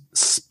was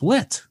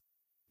split.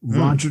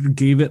 Roger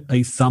gave it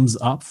a thumbs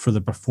up for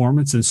the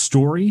performance and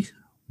story,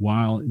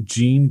 while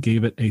Gene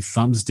gave it a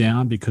thumbs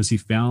down because he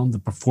found the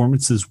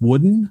performances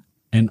wooden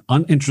and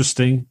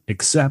uninteresting,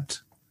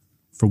 except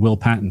for Will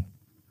Patton.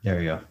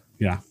 There you go.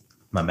 Yeah.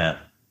 My man.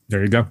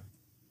 There you go.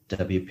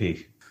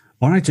 WP.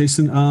 All right,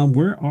 Jason,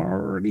 we're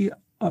already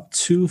up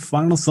to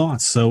final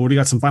thoughts. So what do you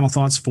got? Some final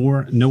thoughts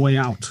for No Way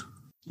Out?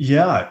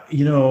 Yeah.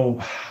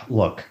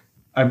 Look,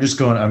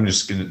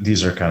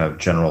 these are kind of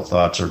general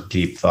thoughts or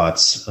deep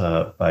thoughts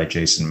by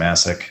Jason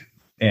Masick.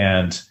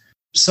 And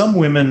some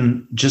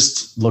women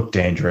just look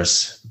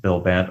dangerous,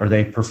 Bill Bant, or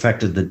they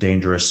perfected the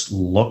dangerous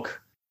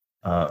look,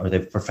 or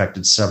they've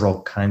perfected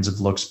several kinds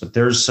of looks. But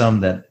there's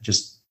some that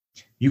just,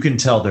 you can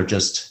tell they're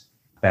just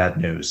bad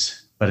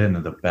news, but in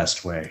the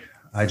best way.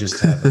 I just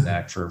have a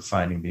knack for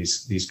finding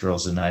these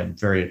girls, and I'm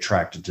very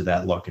attracted to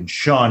that look. And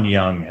Sean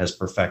Young has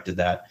perfected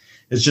that.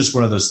 It's just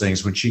one of those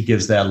things when she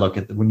gives that look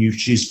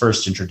she's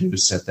first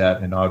introduced at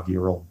that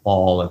inaugural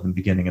ball at the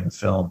beginning of the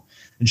film,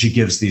 and she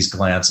gives these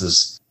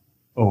glances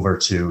over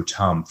to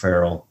Tom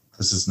Farrell.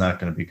 This is not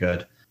going to be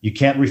good. You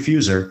can't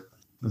refuse her.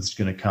 I'm just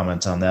going to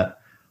comment on that.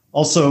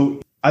 Also,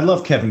 I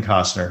love Kevin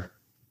Costner.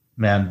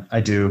 Man,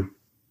 I do.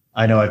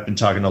 I know I've been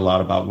talking a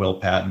lot about Will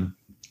Patton,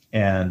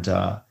 and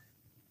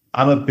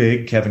I'm a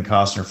big Kevin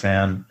Costner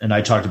fan, and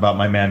I talked about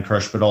my man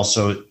crush, but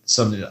also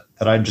something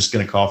that I'm just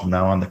going to call from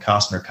now on the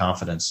Costner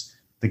confidence.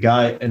 The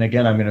guy, and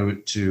again, I'm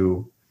going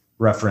to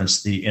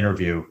reference the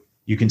interview.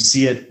 You can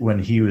see it when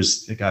he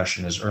was, in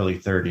his early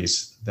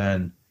 30s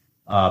then,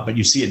 but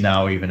you see it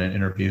now even in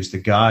interviews. The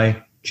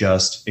guy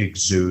just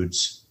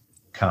exudes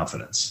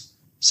confidence.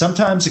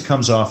 Sometimes it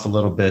comes off a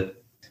little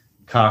bit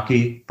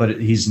cocky, but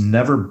he's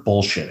never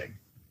bullshitting.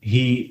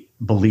 He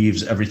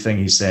believes everything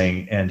he's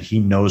saying, and he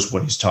knows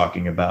what he's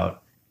talking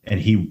about, and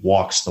he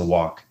walks the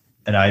walk.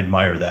 And I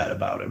admire that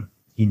about him.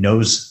 He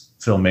knows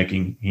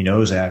filmmaking, he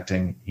knows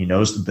acting, he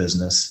knows the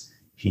business,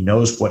 he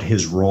knows what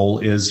his role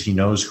is, he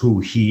knows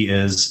who he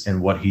is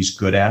and what he's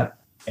good at.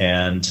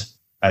 And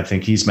I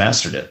think he's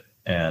mastered it.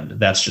 And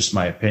that's just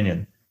my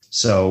opinion.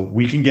 So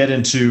we can get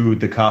into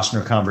the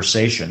Costner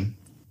conversation,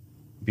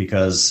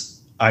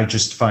 because I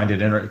just find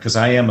it interesting, because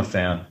I am a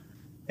fan,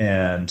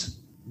 and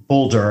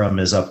Bull Durham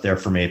is up there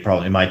for me,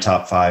 probably in my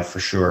top 5 for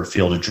sure.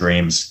 Field of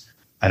Dreams.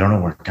 I don't know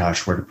where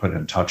to put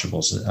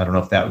Untouchables. I don't know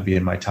if that would be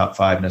in my top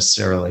 5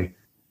 necessarily,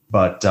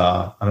 but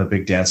I'm a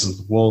big Dances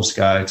with Wolves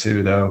guy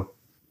too, though.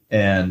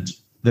 And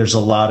there's a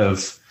lot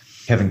of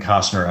Kevin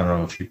Costner, I don't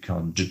know if you call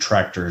them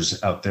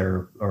detractors out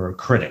there or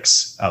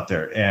critics out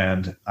there.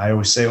 And I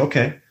always say,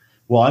 okay,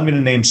 well, I'm going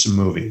to name some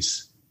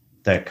movies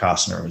that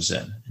Costner was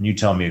in, and you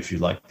tell me if you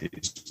like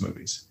these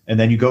movies. And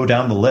then you go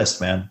down the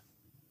list, man.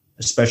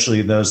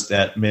 especially those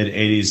that mid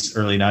 80s,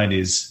 early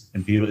 90s,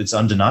 and people, it's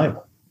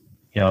undeniable.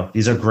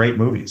 These are great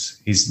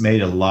movies. He's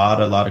made a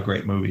lot of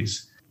great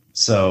movies.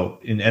 So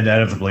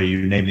inevitably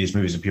you name these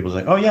movies and people are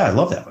like, oh yeah, I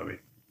love that movie.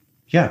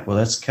 Yeah, well,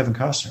 that's Kevin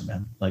Costner,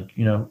 man. Like,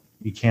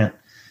 you can't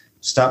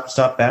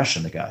stop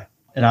bashing the guy.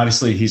 And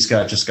obviously he's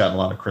just gotten a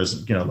lot of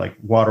charisma, like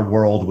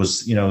Waterworld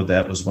was,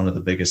 that was one of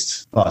the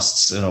biggest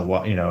busts,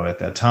 at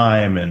that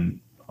time. And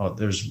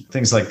there's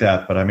things like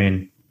that. But I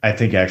mean, I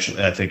think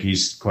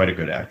he's quite a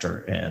good actor,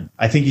 and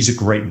I think he's a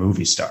great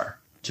movie star,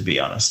 to be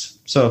honest.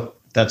 So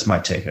that's my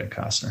take on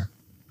Costner.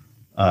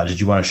 Did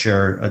you want to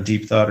share a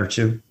deep thought or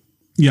two?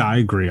 Yeah, I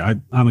agree.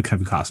 I'm a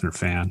Kevin Costner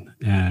fan,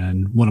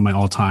 and one of my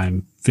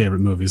all-time favorite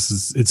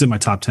movies it's in my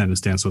top 10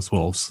 is Dance with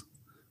Wolves.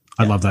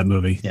 I love that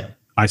movie. Yeah.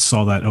 I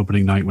saw that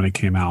opening night when it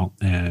came out,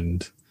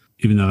 and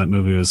even though that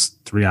movie was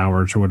 3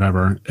 hours or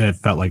whatever, it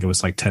felt like it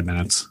was like 10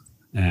 minutes.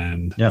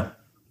 And yeah,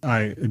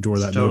 I adore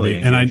that totally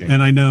movie. engaging.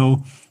 And I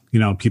know,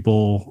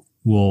 people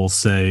will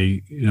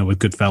say, with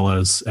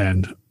Goodfellas,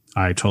 and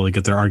I totally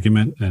get their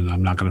argument, and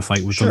I'm not going to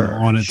fight with them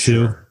on it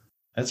too.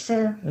 That's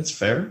fair.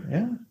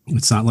 Yeah.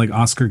 It's not like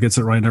Oscar gets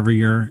it right every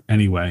year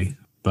anyway.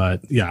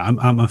 But yeah,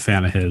 I'm a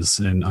fan of his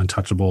and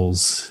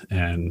Untouchables,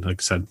 and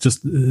like I said,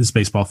 just his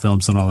baseball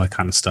films and all that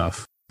kind of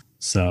stuff.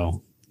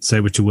 So say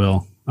what you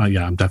will.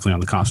 Yeah, I'm definitely on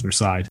the Costner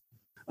side.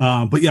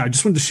 But yeah, I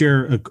just wanted to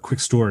share a quick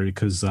story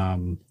because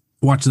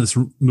watching this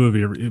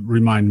movie, it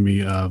reminded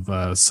me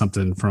of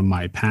something from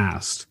my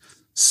past.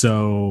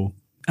 So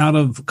out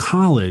of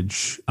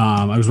college,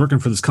 I was working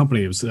for this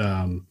company. It was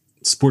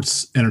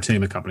sports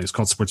entertainment company. It's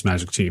called Sports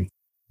Magic Team.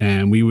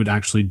 And we would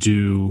actually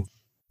do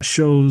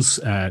shows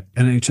at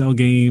NHL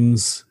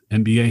games,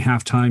 NBA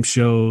halftime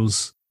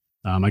shows.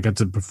 I got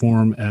to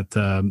perform at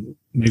the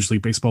Major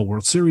League Baseball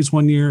World Series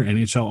one year,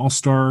 NHL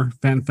All-Star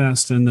Fan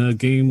Fest in the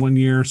game one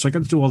year. So I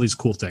got to do all these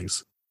cool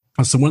things.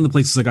 So one of the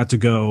places I got to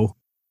go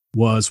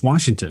was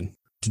Washington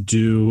to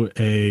do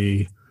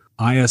a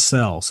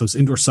ISL. So it's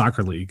Indoor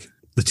Soccer League.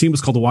 The team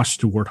was called the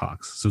Washington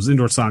Warthogs. So it was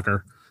indoor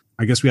soccer.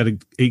 I guess we had an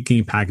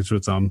 8-game package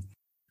with them.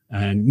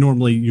 And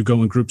normally you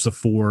go in groups of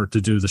 4 to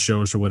do the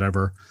shows or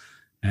whatever.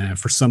 And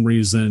for some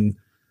reason,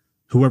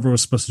 whoever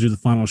was supposed to do the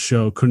final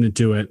show couldn't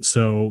do it.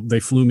 So they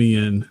flew me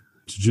in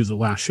to do the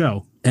last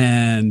show.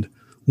 And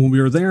when we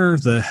were there,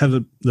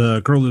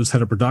 the girl who was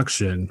head of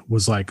production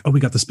was like, oh, we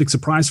got this big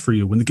surprise for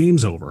you when the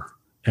game's over.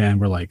 And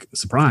we're like,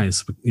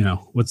 surprise?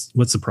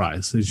 What's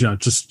surprise?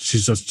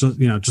 She's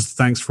just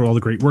thanks for all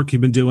the great work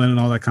you've been doing and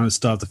all that kind of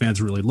stuff. The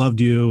fans really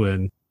loved you.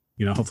 And,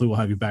 hopefully we'll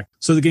have you back.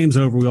 So the game's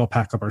over. We all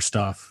pack up our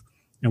stuff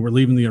and we're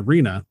leaving the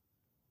arena.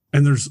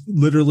 And there's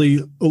literally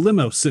a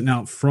limo sitting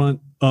out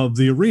front of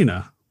the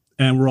arena.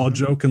 And we're all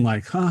joking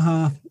like,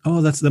 haha,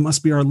 oh, that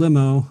must be our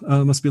limo.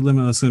 Oh, it must be a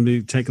limo that's going to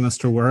be taking us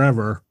to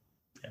wherever.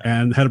 Yeah.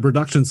 And the head of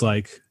production's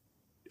like,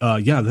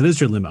 yeah, that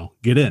is your limo.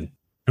 Get in.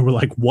 And we're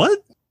like,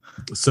 what?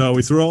 So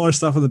we threw all our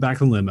stuff in the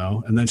back of the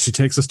limo. And then she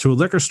takes us to a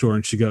liquor store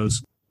and she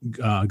goes,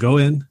 go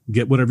in,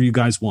 get whatever you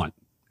guys want.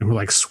 And we're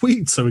like,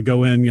 sweet. So we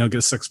go in, get a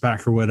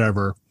 6-pack or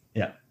whatever.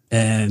 Yeah.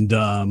 And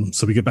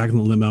so we get back in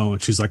the limo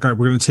and she's like, all right,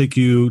 we're going to take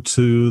you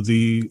to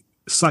the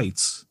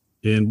sites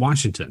in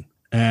Washington.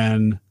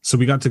 And so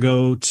we got to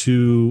go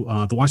to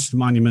the Washington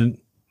Monument,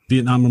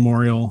 Vietnam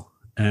Memorial,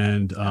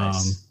 and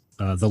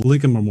the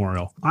Lincoln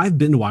Memorial. I've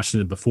been to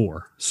Washington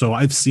before, so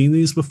I've seen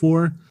these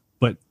before.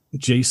 But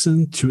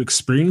Jason, to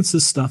experience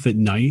this stuff at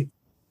night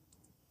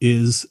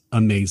is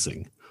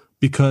amazing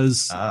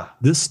because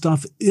this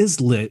stuff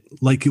is lit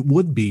like it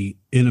would be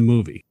in a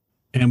movie.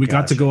 And we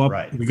got to go up.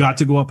 Right. We got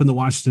to go up in the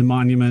Washington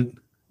Monument,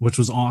 which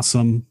was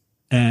awesome.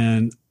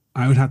 And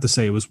I would have to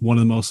say it was one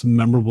of the most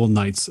memorable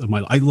nights of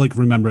my life. I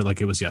remember it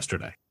like it was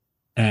yesterday.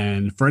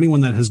 And for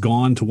anyone that has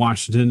gone to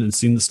Washington and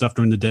seen the stuff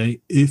during the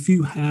day, if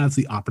you have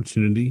the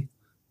opportunity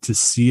to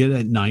see it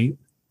at night,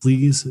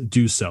 please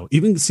do so.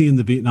 Even seeing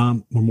the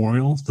Vietnam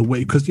Memorial, the way,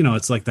 because,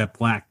 it's like that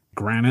black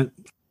granite.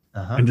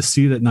 And to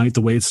see it at night,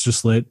 the way it's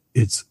just lit,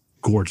 it's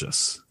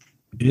gorgeous.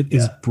 It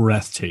is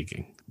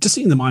breathtaking. Just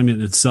seeing the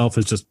monument itself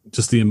is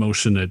just the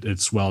emotion it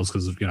swells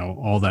because of,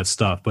 all that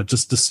stuff. But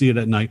just to see it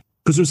at night,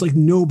 because there's like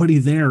nobody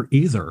there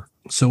either.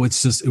 So it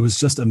was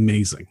just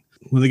amazing.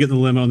 When they get in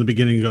the limo in the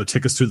beginning and go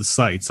take us through the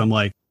sites, I'm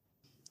like,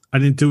 I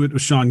didn't do it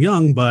with Sean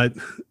Young, but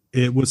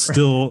it was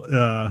still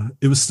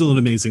an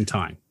amazing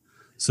time.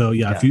 So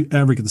yeah, if you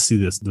ever get to see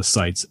the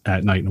sites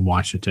at night in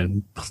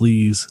Washington,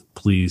 please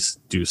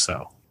do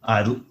so.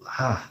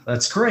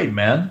 That's great,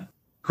 man.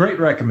 Great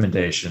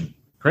recommendation.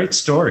 Great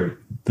story.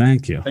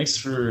 Thank you. Thanks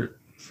for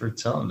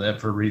telling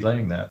that, for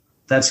relaying that.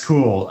 That's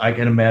cool. I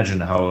can imagine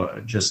how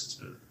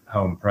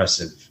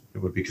impressive it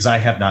would be, because I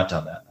have not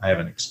done that. I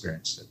haven't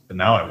experienced it, but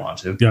now I want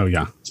to. Oh,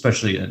 yeah.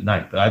 Especially at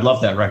night. But I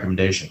love that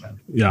recommendation, man.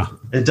 Yeah.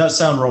 It does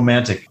sound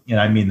romantic.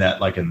 I mean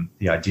that like in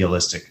the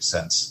idealistic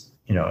sense,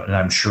 and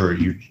I'm sure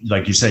you,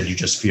 like you said, you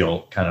just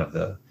feel kind of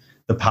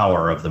the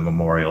power of the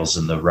memorials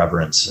and the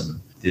reverence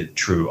and the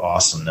true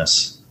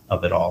awesomeness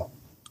of it all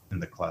in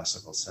the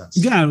classical sense.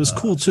 Yeah, it was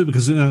cool too,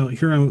 because,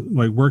 here I'm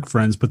like work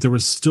friends, but there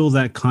was still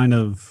that kind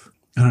of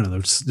I don't know.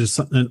 There's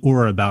an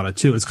aura about it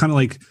too. It's kind of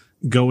like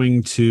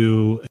going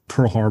to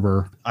Pearl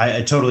Harbor.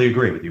 I totally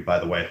agree with you, by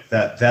the way.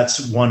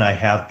 That's one I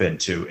have been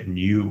to, and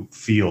you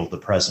feel the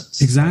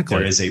presence. Exactly.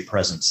 There is a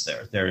presence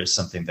there. There is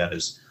something that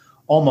is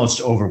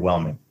almost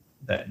overwhelming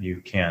that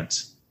you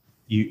can't,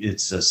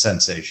 it's a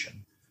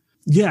sensation.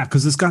 Yeah,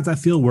 because it's got that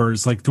feel where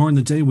it's like during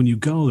the day when you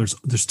go,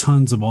 there's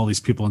tons of all these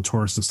people and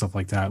tourists and stuff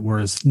like that.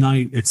 Whereas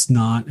night, it's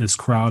not as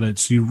crowded.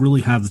 So you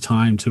really have the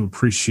time to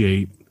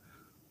appreciate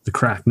the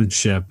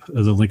craftsmanship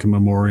of the Lincoln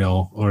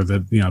Memorial or the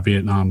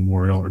Vietnam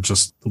Memorial or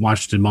just the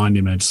Washington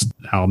Monument, just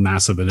how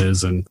massive it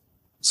is. And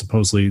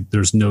supposedly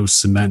there's no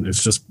cement.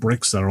 It's just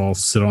bricks that are all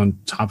sit on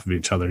top of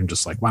each other and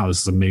just like, wow,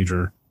 this is a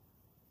major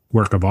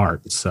work of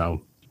art.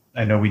 So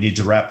I know we need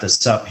to wrap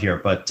this up here,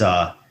 but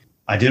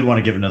I did want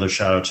to give another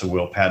shout out to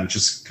Will Patton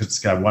just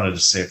because I wanted to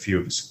say a few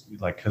of his,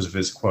 like, because of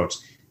his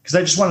quotes. Because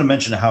I just want to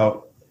mention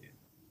how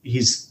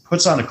he's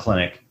puts on a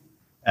clinic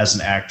as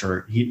an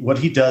actor. What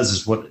he does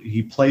is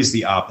he plays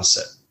the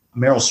opposite.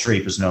 Meryl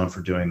Streep is known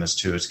for doing this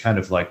too. It's kind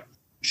of like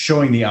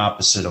showing the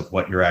opposite of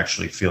what you're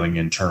actually feeling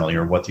internally,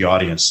 or what the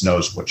audience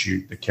knows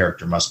the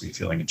character must be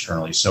feeling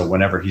internally. So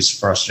whenever he's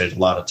frustrated, a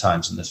lot of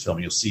times in this film,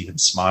 you'll see him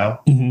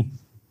smile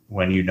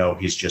when you know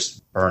he's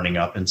just burning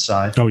up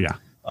inside. Oh yeah.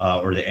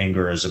 Or the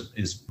anger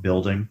is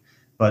building.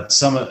 But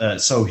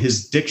so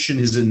his diction,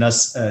 his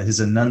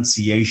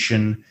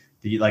enunciation,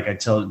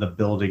 the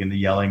building and the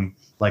yelling,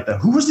 like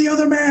who was the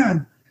other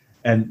man?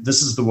 And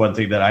this is the one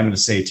thing that I'm going to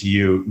say to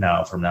you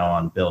from now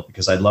on, Bill,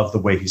 because I love the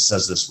way he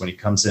says this when he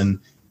comes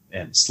in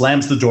and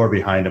slams the door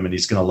behind him and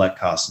he's going to let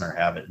Costner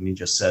have it. And he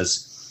just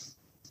says,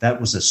 that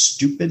was a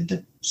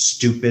stupid,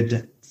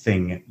 stupid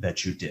thing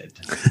that you did.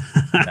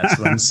 That's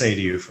what I'm going to say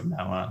to you from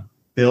now on.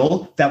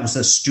 Bill, that was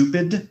a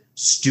stupid,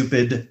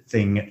 stupid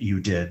thing you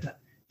did.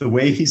 The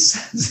way he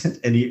says it,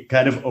 and he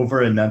kind of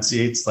over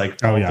enunciates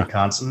the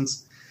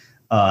consonants.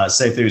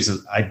 Say if there's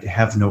I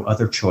have no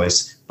other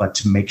choice but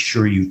to make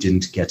sure you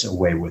didn't get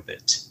away with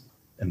it.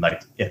 And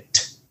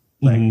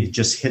it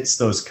just hits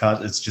those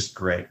cuts. It's just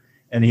great.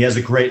 And he has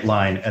a great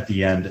line at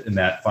the end in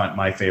that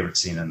my favorite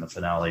scene in the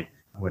finale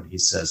when he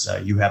says,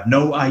 you have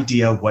no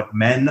idea what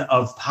men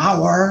of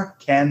power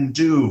can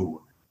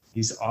do.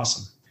 He's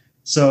awesome.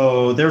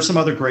 So there are some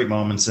other great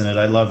moments in it.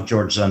 I love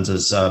George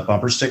Zunza's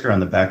bumper sticker on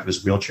the back of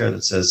his wheelchair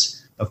that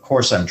says, of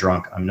course I'm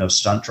drunk. I'm no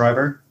stunt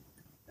driver.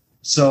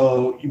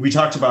 So we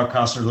talked about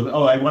Costner a little bit.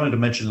 Oh, I wanted to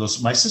mention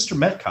this. My sister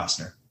met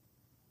Costner.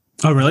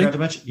 Oh, really?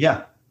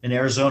 Yeah, in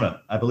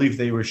Arizona. I believe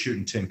they were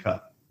shooting Tin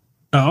Cup.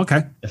 Oh,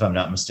 okay. If I'm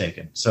not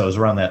mistaken. So it was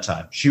around that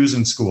time. She was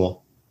in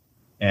school,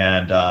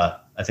 and I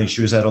think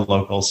she was at a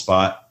local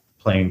spot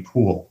playing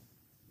pool.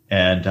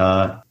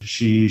 And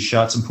she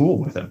shot some pool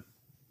with him.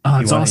 Oh,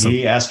 that's awesome.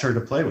 He asked her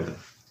to play with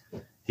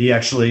him. He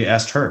actually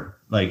asked her.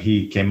 Like,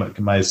 he came up.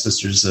 My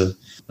sister's an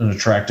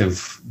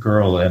attractive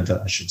girl, and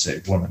I should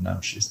say woman now.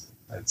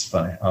 It's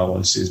funny. I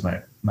always see as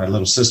my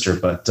little sister,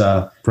 but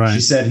right.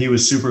 She said he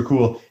was super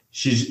cool.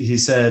 She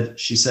said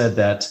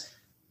that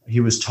he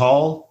was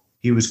tall,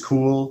 he was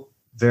cool,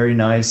 very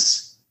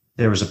nice.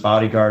 There was a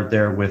bodyguard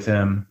there with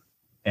him,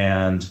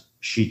 and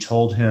she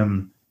told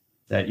him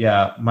that,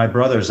 yeah, my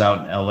brother's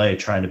out in LA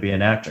trying to be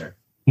an actor,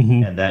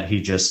 and that he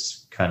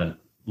just kind of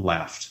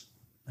laughed,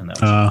 and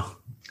that was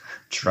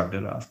shrugged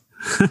it off.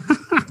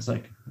 I was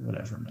like,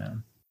 whatever,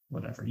 man,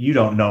 whatever. You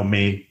don't know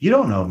me. You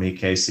don't know me,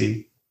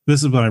 Casey.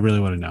 This is what I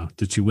really want to know.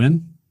 Did she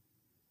win?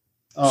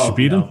 Oh, she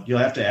beat him? You'll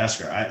have to ask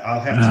her.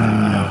 I'll have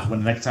to when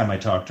the next time I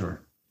talk to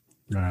her.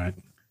 All right.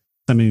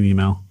 Send me an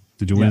email.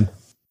 Did you win?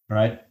 All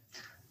right.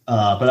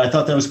 But I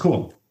thought that was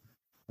cool.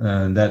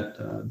 And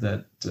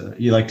that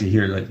you like to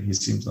hear that he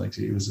seems like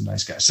he was a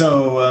nice guy.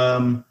 So,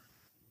 I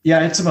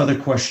had some other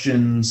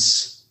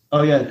questions.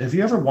 Oh, yeah. Have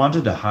you ever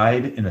wanted to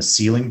hide in a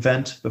ceiling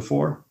vent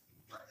before?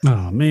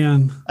 Oh,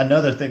 man.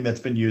 Another thing that's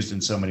been used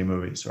in so many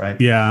movies, right?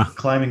 Yeah.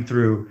 Climbing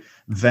through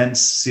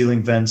vents,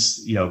 ceiling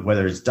vents,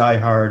 whether it's Die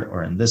Hard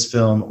or in this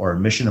film or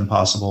Mission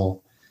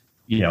Impossible,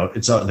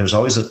 there's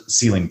always a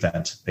ceiling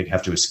vent they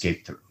have to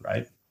escape through,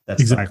 right?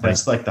 That's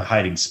like the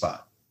hiding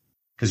spot,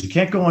 because you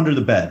can't go under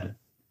the bed.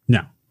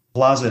 No.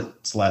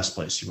 Closet's the last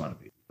place you want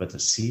to be, but the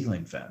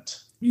ceiling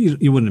vent.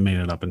 You wouldn't have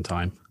made it up in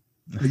time.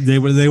 They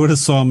would have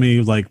saw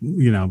me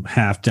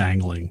half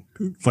dangling,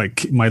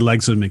 like my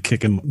legs would have been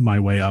kicking my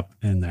way up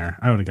in there.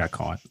 I would have got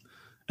caught.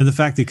 And the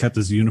fact he kept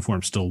his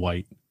uniform still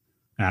white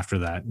after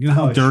that,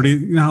 how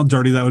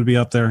dirty that would be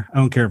up there. I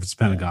don't care if it's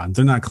Pentagon.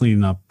 They're not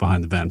cleaning up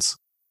behind the vents.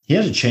 He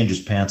had to change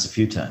his pants a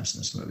few times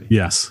in this movie.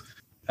 Yes.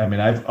 I mean,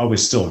 I've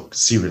always still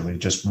secretly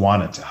just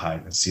wanted to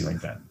hide in a ceiling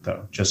vent,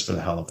 though, just for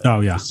the hell of it. Oh,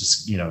 yeah.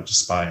 Just, to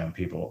spy on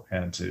people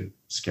and to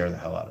scare the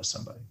hell out of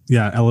somebody.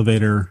 Yeah,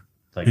 elevator.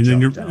 And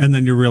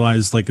then you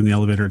realize, like, in the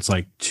elevator, it's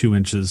like 2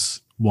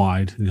 inches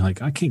wide. And you're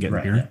like, I can't get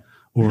in here.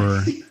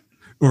 Yeah.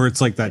 Or it's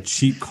like that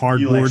cheap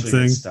cardboard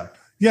thing.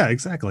 Yeah,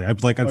 exactly.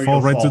 I'd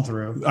fall right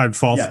through. I'd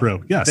fall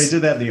through. Yes. They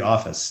did that in The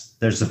Office.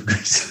 There's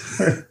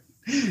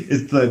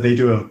they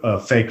do a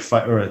fake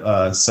fire,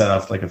 or set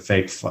off like a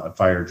fake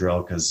fire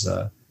drill because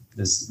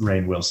this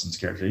Rainn Wilson's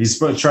character, he's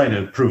trying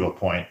to prove a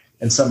point.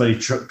 and somebody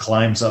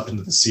climbs up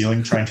into the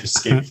ceiling trying to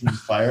escape from the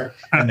fire,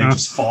 and they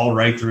just fall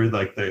right through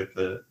like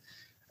the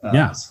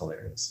it's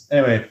hilarious.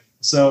 Anyway,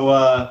 so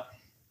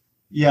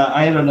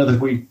I had another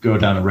week go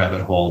down a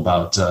rabbit hole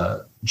about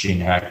Gene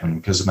Hackman,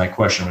 because my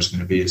question was going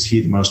to be, is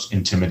he the most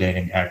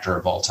intimidating actor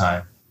of all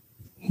time?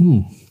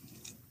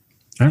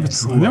 I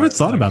never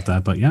thought about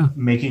that, but yeah.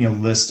 Making a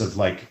list of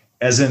like,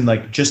 as in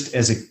like, just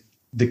as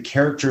the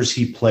characters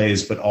he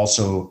plays, but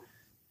also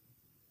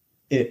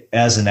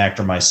as an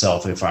actor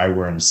myself, if I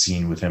were in a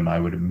scene with him, I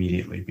would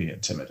immediately be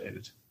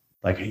intimidated.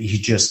 Like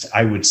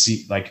I would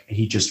see, like,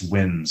 he just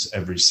wins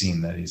every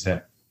scene that he's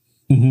in.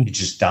 He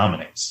just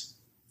dominates.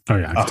 Oh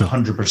yeah.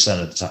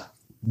 100% of the time.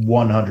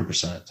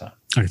 100% of the time.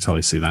 I can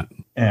totally see that.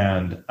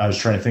 And I was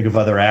trying to think of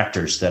other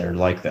actors that are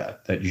like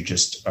that you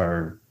just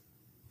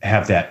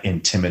have that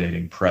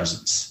intimidating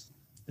presence.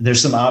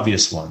 There's some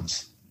obvious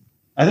ones.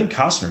 I think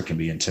Costner can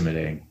be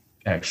intimidating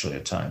actually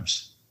at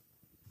times,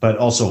 but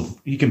also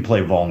he can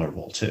play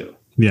vulnerable too.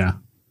 Yeah.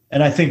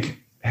 And I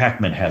think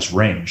Hackman has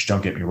range,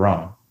 don't get me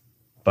wrong,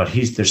 but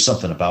there's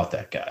something about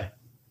that guy.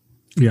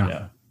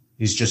 Yeah.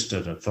 He's just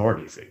an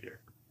authority figure.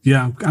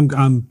 Yeah.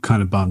 I'm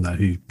kind of bummed that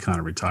he kind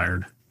of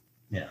retired.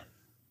 Yeah.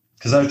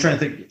 Because I was trying to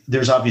think,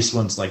 there's obvious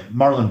ones like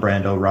Marlon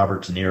Brando,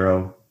 Robert De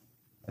Niro,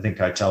 I think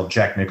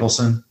Jack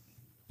Nicholson,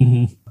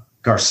 Andy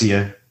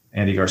Garcia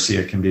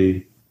can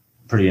be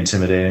pretty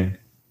intimidating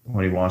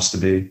when he wants to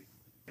be.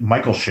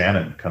 Michael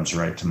Shannon comes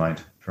right to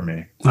mind for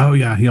me. Oh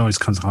yeah, he always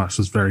comes across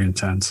as very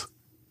intense.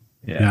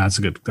 Yeah,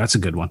 that's a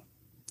good one.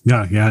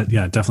 Yeah,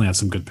 definitely have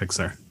some good picks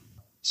there.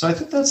 So I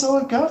think that's all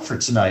I've got for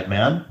tonight,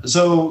 man.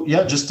 So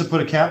yeah, just to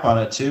put a cap on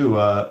it too,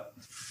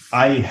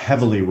 I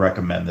heavily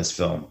recommend this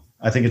film.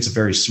 I think it's a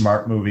very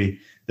smart movie.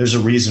 There's a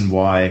reason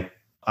why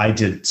I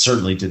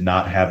certainly did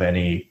not have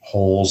any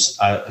holes.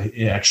 I'm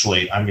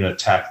going to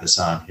tack this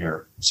on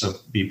here, so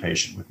be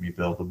patient with me,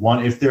 Bill. The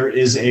one, if there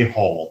is a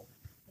hole,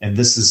 and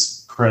this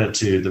is credit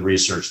to the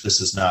research, this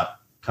is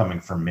not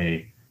coming from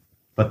me,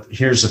 but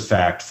here's a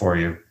fact for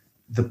you.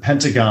 The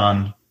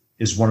Pentagon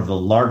is one of the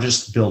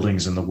largest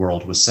buildings in the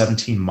world with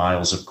 17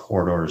 miles of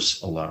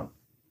corridors alone.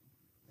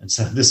 And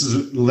so this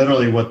is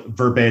literally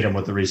verbatim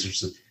what the research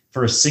says.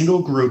 For a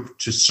single group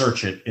to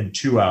search it in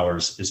 2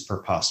 hours is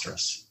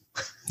preposterous.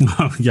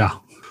 Oh, yeah.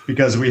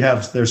 Because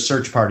there's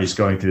search parties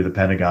going through the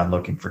Pentagon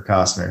looking for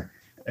Costner,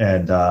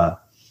 and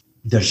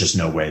there's just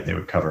no way they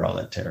would cover all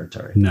that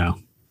territory. No.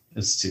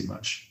 It's too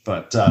much.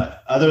 But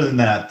other than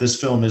that, this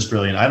film is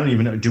brilliant. I don't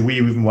even know. Do we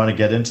even want to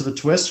get into the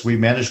twist? We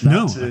managed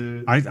not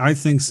to. I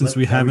think since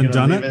we haven't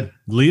done it,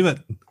 leave it.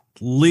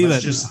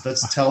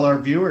 Let's tell our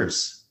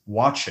viewers.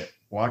 Watch it.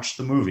 Watch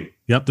the movie.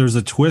 Yep. There's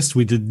a twist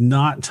we did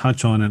not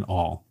touch on at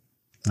all.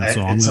 That's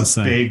all I'm going to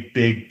say. It's a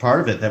big part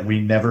of it that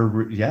we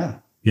never. Yeah.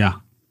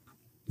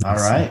 All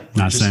right.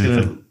 Not saying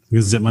anything.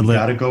 Zip my lip.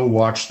 Got to go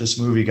watch this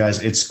movie,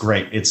 guys. It's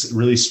great. It's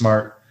really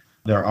smart.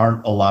 There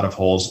aren't a lot of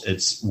holes.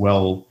 It's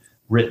well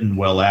written,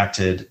 well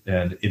acted,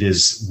 and it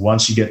is,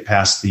 once you get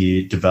past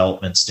the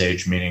development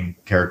stage, meaning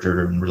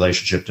character and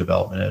relationship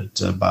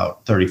development, at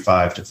about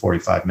 35 to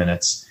 45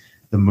 minutes,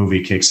 the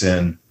movie kicks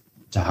in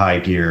to high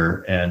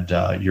gear, and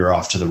you're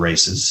off to the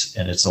races,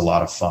 and it's a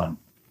lot of fun.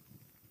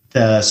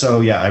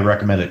 So yeah, I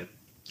recommend it. I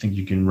think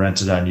you can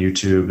rent it on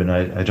YouTube, and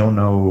I don't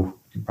know,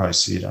 you can probably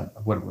see it on,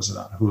 what was it,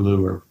 on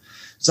Hulu, or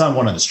it's on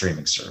one of the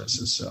streaming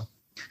services. So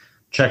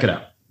check it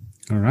out.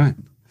 All right.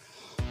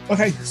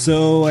 Okay,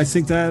 so I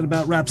think that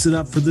about wraps it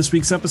up for this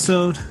week's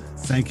episode.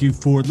 Thank you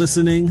for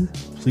listening.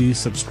 Please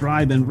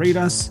subscribe and rate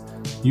us.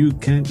 You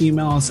can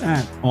email us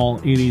at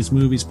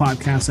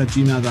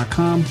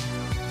all80smoviespodcast@gmail.com.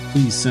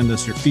 Please send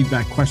us your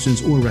feedback,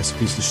 questions, or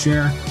recipes to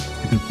share.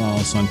 You can follow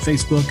us on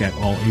Facebook at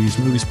All 80s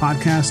Movies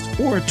Podcast,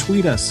 or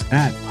tweet us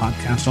at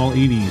Podcast All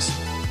 80s.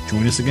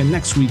 Join us again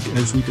next week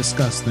as we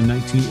discuss the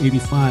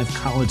 1985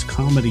 college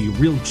comedy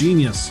Real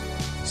Genius,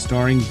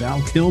 starring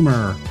Val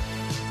Kilmer.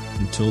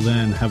 Until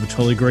then, have a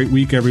totally great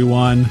week,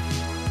 everyone.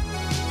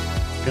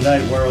 Good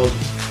night, world.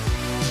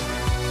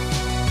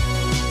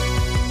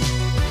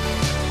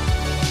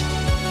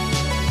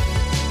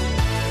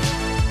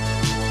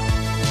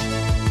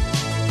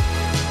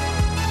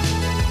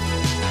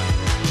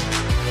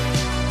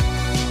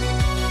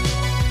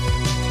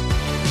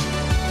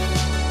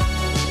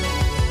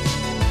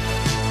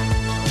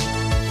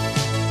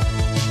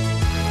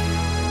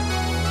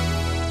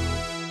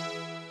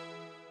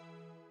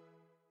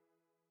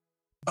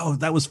 Oh,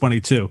 that was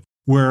funny too,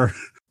 where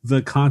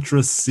the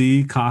Contras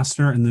see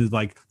Costner and they're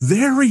like,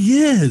 there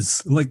he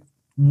is. Like,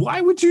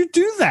 why would you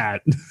do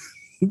that?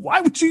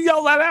 Why would you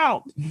yell that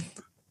out?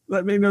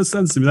 That made no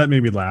sense to me. That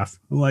made me laugh.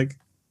 I'm like,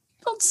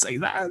 don't say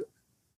that.